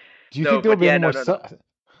 Do you No, think there will but be yeah, any no, more no, no.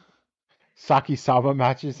 Saki Saba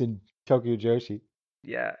matches in Tokyo Joshi?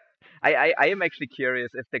 Yeah, I am actually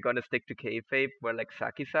curious if they're gonna stick to kayfabe, where like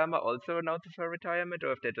Saki-sama also announces her retirement,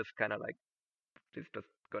 or if they're just kind of like just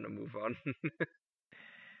gonna move on.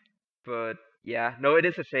 But yeah, no, it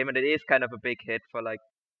is a shame, and it is kind of a big hit for like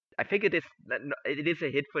I think it is it is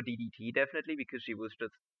a hit for DDT definitely because she was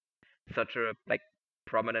just such a like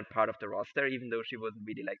prominent part of the roster, even though she wasn't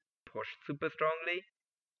really like pushed super strongly.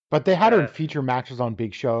 But they had her in Uh, feature matches on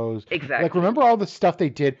big shows. Like, exactly. remember all the stuff they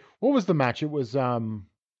did? What was the match? It was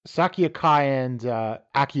Saki Akai and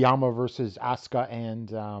Akiyama versus Asuka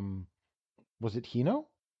and was it Hino?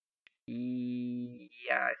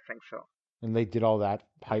 Yeah, I think so. And they did all that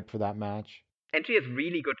hype for that match. And she has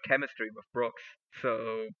really good chemistry with Brooks,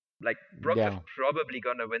 so like Brooks is Yeah. probably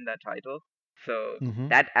gonna win that title. So Mm-hmm.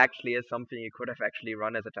 that actually is something you could have actually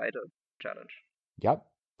run as a title challenge. Yep.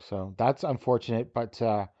 So that's unfortunate, but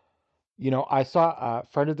I saw a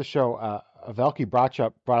friend of the show, Velky brought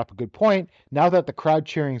up a good point. Now that the crowd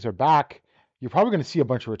cheerings are back, you're probably going to see a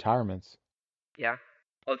bunch of retirements. Yeah.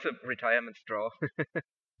 Also retirement draw.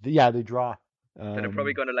 Yeah, they draw. So they're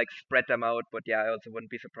probably gonna like spread them out, but yeah, I also wouldn't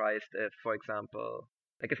be surprised if, for example,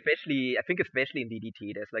 like especially I think especially in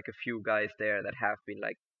DDT, there's like a few guys there that have been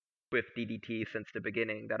like with DDT since the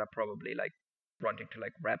beginning that are probably like wanting to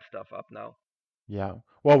like wrap stuff up now. Yeah.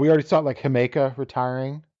 Well, we already saw like Himeka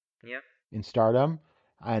retiring Yeah, in Stardom,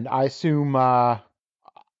 and I assume I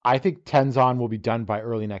think Tenzon will be done by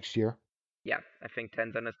early next year. yeah. I think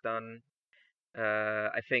Tenzan is done.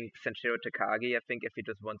 I think Senshiro Takagi. I think if he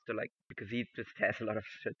just wants to like because he just has a lot of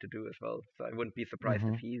shit to do as well, so I wouldn't be surprised if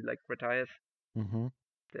Mm-hmm. he like retires. Mm-hmm.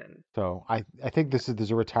 Then So I think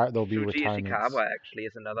there'll be Shuji retirements. Ishikawa actually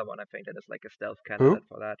is another one I think that is like a stealth candidate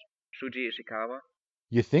Who? for that. Shuji Ishikawa.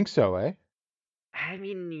 You think so, eh? I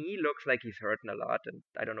mean, he looks like he's hurting a lot, and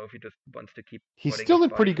I don't know if he just wants to keep He's putting his still in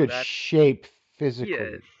body pretty through good that. shape He is,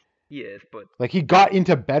 physically. he is, but Like he got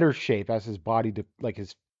into better shape as his body like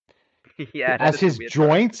yeah, that as is the his weird part.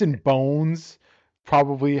 joints and bones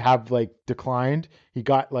probably have like declined. He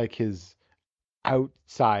got like his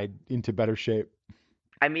outside into better shape.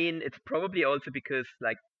 I mean, it's probably also because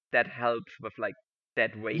like that helps with like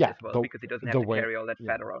that weight Yeah, as well, the because he doesn't have the to way. carry all that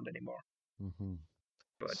Yeah. fat around anymore. Hmm.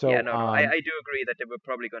 But yeah, So no, I do agree that they were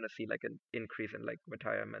probably going to see like an increase in like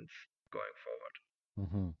retirements going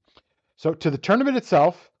forward. mhm. So to the tournament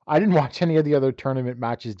itself, I didn't watch any of the other tournament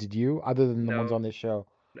matches. Did you? Other than the ones No, on this show.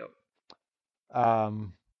 no.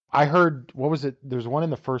 Um, I heard what was it? There's one in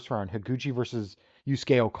the first round, Higuchi versus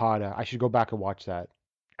Yusuke Okada. I should go back and watch that.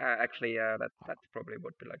 Actually, yeah, that's probably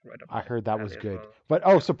would be like right up I my heard that was alley as good. well. But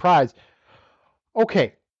oh, Yeah. surprise.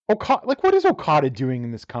 Okay. Okada, like what is Okada doing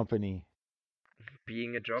in this company?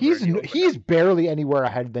 Being a jobber in the He's Overdome. barely anywhere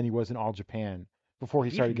ahead than he was in All Japan before he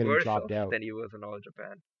He's started getting worse jobbed off out. than he was in All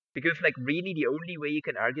Japan. Because like really the only way you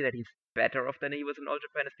can argue that he's better off than he was in All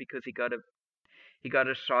Japan is because he got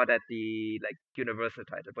a shot at the like universal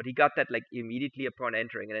title. But he got that like immediately upon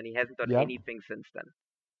entering and then he hasn't done Yep. anything since then.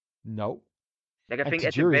 Nope. Like I And think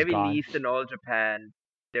at the Tajiri's very gone. least in All Japan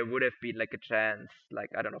there would have been like a chance, like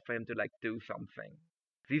I don't know, for him to like do something.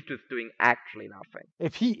 He's just doing actually nothing.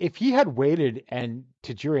 If he had waited and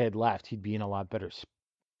Tajiri had left, he'd be in a lot better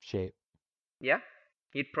shape. Yeah.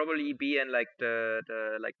 He'd probably be in like the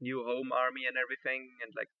like new home army and everything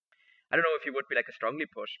and like I don't know if he would be like a strongly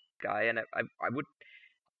pushed guy, and I would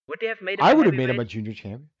they have made him I a would have made him heavyweight? a junior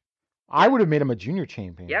champion. I Yeah, would have made him a junior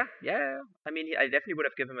champion. yeah. I mean, I definitely would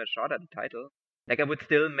have given him a shot at the title. Like I would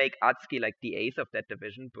still make Atsuki like the ace of that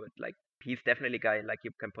division, but like he's definitely a guy like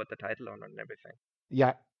you can put the title on and everything.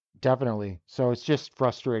 Yeah, definitely. So it's just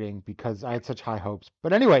frustrating because I had such high hopes.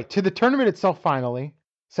 But anyway, to the tournament itself finally.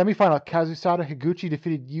 Semifinal, Kazusada Higuchi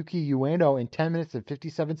defeated Yuki Ueno in 10 minutes and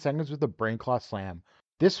 57 seconds with a brain claw slam.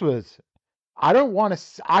 This was, I don't want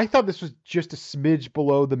to, I thought this was just a smidge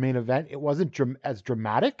below the main event. It wasn't as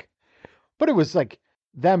dramatic, but it was like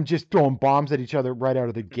them just throwing bombs at each other right out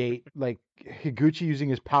of the gate. Like Higuchi using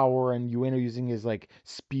his power and Ueno using his like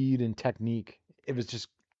speed and technique. It was just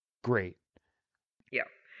great. Yeah,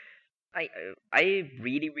 I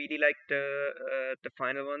really liked the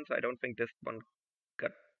final one, so I don't think this one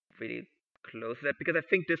got really close to that because I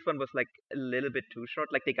think this one was like a little bit too short.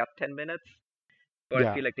 Like they got 10 minutes. But I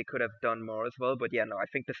Yeah. feel like they could have done more as well. But yeah, no, I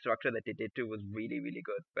think the structure that they did do was really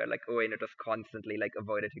good. Where like Ueno just constantly like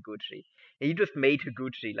avoided Higuchi. And he just made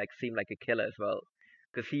Higuchi like seem like a killer as well.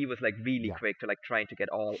 Because he was like really Yeah. quick to like trying to get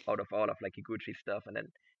all out of all of like Higuchi stuff, and then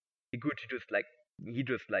Higuchi just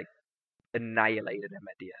like annihilated him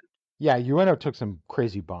at the end. Yeah, Ueno took some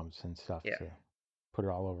crazy bumps and stuff Yeah. to put it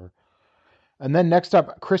all over. And then next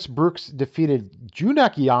up, Chris Brooks defeated Jun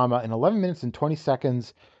Akiyama in 11 minutes and 20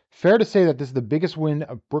 seconds. Fair to say that this is the biggest win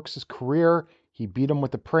of Brooks' career. He beat him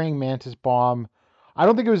with the praying mantis bomb. I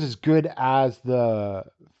don't think it was as good as the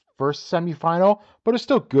first semifinal, but it's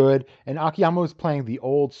still good. And Akiyama was playing the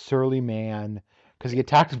old surly man because he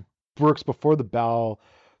attacked Brooks before the bell,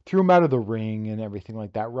 threw him out of the ring and everything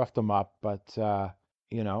like that, roughed him up. But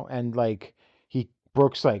and like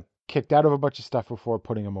Brooks like kicked out of a bunch of stuff before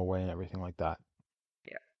putting him away and everything like that.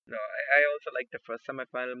 Yeah. No, I also liked the first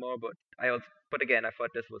semifinal more, but again I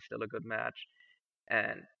thought this was still a good match.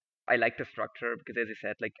 And I like the structure because, as you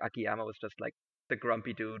said, like Akiyama was just like the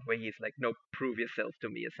grumpy dude where he's like, "No, prove yourself to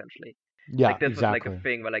me," essentially. Yeah, Like this was like a exactly.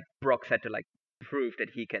 thing where like Brox had to like prove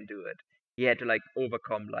that he can do it. He had to like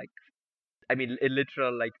overcome like, I mean, a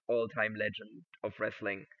literal like all-time legend of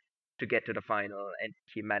wrestling to get to the final, and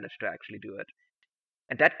he managed to actually do it.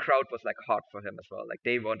 And that crowd was like hot for him as well. Like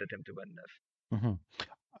they wanted him to win this. Hmm.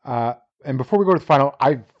 And before we go to the final,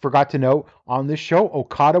 I forgot to note on this show,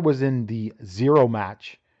 Okada was in the Zero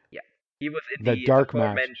match, Yeah, he was in the the dark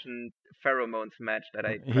match. aforementioned pheromones match that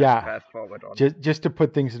I pressed Yeah, fast forward on. just to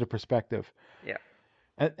put things into perspective. Yeah,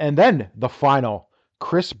 And then the final,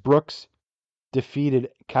 Chris Brooks defeated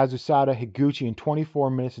Kazusada Higuchi in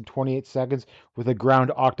 24 minutes and 28 seconds with a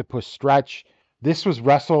ground octopus stretch. This was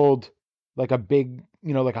wrestled like a big,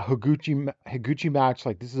 like a Higuchi match.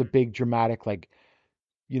 Like this is a big dramatic, like,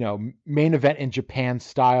 main event in Japan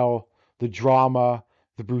style. The drama,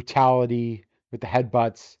 the brutality with the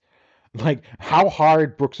headbutts. Like how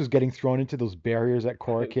hard Brooks was getting thrown into those barriers at oh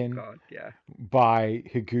Korakuen god, yeah, by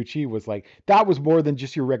Higuchi was like that was more than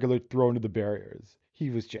just your regular throw into the barriers. He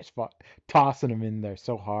was just tossing them in there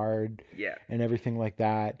so hard yeah. and everything like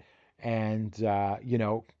that. And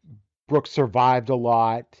Brooks survived a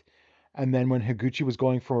lot. And then when Higuchi was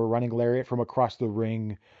going for a running lariat from across the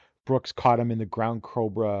ring, Brooks caught him in the ground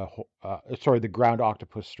cobra, the ground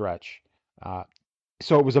octopus stretch. Uh,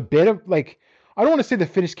 so it was a bit of like I don't want to say the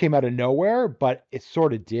finish came out of nowhere, but it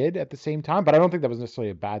sort of did at the same time. But I don't think that was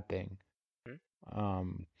necessarily a bad thing.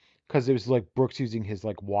 Hmm? Because it was like Brooks using his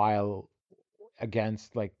like wile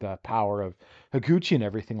against like the power of Higuchi and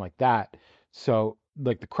everything like that. So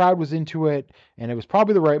like the crowd was into it, and it was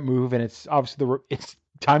probably the right move. And it's obviously it's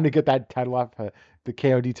time to get that title off the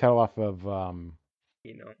KOD title off of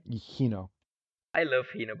You know, Hino. I love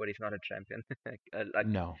Hino, but he's not a champion. Like,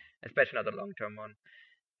 No. especially not a long-term one.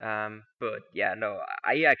 But yeah, no,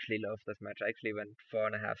 I actually love this match. I actually went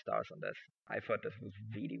 4.5 stars on this. I thought this was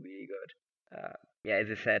really, really good. Yeah,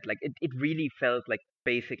 as I said, like it really felt like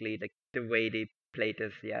basically like the way they played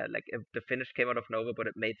this. Yeah, like the finish came out of nowhere, but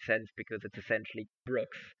it made sense because it's essentially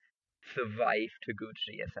Brooks survived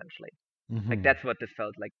Taguchi essentially. Like Hmm. that's what this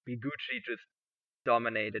felt like. Higuchi just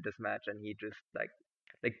dominated this match, and he just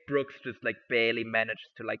like Brooks just like barely managed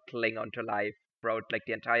to like cling onto life throughout like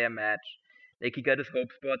the entire match. Like he got his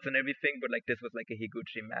hope spots and everything, but like this was like a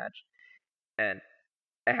Higuchi match. And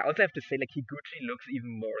I also have to say like Higuchi looks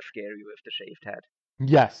even more scary with the shaved head.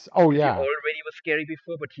 Yes. Oh Because he yeah, already was scary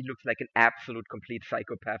before, but he looks like an absolute complete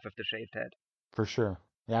psychopath with the shaved head. for sure.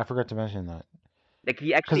 Yeah, I forgot to mention that. Like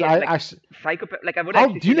he Because actually I like actually, psychopath. Like I would how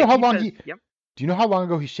actually do say you know like how he long felt he? yeah. Do you know how long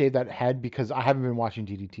ago he shaved that head? Because I haven't been watching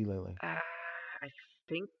DDT lately. I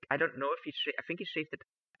think I don't know if I think he shaved it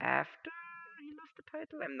after he lost the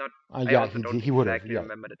title. I'm not. I Yeah, also don't he would have. exactly Yeah,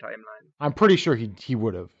 remember the timeline. I'm pretty sure he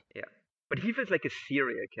would have. Yeah, but he feels like a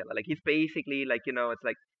serial killer. Like he's basically like it's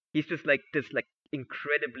like he's just like this like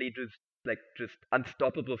incredibly just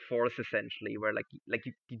unstoppable force essentially. Where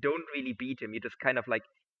you don't really beat him. You just kind of like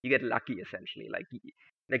you get lucky essentially. Like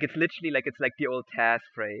it's literally like it's like the old Taz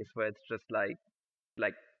phrase where it's just like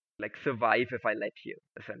like survive if I let you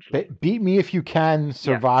essentially. Beat me if you can,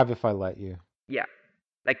 Yeah, survive if I let you. yeah.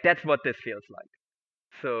 Like that's what this feels like.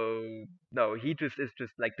 So no, he just is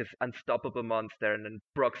just like this unstoppable monster, and then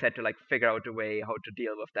Brooks had to like figure out a way how to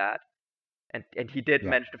deal with that. And he did Yeah.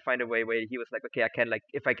 manage to find a way where he was like, okay, I can like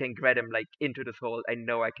if I can get him like into this hole, I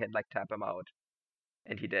know I can like tap him out,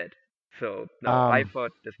 and he did. So no, I Um,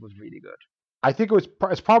 thought this was really good. I think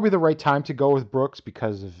it's probably the right time to go with Brooks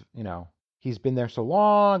because of he's been there so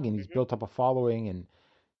long and he's Hmm. built up a following and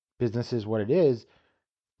business is what it is.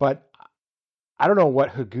 But I don't know what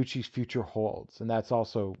Higuchi's future holds, and that's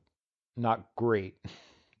also not great.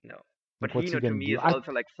 No, but Like, what's he To gonna me do? is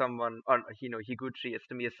also like someone on Higuchi is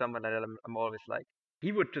to me is someone that I'm always like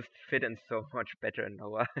he would just fit in so much better in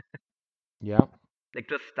Noah, Yeah. like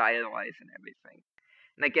just style wise and everything.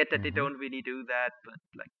 And I get that they Hmm. don't really do that, but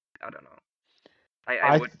like I don't know. I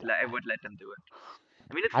I would th- I would let them do it.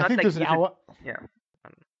 I mean, it's I not think like there's an he's a ele- yeah. I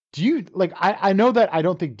don't Do you like? I know that I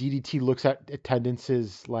don't think DDT looks at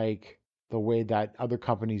attendances like the way that other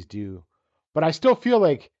companies do, but I still feel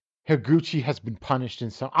like Higuchi has been punished in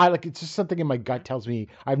some. I like it's just something in my know. gut tells me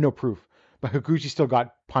I have no proof, but Higuchi still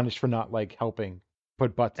got punished for not like helping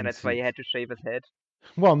put butts And in that's why he seats. had to shave his head.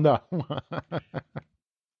 Well, no,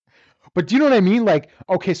 but do you know what I mean? Like,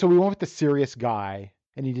 okay, so we went with the serious guy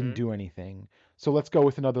and he didn't Hmm? do anything, so let's go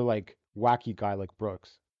with another like wacky guy like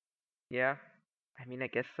Brooks. Yeah, I mean, I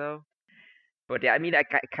guess so. But yeah, I mean, I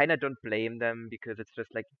kind of don't blame them because it's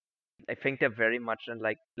just like I think they're very much in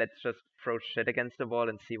like let's just throw shit against the wall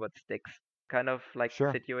and see what sticks kind of like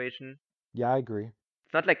Sure. situation. Yeah, I agree.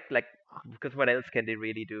 It's not like because what else can they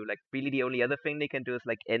really do? Like really the only other thing they can do is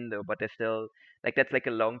like Endo, but they're still like that's like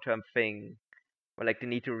a long term thing where like they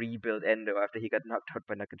need to rebuild Endo after he got knocked out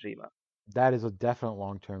by Nakajima. That is a definite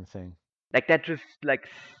long term thing. Like that just like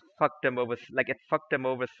fucked them over. Like it fucked them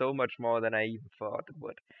over so much more than I even thought it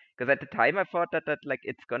would. Because at the time I thought that like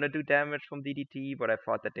it's gonna do damage from DDT, but I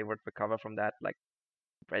thought that they would recover from that like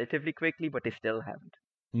relatively quickly, but they still haven't.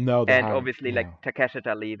 No, they And haven't. obviously, like Yeah.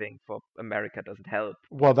 Takeshita leaving for America doesn't help.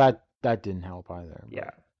 Well, that didn't help either.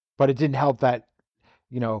 Yeah, But it didn't help that,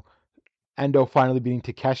 you know, Endo finally beating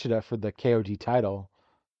Takeshita for the KOD title.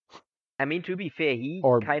 I mean to be fair, he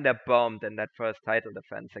Or kind of bombed in that first title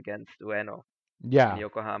defense against Ueno in yeah,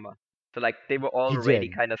 Yokohama. So like they were he already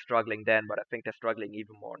did. kind of struggling then, but I think they're struggling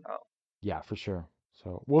even more now. Yeah, for sure.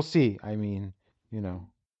 So we'll see. I mean, you know.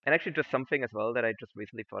 And actually, just something as well that I just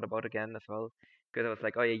recently thought about again as well, because I was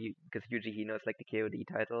like, oh yeah, because Yuji Hino is like the KOD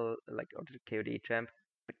title, like or the KOD champ.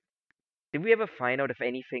 Did we ever find out if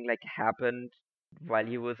anything like happened while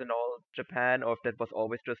he was in All Japan, or if that was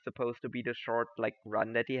always just supposed to be the short like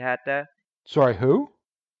run that he had there? Sorry, who?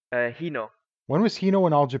 Hino. When was Hino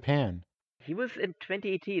in All Japan? He was in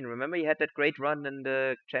 2018. Remember, he had that great run in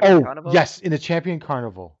the Champion Oh, Carnival, yes, in the Champion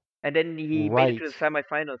Carnival. and then he made it Right. to the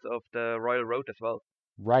semifinals of the Royal Road as well.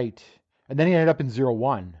 Right. And then he ended up in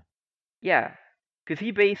 0-1. Yeah, because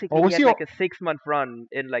he Or basically was had he like a 6 month run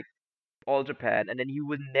in like All Japan, and then he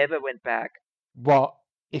would never went back. well,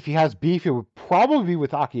 if he has beef, it would probably be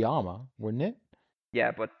with Akiyama, wouldn't it?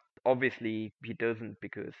 Yeah, but obviously he doesn't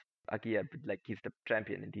because Akia, like he's the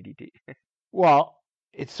champion in DDT. Well,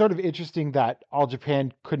 it's sort of interesting that All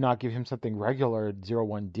Japan could not give him something regular.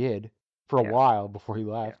 0-1 did for a Yeah, while before he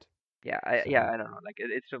yeah, left. yeah. So, I don't know. Like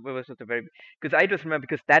it was just a very because I just remember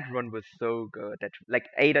because that run was so good. That like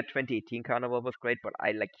Ada 2018 Carnival was great, but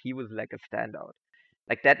I like he was like a standout.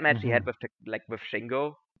 Like that match he had with like with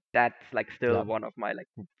Shingo, that's like still yeah, one of my like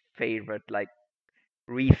favorite like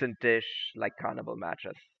recent-ish like Carnival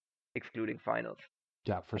matches, excluding finals.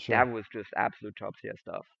 yeah, for Like sure. that was just absolute top tier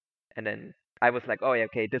stuff. And then I was like, oh yeah,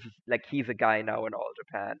 okay, this is like he's a guy now in All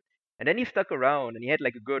Japan. And then he stuck around and he had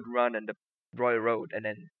like a good run in the Royal Road, and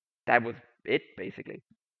then that was it basically.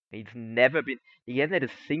 He's never been. He hasn't had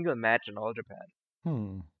a single match in All Japan,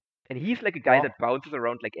 Hmm. and he's like a guy that Well, bounces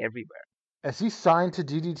around like everywhere. is he signed to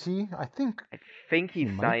DDT? I think I think he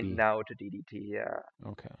he's might signed be. now to DDT. Yeah.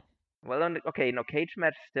 Okay. Well, okay, no, Cage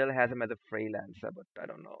Match still has him as a freelancer, but I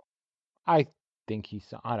don't know. I think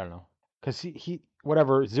he's. I don't know. Because he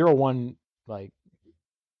whatever 0-1 like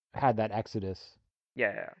had that exodus.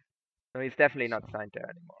 Yeah, yeah. No, he's definitely not So signed there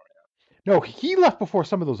anymore. no, he left before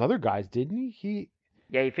some of those other guys, didn't he?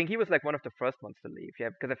 Yeah, I think he was like one of the first ones to leave. Yeah,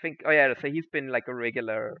 because I think, oh yeah, so he's been like a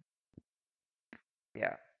regular.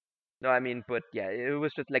 Yeah. No, I mean, but yeah, it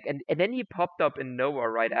was just like, and then he popped up in Noah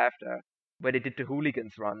right after, where they did the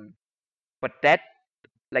Hooligans run. But that,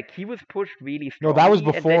 like, he was pushed really No, that was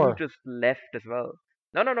strongly, and then he before. just left as well.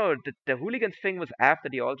 No, no, no, the Hooligans thing was after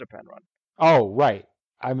the All Japan run. Oh, right.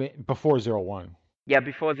 I mean before 0-1. Yeah,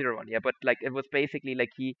 before Zero One. Yeah, but like it was basically like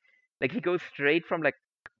he goes straight from like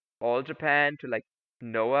All Japan to like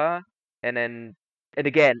Noah, and then and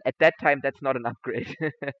again at that time that's not an upgrade.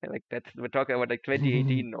 Like that's we're talking about like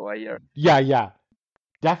 2018 Noah here. Yeah, yeah.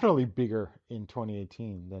 Definitely bigger in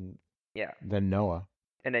 2018 Yeah, than Noah.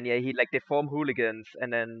 and then yeah he like they form Hooligans,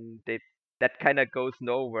 and then they that kind of goes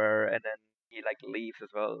nowhere, and then he like leaves as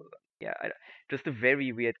well. Yeah, just a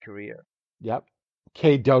very weird career. Yep.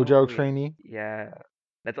 K So Dojo weird. trainee. Yeah,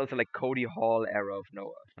 that's also like Cody Hall era of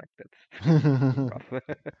Noah. Like that's rough.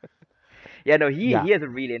 Yeah, no, Yeah. he has a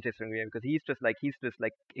really interesting career because he's just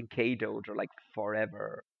like in K Dojo like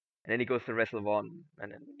forever, and then he goes to Wrestle One,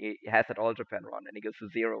 and then he has that All Japan run, and he goes to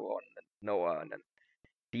Zero One and Noah, and then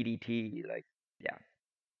DDT. Like, yeah,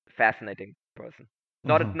 fascinating person.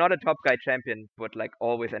 Mhm. Not a top guy champion, but like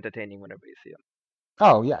always entertaining whenever you see him.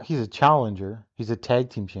 Oh, yeah, he's a challenger. He's a tag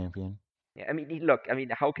team champion. Yeah, I mean, look, I mean,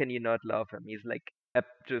 how can you not love him? He's like a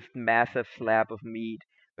just massive slab of meat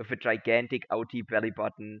with a gigantic outie belly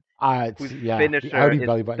button, whose Yeah, the finisher Audi is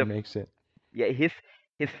belly the button makes it. yeah, his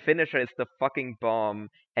finisher is the fucking bomb,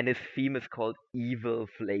 and his theme is called Evil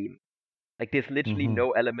Flame. Like there's literally Hmm.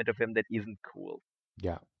 no element of him that isn't cool.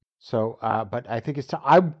 Yeah. So, but I think it's time.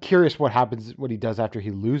 I'm curious what happens, what he does after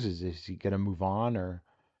he loses. Is he gonna move on or?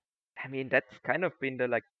 I mean, that's kind of been the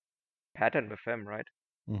like pattern with him, right?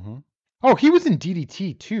 Hmm. Oh, he was in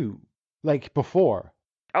DDT too, like before,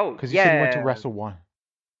 Oh because you said he went to yeah, Wrestle One.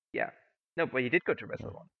 yeah. No, but he did go to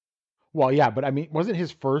Wrestle Oh. One. Well, yeah, but I mean, wasn't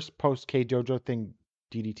his first post K Dojo thing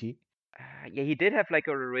DDT? Yeah, he did have like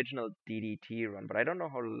an original DDT run, but I don't know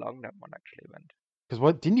how long that one actually went. Because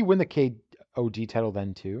what didn't he win the KOD title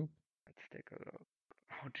then too? Let's take a look.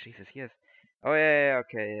 Oh Jesus, yes. Oh yeah,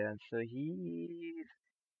 okay, yeah. So he's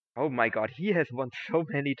oh my god, he has won so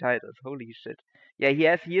many titles. Holy shit. Yeah,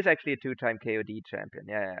 he is actually a two-time KOD champion.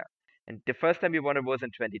 Yeah, yeah, yeah. And the first time he won it was in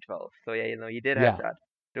 2012. So yeah, he did have Yeah. that.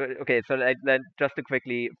 Okay, so then just to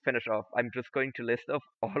quickly finish off, I'm just going to list off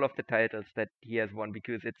all of the titles that he has won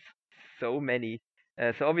because it's so many.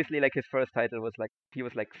 So obviously, like his first title was like he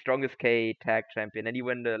was like strongest K tag champion, and he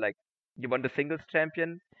won the singles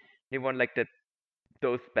champion. He won like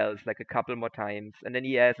those belts like a couple more times, and then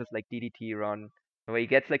he has his like DDT run where he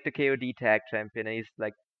gets like the KOD tag champion, and he's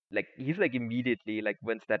like immediately like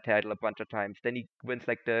wins that title a bunch of times. Then he wins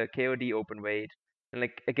like the KOD open weight, and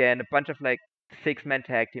like again a bunch of like 6-man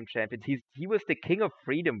tag team champions. He was the King of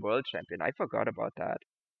Freedom World Champion. I forgot about that.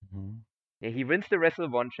 Mm-hmm. Yeah, he wins the Wrestle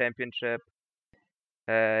One Championship.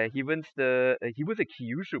 He was a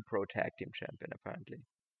Kyushu Pro Tag Team Champion apparently.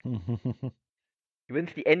 He wins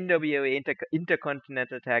the NWA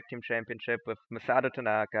Intercontinental Tag Team Championship with Masato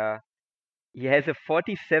Tanaka. He has a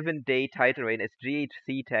 47-day title reign as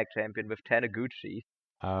GHC Tag Champion with Taniguchi.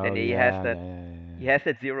 Oh, Then he yeah, has that. yeah. He has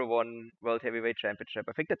that 0-1 World Heavyweight Championship.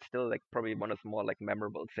 I think that's still like probably one of the more like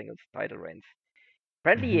memorable singles title reigns.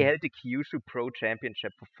 Apparently, he Mhm. held the Kyushu Pro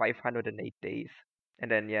Championship for 508 days. And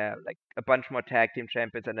then yeah, like a bunch more tag team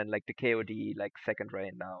champions, and then like the KOD like second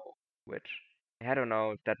reign now, which I don't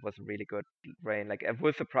know if that was a really good reign. Like it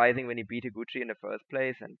was surprising when he beat Higuchi in the first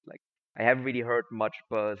place, and like I haven't really heard much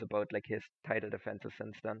buzz about like his title defenses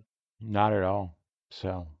since then. Not at all.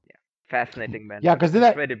 So Fascinating man. yeah, But because an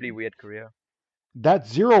that incredibly weird career.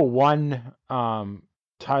 0-1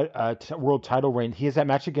 world title reign, he has that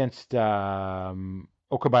match against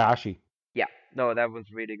Okabayashi. Yeah, no, that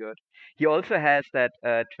was really good. He also has that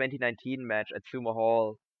 2019 match at Sumo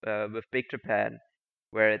Hall with Big Japan,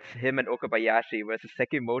 where it's him and Okabayashi versus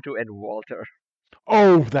Sekimoto and Walter,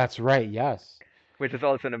 Oh, that's right. Yes. which is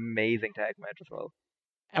also an amazing tag match as well.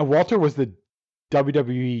 And Walter was the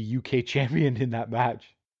WWE UK champion in that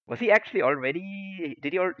match. Was he actually already?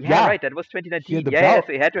 Did he? Yeah, Yeah. right. That was He 2019. had the Yeah, belt.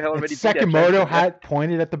 so he had to have And already beat that Sekimoto champion. had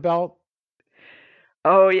pointed at the belt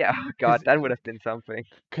Oh yeah, oh, God, 'Cause- that would have been something.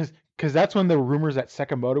 because that's when the rumors that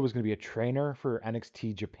Sekimoto was going to be a trainer for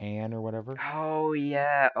NXT Japan or whatever. Oh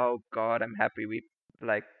yeah. Oh God, I'm happy we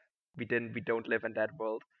don't live in that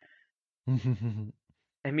world.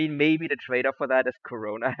 I mean, maybe the trade-off for that is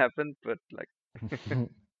Corona happened, but like,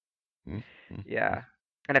 yeah.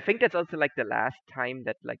 And I think that's also like the last time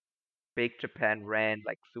that like Big Japan ran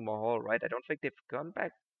like Sumo Hall, right? I don't think they've gone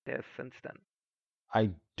back there since then.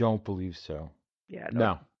 I don't believe so. Yeah,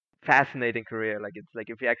 No. fascinating career. Like it's like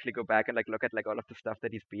if you actually go back and like look at like all of the stuff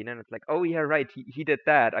that he's been in, it's like, oh yeah, right, he did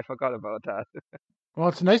that. I forgot about that. Well,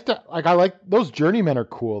 it's nice to like. I like those journeymen are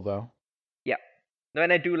cool though. Yeah. No,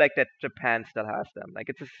 and I do like that Japan still has them. Like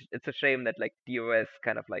it's a shame that like the US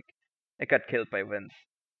kind of like it got killed by Vince.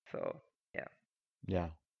 So yeah. Yeah.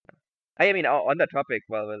 I mean, on that topic,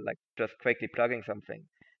 well, we're like just quickly plugging something.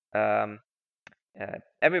 Um,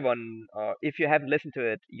 everyone, if you haven't listened to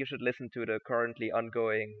it, you should listen to the currently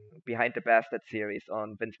ongoing Behind the Bastard series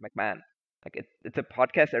on Vince McMahon. Like it's a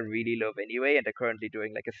podcast I really love anyway, and they're currently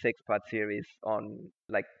doing like a 6-part series on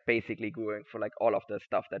like basically going for like all of the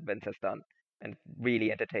stuff that Vince has done, and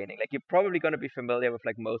really entertaining. Like you're probably gonna be familiar with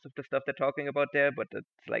like most of the stuff they're talking about there, but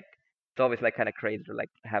it's always like kind of crazy to like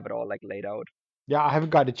have it all like laid out. Yeah, I haven't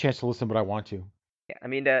gotten a chance to listen, but I want to. Yeah, I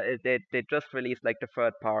mean they just released like the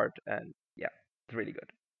third part, and yeah, it's really good.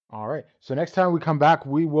 All right. So next time we come back,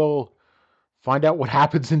 we will find out what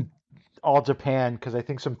happens in All Japan because I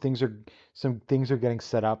think some things are getting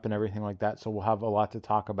set up and everything like that. So we'll have a lot to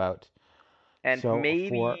talk about. And So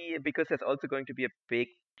maybe because there's also going to be a Big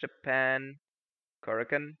Japan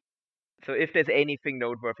Korakuen. So if there's anything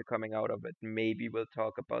noteworthy coming out of it, maybe we'll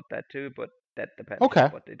talk about that too, but that depends Okay.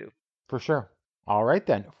 on what they do. For sure. All right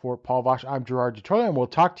then. For Paul Vosh, I'm Gerard DeTroya, and we'll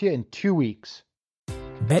talk to you in 2 weeks.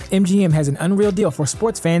 BetMGM has an unreal deal for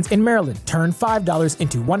sports fans in Maryland. Turn $5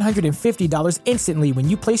 into $150 instantly when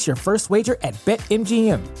you place your first wager at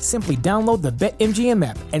BetMGM. Simply download the BetMGM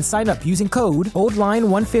app and sign up using code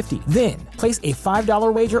OldLine150. Then, place a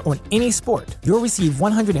 $5 wager on any sport. You'll receive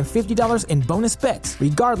 $150 in bonus bets,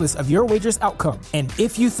 regardless of your wager's outcome. And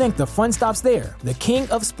if you think the fun stops there, the King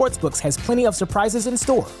of Sportsbooks has plenty of surprises in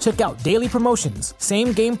store. Check out daily promotions,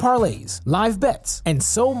 same-game parlays, live bets, and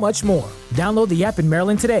so much more. Download the app in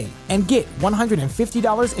Maryland today and get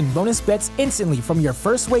 $150 in bonus bets instantly from your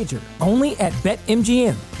first wager. Only at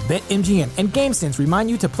BetMGM. BetMGM and GameSense remind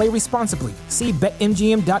you to play responsibly. See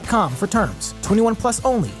BetMGM.com for terms. 21 plus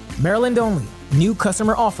only. Maryland only. New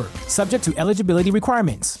customer offer. Subject to eligibility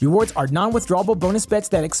requirements. Rewards are non-withdrawable bonus bets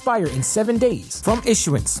that expire in 7 days. From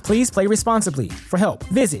issuance, please play responsibly. For help,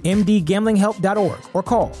 visit mdgamblinghelp.org or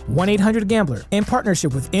call 1-800-GAMBLER in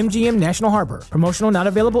partnership with MGM National Harbor. Promotional not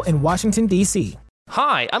available in Washington, D.C.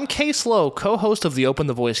 Hi, I'm Case Lowe, co-host of the Open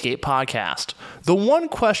the Voice Gate podcast. The one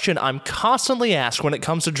question I'm constantly asked when it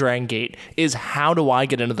comes to Dragon Gate is, how do I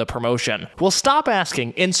get into the promotion? Well, stop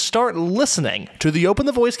asking and start listening to the Open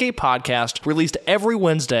the Voice Gate podcast, released every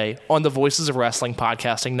Wednesday on the Voices of Wrestling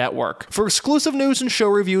Podcasting Network. For exclusive news and show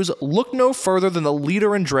reviews, look no further than the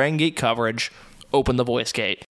leader in Dragon Gate coverage, Open the Voice Gate.